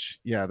much,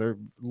 they're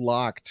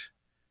locked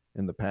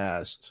in the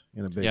past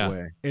in a big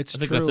way. I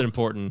think that's an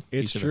important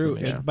piece of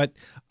information. Yeah. But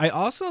I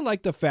also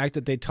like the fact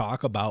that they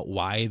talk about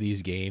why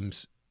these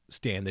games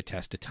stand the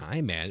test of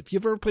time, man. If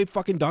you've ever played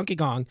fucking Donkey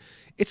Kong,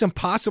 it's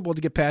impossible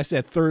to get past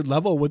that 3rd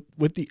level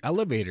with the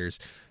elevators.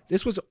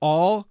 This was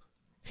all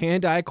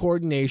hand-eye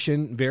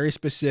coordination, very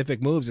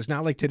specific moves. It's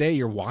not like today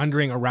you're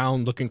wandering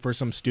around looking for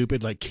some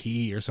stupid like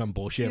key or some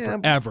bullshit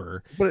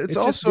forever. But it's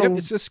also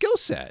it's a skill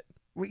set.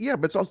 Yeah,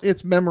 but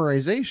it's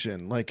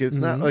memorization. Like it's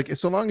not like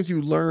so long as you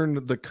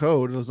learn the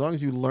code and as long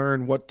as you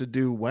learn what to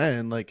do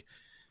when, like,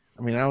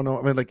 I don't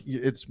know.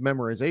 It's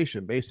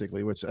memorization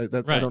basically, which I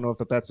don't know if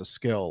that's a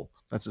skill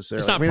necessarily.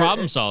 It's not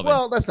problem solving.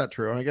 Well, that's not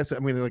true. I guess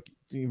like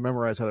you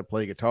memorize how to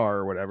play guitar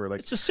or whatever. Like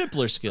it's a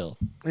simpler skill.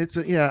 I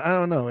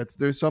don't know.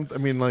 There's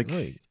something.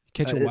 Hey,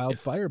 catch a wild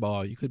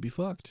fireball, you could be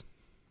fucked.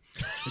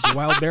 Like a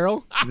wild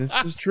barrel. This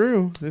is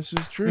true. It's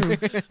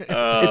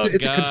a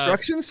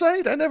construction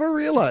site. I never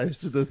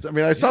realized that.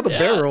 I saw the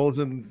barrels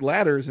and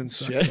ladders and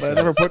shit, but I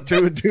never put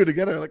 2 and 2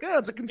 together. Like,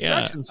 it's a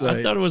construction site.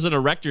 I thought it was an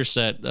erector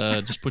set,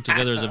 just put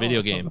together as a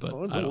video game. But it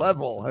was a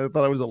level. I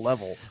thought it was a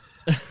level.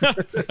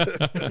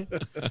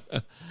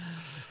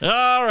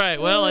 All right.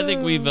 Well, I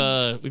think we've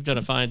done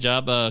a fine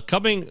job.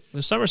 Coming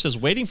this summer says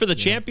waiting for the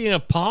champion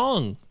of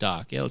Pong,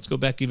 Doc. Yeah, let's go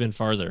back even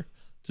farther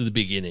to the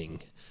beginning.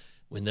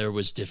 when there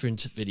was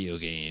different video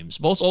games.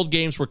 Most old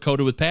games were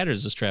coded with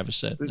patterns, as Travis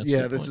said. That's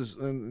yeah, this is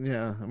I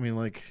mean,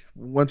 like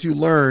once you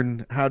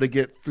learn how to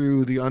get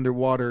through the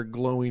underwater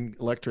glowing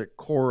electric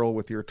coral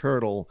with your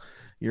turtle,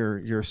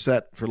 you're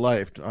set for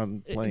life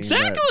on playing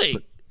exactly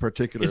that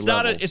particular it's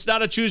level. It's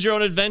not a choose your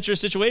own adventure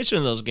situation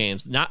in those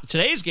games. Not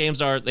today's games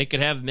they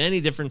could have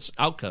many different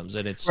outcomes,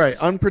 and it's right.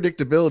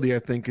 Unpredictability, I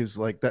think, is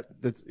like that.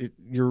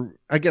 You're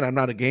again. I'm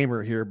not a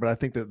gamer here, but I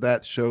think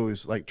that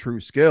shows like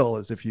true skill,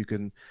 is if you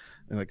can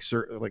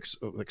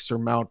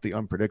surmount the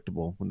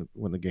unpredictable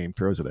when the game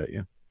throws it at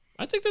you.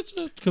 I think that's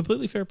a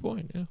completely fair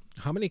point. Yeah.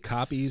 How many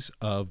copies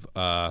of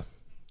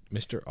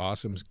Mr.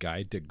 Awesome's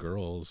Guide to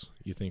Girls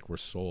you think were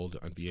sold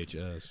on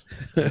VHS?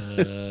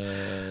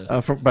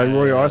 By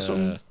Roy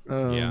Awesome.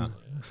 Yeah.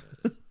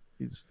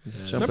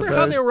 Remember sympathetic.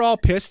 how they were all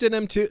pissed at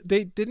him too?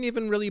 They didn't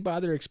even really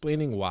bother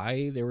explaining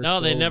why they were.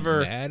 They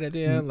never mad at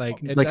him.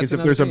 Like as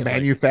if there's a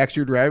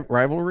manufactured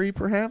rivalry,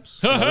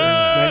 perhaps.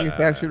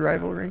 Manufactured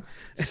rivalry.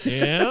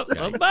 Yeah.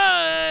 Bye.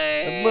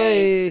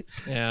 Bye.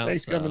 Yeah.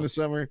 Thanks coming this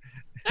summer.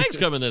 Thanks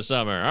coming this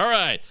summer. All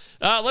right.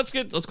 Let's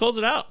close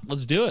it out.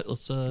 Let's do it.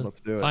 Let's do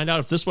it. Find out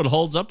if this one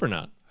holds up or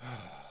not.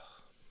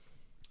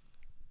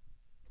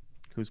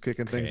 Who's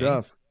kicking things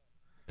off?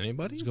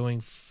 Anybody? Who's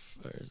going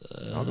first?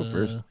 I'll go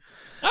first.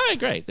 All right,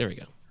 great. There we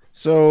go.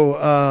 So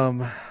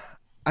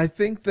I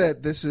think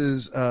that this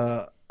is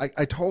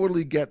I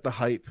totally get the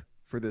hype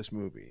for this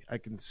movie. I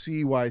can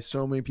see why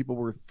so many people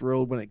were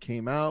thrilled when it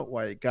came out,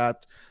 why it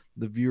got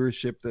the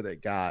viewership that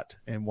it got,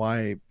 and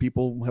why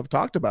people have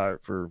talked about it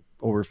for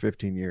over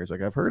 15 years.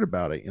 Like I've heard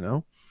about it,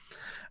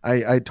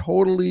 I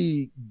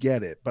totally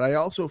get it, but I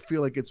also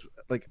feel like it's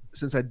like,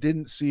 since I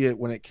didn't see it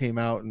when it came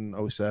out in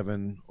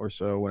 2007 or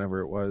so, whenever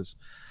it was,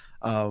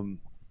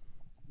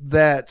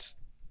 that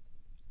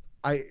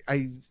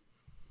I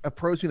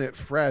approaching it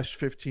fresh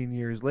 15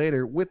 years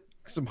later with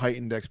some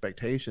heightened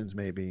expectations,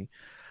 maybe.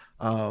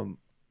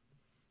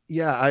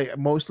 I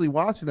mostly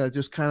watching that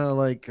just kind of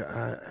like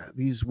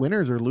these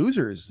winners are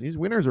losers. These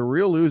winners are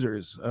real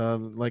losers.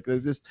 Like they're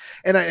just,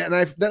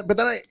 but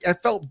then I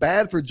felt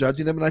bad for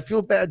judging them, and I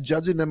feel bad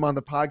judging them on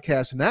the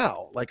podcast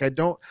now. I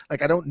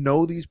don't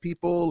know these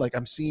people. Like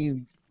I'm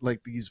seeing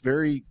like these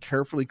very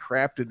carefully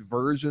crafted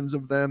versions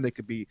of them. They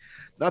could be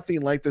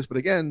nothing like this, but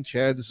again,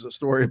 Chad's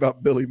story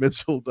about Billy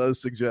Mitchell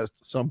does suggest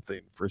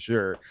something for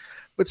sure.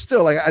 But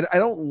still, like I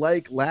don't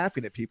like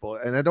laughing at people,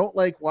 and I don't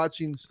like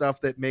watching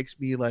stuff that makes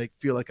me like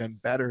feel like I'm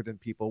better than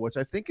people, which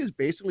I think is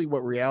basically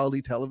what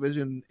reality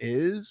television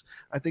is.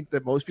 I think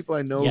that most people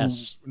I know,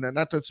 yes.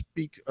 Not to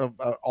speak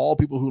about all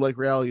people who like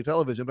reality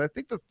television, but I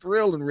think the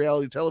thrill in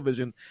reality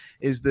television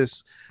is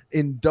this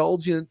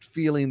indulgent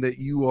feeling that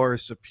you are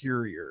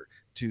superior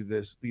to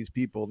these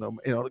people.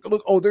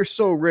 Look, oh, they're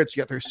so rich,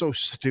 yet they're so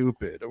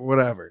stupid, or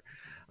whatever.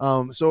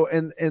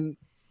 And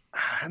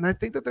I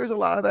think that there's a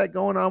lot of that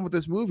going on with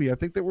this movie. I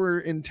think that we're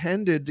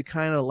intended to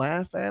kind of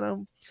laugh at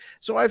them.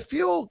 So I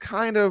feel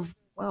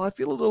I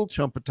feel a little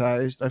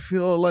chumpatized. I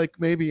feel like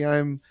maybe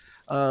I'm,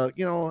 I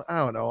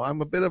don't know.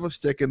 I'm a bit of a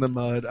stick in the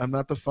mud. I'm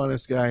not the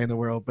funnest guy in the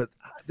world, but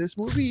this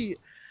movie,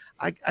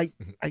 I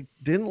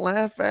didn't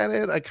laugh at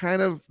it. I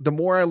kind of, the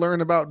more I learn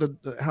about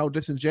how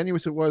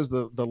disingenuous it was,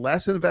 the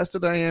less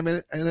invested I am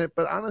in it.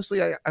 But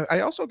honestly,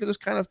 I also just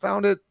kind of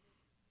found it.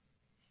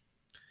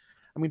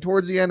 I mean,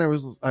 towards the end, I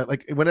was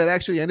like, when it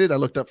actually ended, I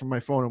looked up from my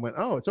phone and went,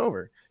 "Oh, it's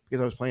over,"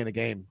 because I was playing a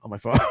game on my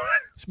phone.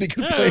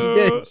 Speaking of playing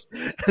games,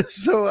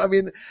 so I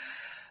mean,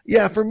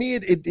 yeah, for me,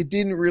 it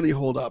didn't really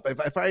hold up.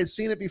 If I had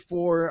seen it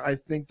before, I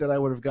think that I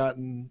would have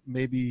gotten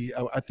maybe.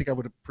 I think I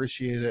would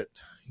appreciate it,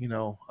 in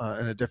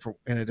a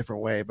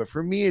different way. But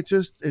for me, it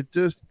just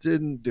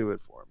didn't do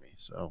it for me.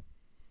 So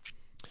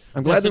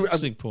I'm glad. That's an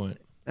interesting point.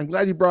 I'm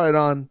glad you brought it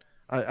on.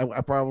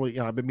 I probably,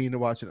 I've been meaning to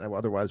watch it. I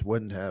otherwise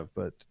wouldn't have,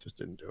 but it just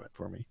didn't do it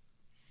for me.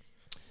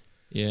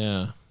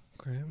 Yeah.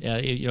 Yeah.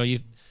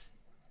 It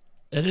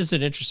is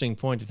an interesting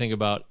point to think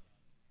about.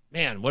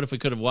 Man, what if we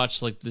could have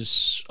watched like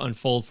this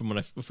unfold from when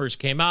it first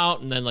came out,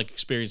 and then like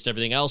experienced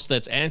everything else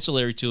that's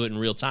ancillary to it in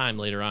real time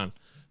later on?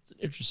 It's an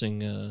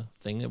interesting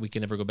thing that we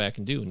can never go back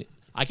and do. And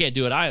I can't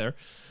do it either.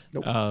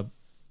 Nope.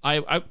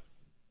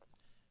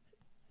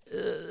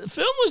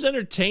 Film was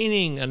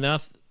entertaining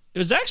enough. It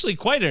was actually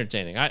quite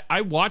entertaining.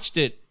 I watched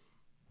it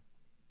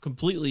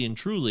completely and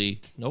truly,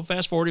 no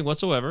fast forwarding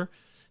whatsoever.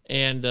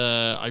 And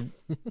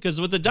because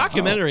with the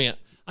documentary,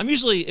 I'm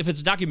usually, if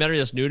it's a documentary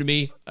that's new to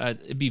me,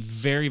 it'd be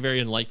very, very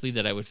unlikely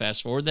that I would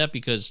fast forward that,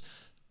 because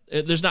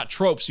there's not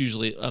tropes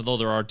usually, although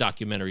there are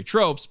documentary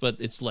tropes, but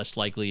it's less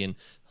likely, and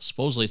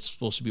supposedly it's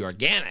supposed to be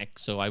organic.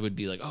 So I would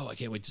be like, oh, I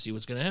can't wait to see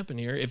what's going to happen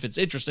here, if it's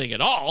interesting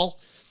at all.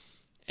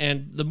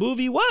 And the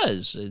movie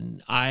was,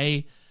 and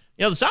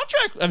the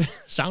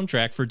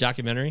soundtrack for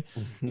documentary.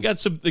 You got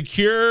The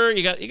Cure.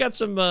 You got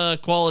some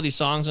quality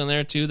songs on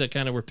there too that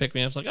kind of were pick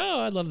me ups. Like, oh,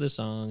 I love this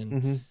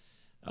song.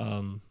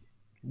 And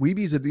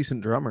Weeby's a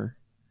decent drummer.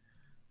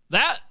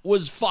 That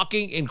was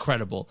fucking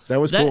incredible. That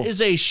was cool. That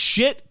is a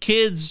shit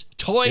kids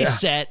toy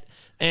set,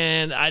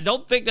 And I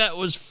don't think that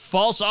was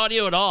false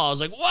audio at all. I was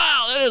like,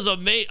 wow, that is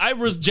amazing. I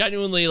was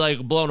genuinely like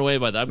blown away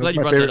by that. I'm glad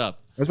you brought that up.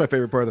 That's my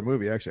favorite part of the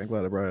movie, actually. I'm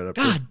glad I brought it up.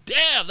 God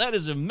damn, that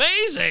is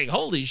amazing.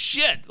 Holy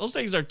shit. Those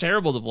things are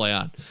terrible to play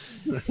on.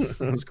 That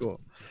was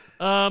cool.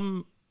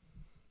 But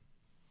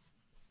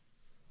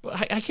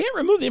I can't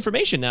remove the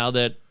information now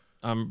that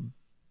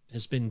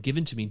has been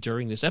given to me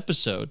during this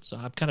episode. So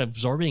I'm kind of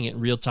absorbing it in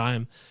real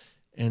time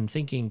and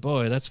thinking,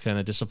 boy, that's kind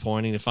of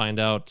disappointing to find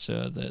out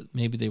that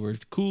maybe they were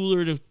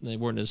cooler. They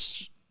weren't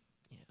as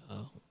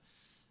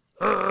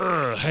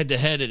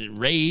head-to-head and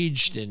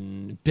enraged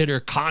and bitter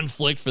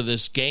conflict for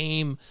this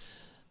game.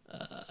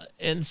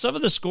 And some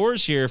of the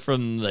scores here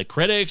from the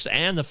critics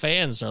and the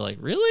fans are like,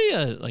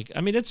 really?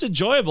 It's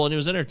enjoyable and it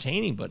was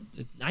entertaining, but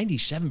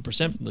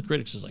 97% from the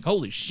critics is like,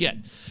 holy shit.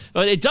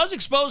 But it does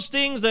expose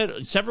things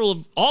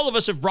that all of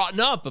us have brought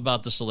up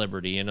about the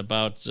celebrity and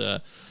about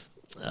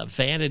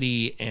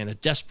vanity and a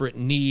desperate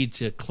need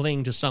to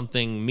cling to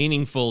something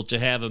meaningful, to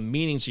have a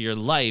meaning to your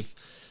life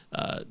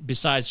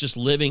besides just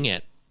living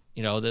it.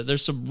 You know,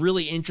 there's some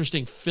really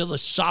interesting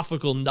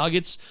philosophical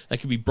nuggets that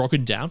can be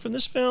broken down from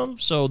this film.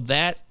 So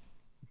that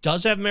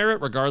does have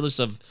merit, regardless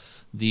of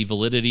the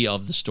validity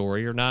of the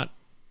story or not.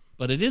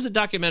 But it is a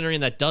documentary,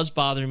 and that does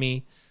bother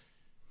me.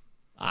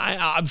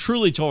 I'm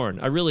truly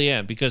torn. I really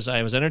am, because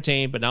I was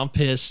entertained, but now I'm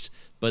pissed.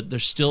 But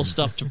there's still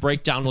stuff to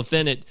break down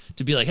within it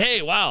to be like,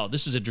 hey, wow,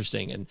 this is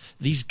interesting. And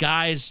these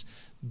guys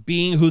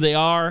being who they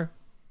are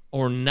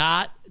or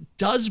not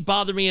does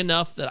bother me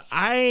enough that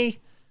I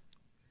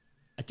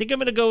think I'm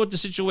going to go with the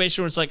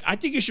situation where it's like, I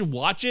think you should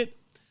watch it,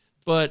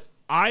 but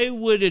I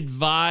would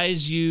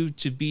advise you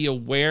to be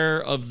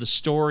aware of the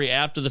story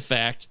after the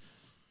fact.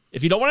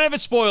 If you don't want to have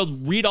it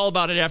spoiled, read all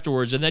about it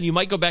afterwards, and then you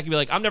might go back and be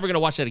like, I'm never going to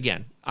watch that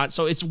again.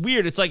 So it's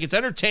weird. It's like it's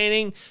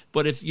entertaining,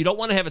 but if you don't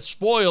want to have it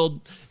spoiled,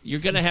 you're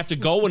going to have to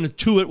go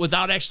into it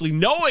without actually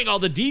knowing all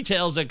the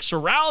details that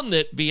surround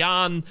it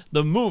beyond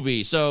the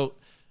movie.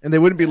 And they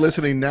wouldn't be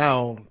listening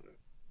now,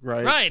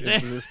 right,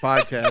 to this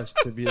podcast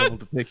to be able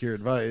to take your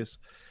advice.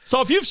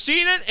 So if you've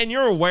seen it and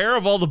you're aware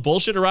of all the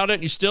bullshit around it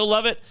and you still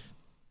love it,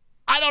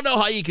 I don't know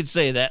how you could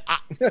say that.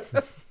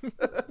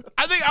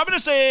 I think I'm going to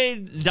say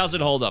it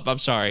doesn't hold up. I'm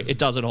sorry. It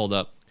doesn't hold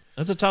up.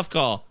 That's a tough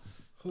call.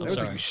 I'm sorry.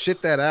 Like you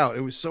shit that out.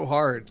 It was so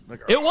hard.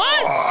 Like, it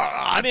was.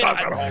 I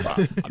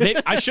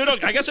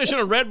guess I should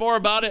have read more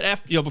about it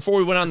after, before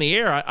we went on the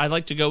air. I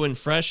like to go in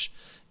fresh,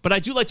 but I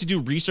do like to do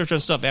research on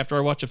stuff after I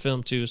watch a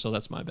film too. So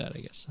that's my bad, I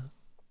guess.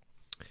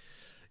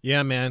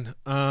 Yeah, man.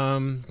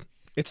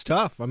 It's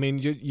tough. I mean,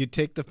 you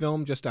take the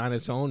film just on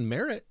its own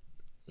merit.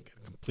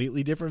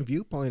 Completely different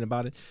viewpoint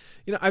about it.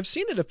 You know, I've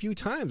seen it a few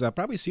times. I've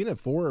probably seen it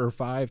 4 or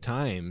 5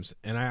 times,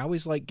 and I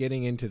always like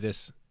getting into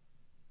this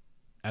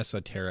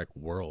esoteric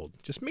world.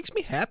 Just makes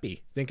me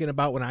happy thinking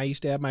about when I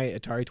used to have my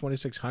Atari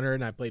 2600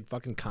 and I played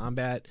fucking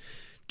Combat,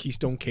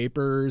 Keystone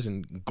Capers,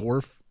 and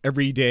Gorf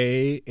every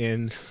day,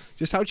 and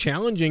just how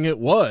challenging it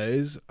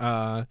was.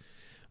 I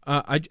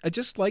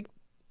just like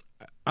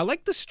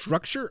the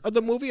structure of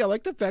the movie. I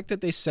like the fact that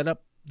they set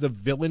up the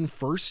villain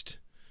first.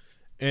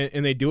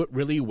 And they do it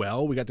really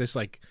well. We got this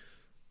like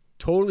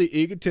totally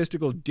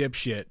egotistical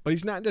dipshit, but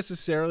he's not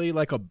necessarily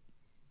like a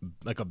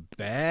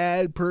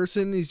bad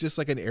person. He's just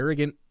like an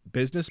arrogant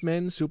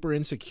businessman, super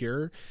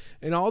insecure.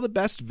 And all the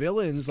best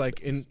villains, like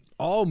in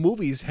all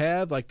movies,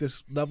 have like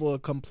this level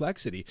of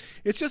complexity.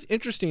 It's just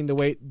interesting the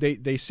way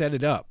they set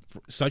it up,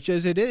 such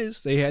as it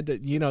is. They had to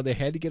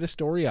get a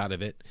story out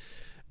of it,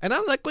 and I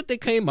like what they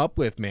came up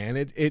with, man.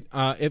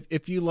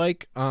 If you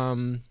like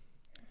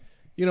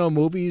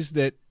movies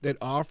that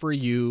offer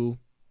you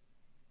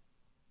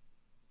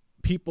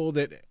people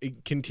that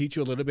can teach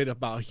you a little bit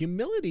about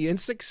humility and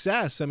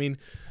success. I mean,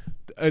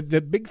 the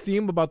big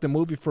theme about the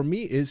movie for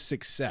me is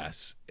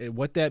success,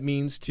 what that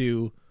means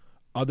to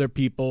other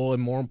people,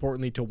 and more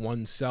importantly to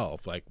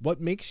oneself. Like, what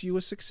makes you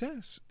a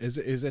success? Is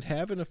it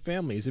having a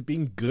family? Is it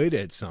being good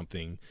at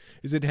something?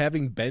 Is it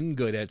having been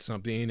good at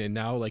something and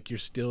now like you're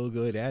still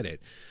good at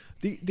it?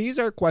 These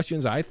are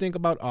questions I think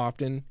about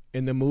often,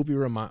 and the movie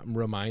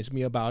reminds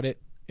me about it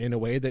in a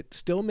way that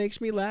still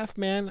makes me laugh,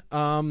 man.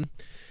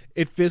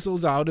 It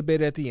fizzles out a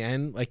bit at the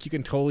end. Like, you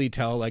can totally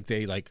tell, like,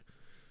 they, like,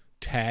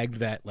 tagged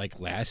that, like,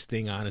 last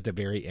thing on at the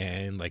very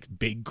end, like,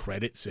 big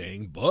credit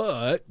saying,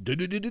 but,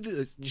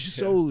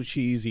 so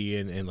cheesy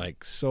and,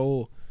 like,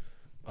 so,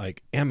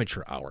 like,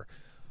 amateur hour.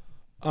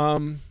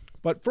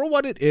 But for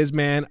what it is,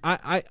 man,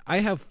 I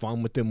have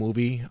fun with the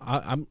movie.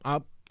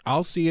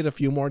 I'll see it a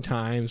few more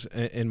times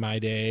in my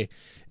day.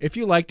 If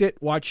you liked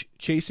it, watch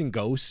Chasing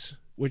Ghosts,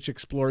 which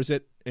explores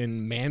it,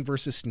 and Man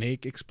vs.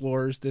 Snake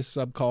explores this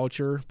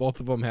subculture. Both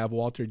of them have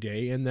Walter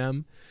Day in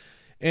them.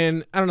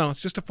 And I don't know,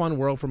 it's just a fun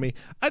world for me.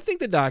 I think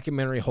the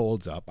documentary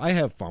holds up. I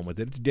have fun with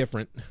it. It's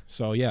different.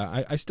 So,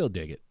 yeah, I still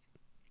dig it.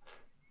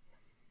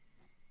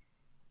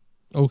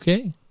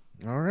 Okay.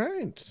 All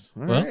right.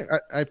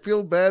 I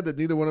feel bad that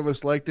neither one of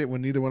us liked it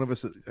when neither one of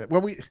us...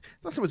 Well, it's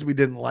not so much we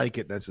didn't like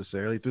it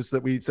necessarily. It's just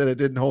that we said it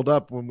didn't hold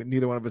up when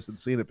neither one of us had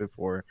seen it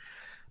before.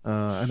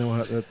 I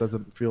know that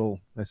doesn't feel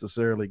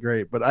necessarily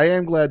great, but I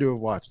am glad to have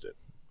watched it.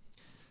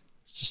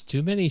 just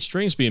too many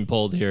strings being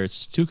pulled here.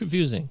 It's too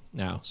confusing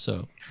now.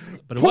 So,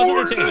 but it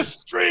wasn't entertaining.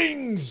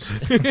 Strings.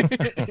 There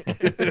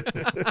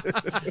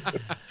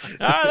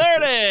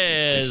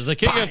it is. The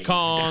King of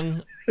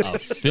Kong, a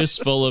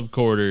fistful of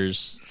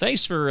quarters.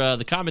 Thanks for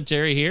the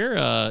commentary here.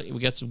 We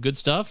got some good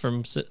stuff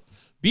from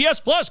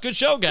BS Plus. Good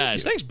show,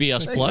 guys. Thanks,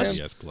 BS Plus.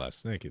 BS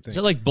Plus. Thank you. Is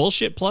that like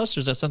Bullshit Plus,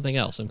 or is that something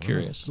else? I'm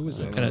curious. Who is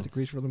that? Kinda- The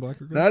creature from the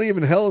Black Lagoon? Not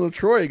even Helen of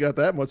Troy got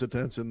that much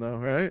attention, though,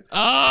 right?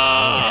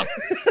 Ah,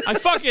 I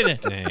fucking.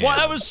 Well,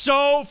 that was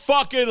so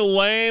fucking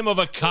lame of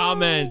a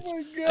comment. Oh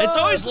my God. It's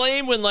always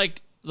lame when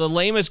like the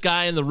lamest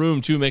guy in the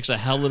room too makes a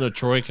Helen of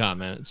Troy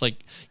comment. It's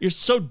like you're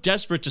so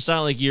desperate to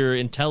sound like you're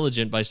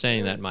intelligent by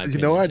saying that. In my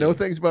opinion, I know too.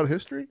 things about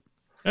history.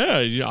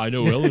 Yeah, I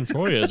know Helen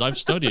Troy is. I've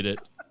studied it.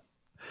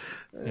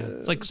 Yeah,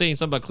 it's like saying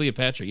something about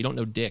Cleopatra. You don't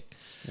know dick.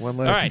 One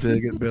All last right.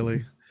 dig at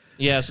Billy.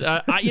 Yes,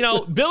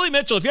 Billy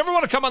Mitchell, if you ever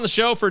want to come on the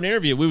show for an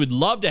interview, we would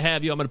love to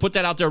have you. I'm going to put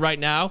that out there right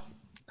now.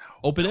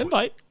 Open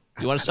invite.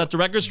 You want to set the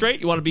record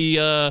straight? You want to be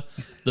the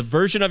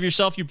version of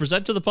yourself you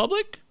present to the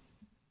public?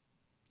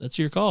 That's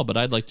your call, but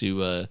I'd like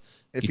to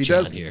If get he you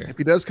does, on here. if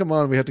he does come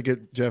on, we have to get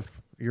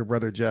your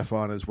brother Jeff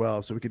on as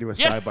well, so we can do a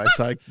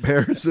side-by-side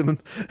comparison.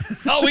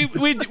 Oh, we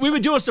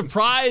would do a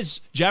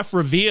surprise Jeff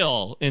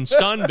reveal and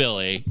stun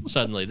Billy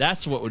suddenly.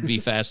 That's what would be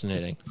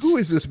fascinating. Who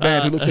is this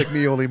man who looks like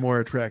me, only more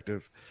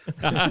attractive?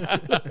 Yeah,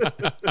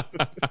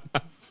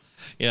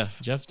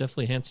 Jeff's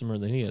definitely handsomer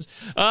than he is.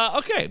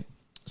 Okay,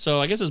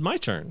 so I guess it's my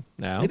turn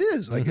now. It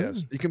is, I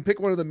guess. You can pick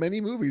one of the many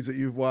movies that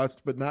you've watched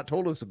but not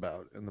told us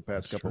about in the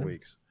past couple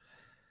weeks.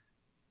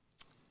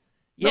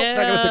 Nope,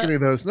 not gonna pick any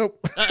of those. Nope.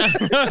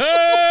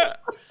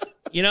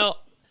 You know,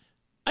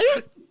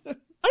 I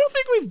don't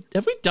think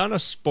have we done a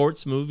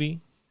sports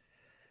movie?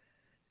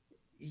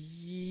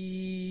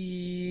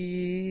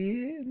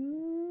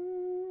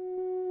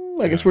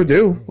 I guess we're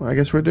due.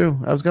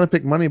 I was gonna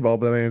pick Moneyball,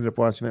 but I ended up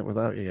watching it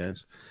without you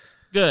guys.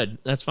 Good,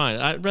 that's fine.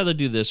 I'd rather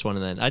do this one,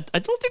 and then I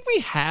don't think we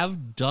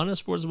have done a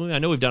sports movie. I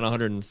know we've done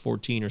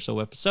 114 or so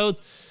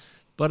episodes,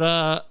 but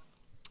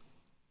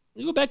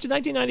we go back to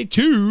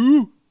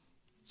 1992.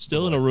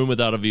 Still in a room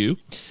without a view.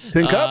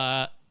 Tin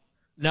Cup?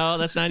 No,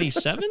 that's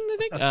 97, I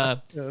think.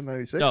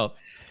 96. No,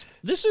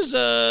 this is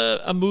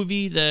a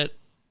movie that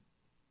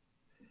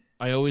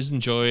I always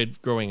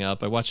enjoyed growing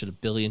up. I watched it a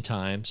billion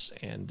times,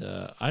 and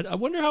I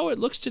wonder how it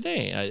looks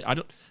today.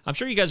 I'm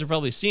sure you guys have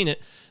probably seen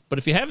it, but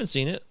if you haven't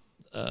seen it,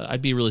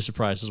 I'd be really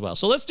surprised as well.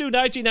 So let's do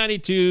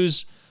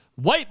 1992's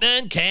White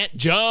Men Can't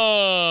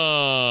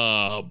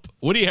Jump.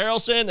 Woody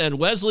Harrelson and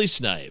Wesley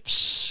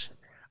Snipes.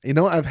 You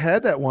know, I've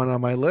had that one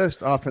on my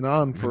list off and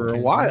on for a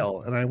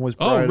while, and I was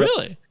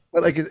really?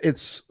 But like,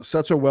 it's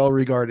such a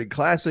well-regarded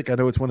classic. I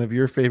know it's one of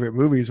your favorite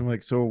movies. I'm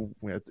like, so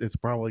it's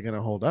probably going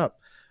to hold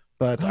up.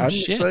 But I'm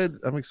excited.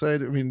 I'm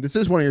excited. I mean, this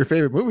is one of your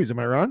favorite movies. Am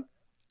I wrong?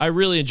 I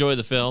really enjoy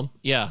the film.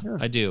 Yeah.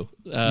 I do.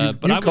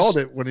 But I called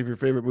it one of your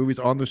favorite movies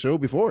on the show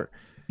before.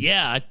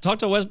 Yeah, I talked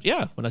to when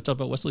I talked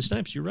about Wesley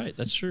Snipes, you're right.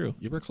 That's true.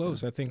 You were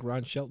close. I think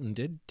Ron Shelton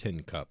did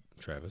Tin Cup,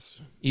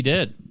 Travis. He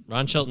did.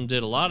 Ron Shelton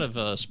did a lot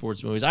of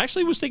sports movies. I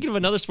actually was thinking of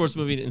another sports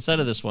movie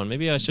instead of this one.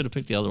 Maybe I should have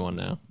picked the other one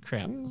now.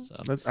 Crap.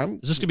 So, is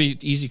this going to be an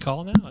easy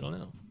call now? I don't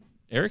know.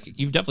 Eric,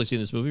 you've definitely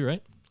seen this movie,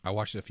 right? I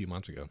watched it a few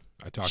months ago.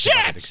 I talked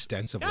about it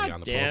extensively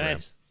on the program.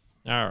 It.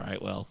 All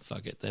right, well,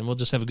 fuck it. Then we'll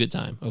just have a good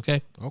time,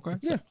 okay? Okay.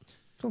 Yeah,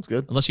 sounds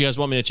good. Unless you guys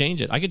want me to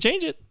change it. I could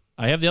change it.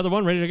 I have the other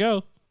one ready to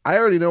go. I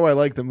already know I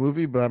like the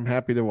movie, but I'm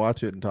happy to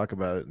watch it and talk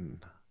about it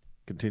and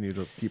continue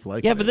to keep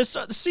liking it. Yeah, but this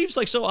seems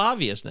like so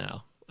obvious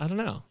now. I don't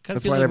know. Kind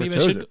of That's feels why I like never maybe I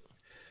chose should. it.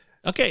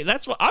 Okay,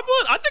 that's what I think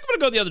I'm going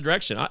to go the other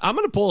direction. I'm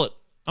going to pull it.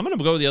 I'm going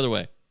to go the other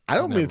way. I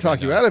don't mean to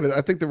talk you out of it.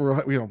 I think there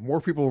were, more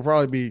people will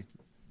probably be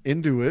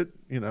into it.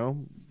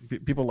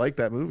 People like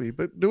that movie,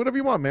 but do whatever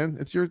you want, man.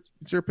 It's your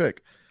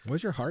pick.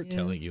 What's your heart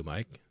telling you,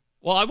 Mike?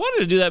 Well, I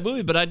wanted to do that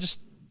movie, but I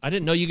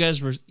didn't know you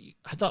guys were.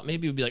 I thought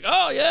maybe it would be like,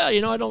 oh yeah,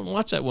 I don't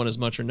watch that one as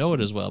much or know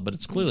it as well, but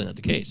it's clearly not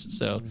the case.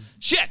 So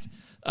shit.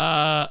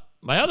 My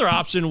other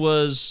option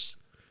was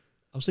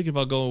I was thinking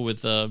about going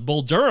with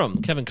Bull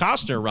Durham, Kevin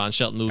Costner, Ron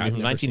Shelton movie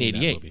from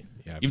 1988.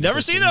 You've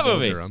never seen that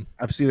movie?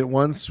 I've seen it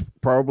once,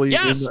 probably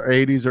in the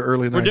 80s or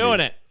early 90s. We're doing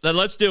it. Then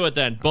let's do it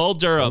then. Bull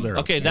Durham.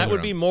 Okay, that would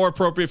Durham. be more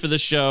appropriate for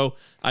this show.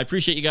 I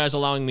appreciate you guys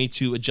allowing me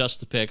to adjust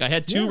the pick. I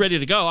had two ready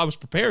to go. I was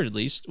prepared at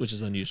least, which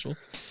is unusual.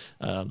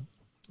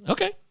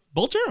 Okay,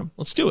 Bull Durham.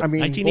 Let's do it. I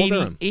mean,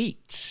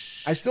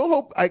 1988. I still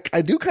hope, I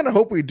do kind of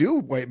hope we do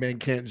White Man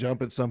Can't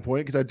Jump at some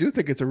point, because I do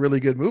think it's a really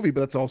good movie, but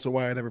that's also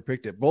why I never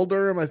picked it. Bull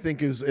Durham, I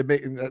think, it's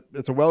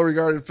a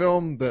well-regarded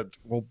film that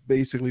will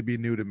basically be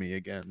new to me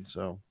again,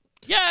 so.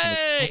 Yay!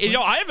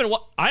 I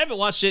haven't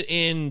watched it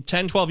in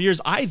 10, 12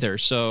 years either,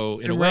 so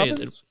in Tim a way,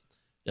 Robbins?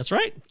 that's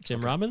right.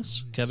 Tim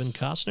Robbins, Kevin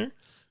Costner.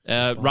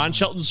 Ron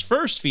Shelton's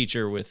first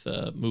feature with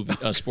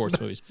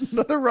sports movies.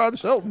 Another Ron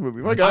Shelton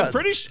movie. My God.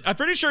 I'm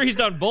pretty sure he's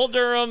done Bull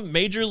Durham,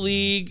 Major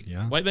League,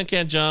 White Men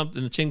Can't Jump,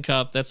 and the Tin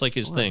Cup. That's like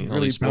his thing. He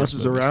really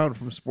bounces around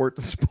from sport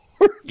to sport.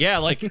 Yeah,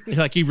 like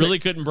he really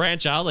couldn't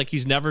branch out. Like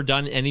he's never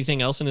done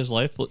anything else in his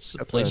life.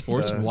 Play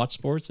sports and watch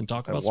sports and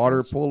talk about water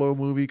sports. polo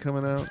movie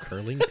coming out.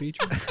 Curling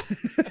feature.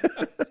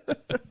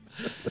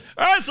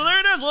 All right, so there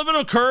it is. A little bit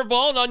of a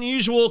curveball, an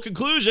unusual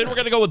conclusion. We're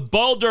going to go with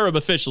Bull Durham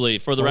officially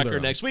for the Bull record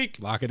Durham. next week.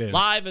 Lock it in.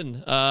 Live,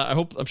 and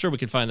I'm sure we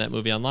can find that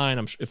movie online.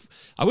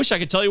 I wish I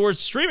could tell you where it's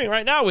streaming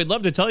right now. We'd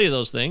love to tell you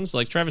those things.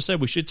 Like Travis said,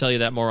 we should tell you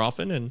that more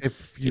often. And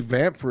If you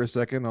vamp for a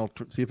second, I'll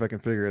see if I can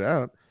figure it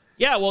out.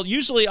 yeah, well,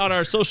 usually on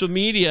our social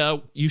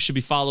media, you should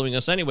be following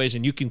us anyways,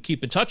 and you can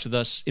keep in touch with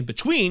us in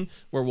between,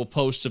 where we'll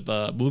post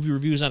movie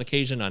reviews on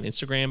occasion on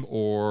Instagram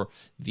or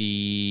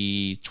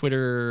the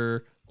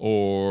Twitter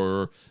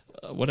or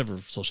whatever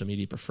social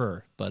media you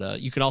prefer. But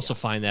you can also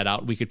find that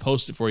out. We could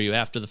post it for you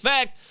after the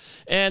fact.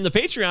 And the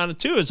Patreon,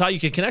 too, is how you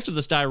can connect with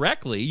us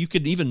directly. You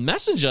could even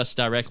message us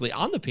directly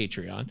on the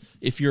Patreon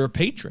if you're a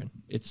patron.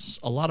 It's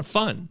a lot of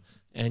fun,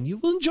 and you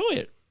will enjoy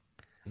it.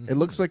 It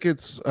looks like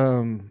it's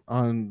on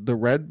the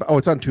red. Oh,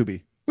 it's on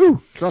Tubi.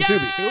 Woo! It's on Tubi.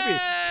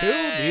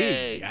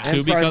 Tubi And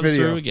Tubi Prime comes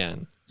Video. through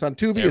again. It's on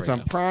Tubi. There It's we on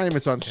go. Prime.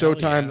 It's on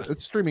Showtime.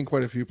 It's streaming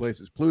quite a few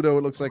places. Pluto,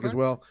 it looks like as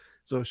well.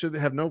 So should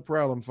have no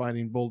problem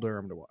finding Bull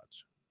Durham to watch.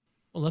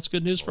 Well, that's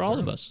good news for all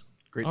of us.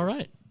 Great. All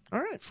right. All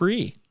right.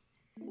 Free.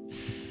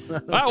 All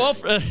right, well,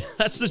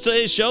 that's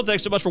today's show.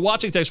 Thanks so much for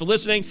watching. Thanks for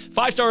listening.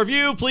 5-star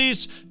review,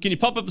 please. Can you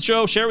pump up the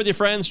show? Share with your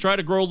friends. Try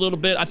to grow a little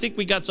bit. I think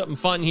we got something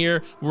fun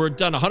here. We're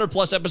done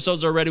 100-plus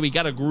episodes already. We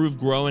got a groove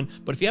growing.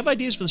 But if you have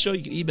ideas for the show,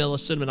 you can email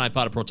us,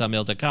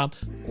 cinnamonipod@protonmail.com,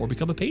 or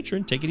become a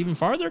patron. Take it even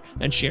farther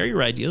and share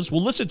your ideas.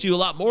 We'll listen to you a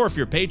lot more if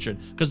you're a patron,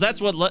 because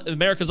that's what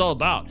America's all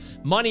about.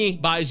 Money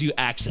buys you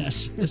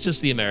access. It's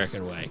just the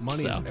American way.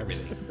 Money So. is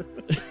everything.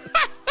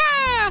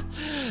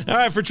 All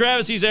right, for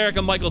Travis, he's Eric.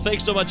 I'm Michael.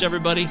 Thanks so much,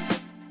 everybody.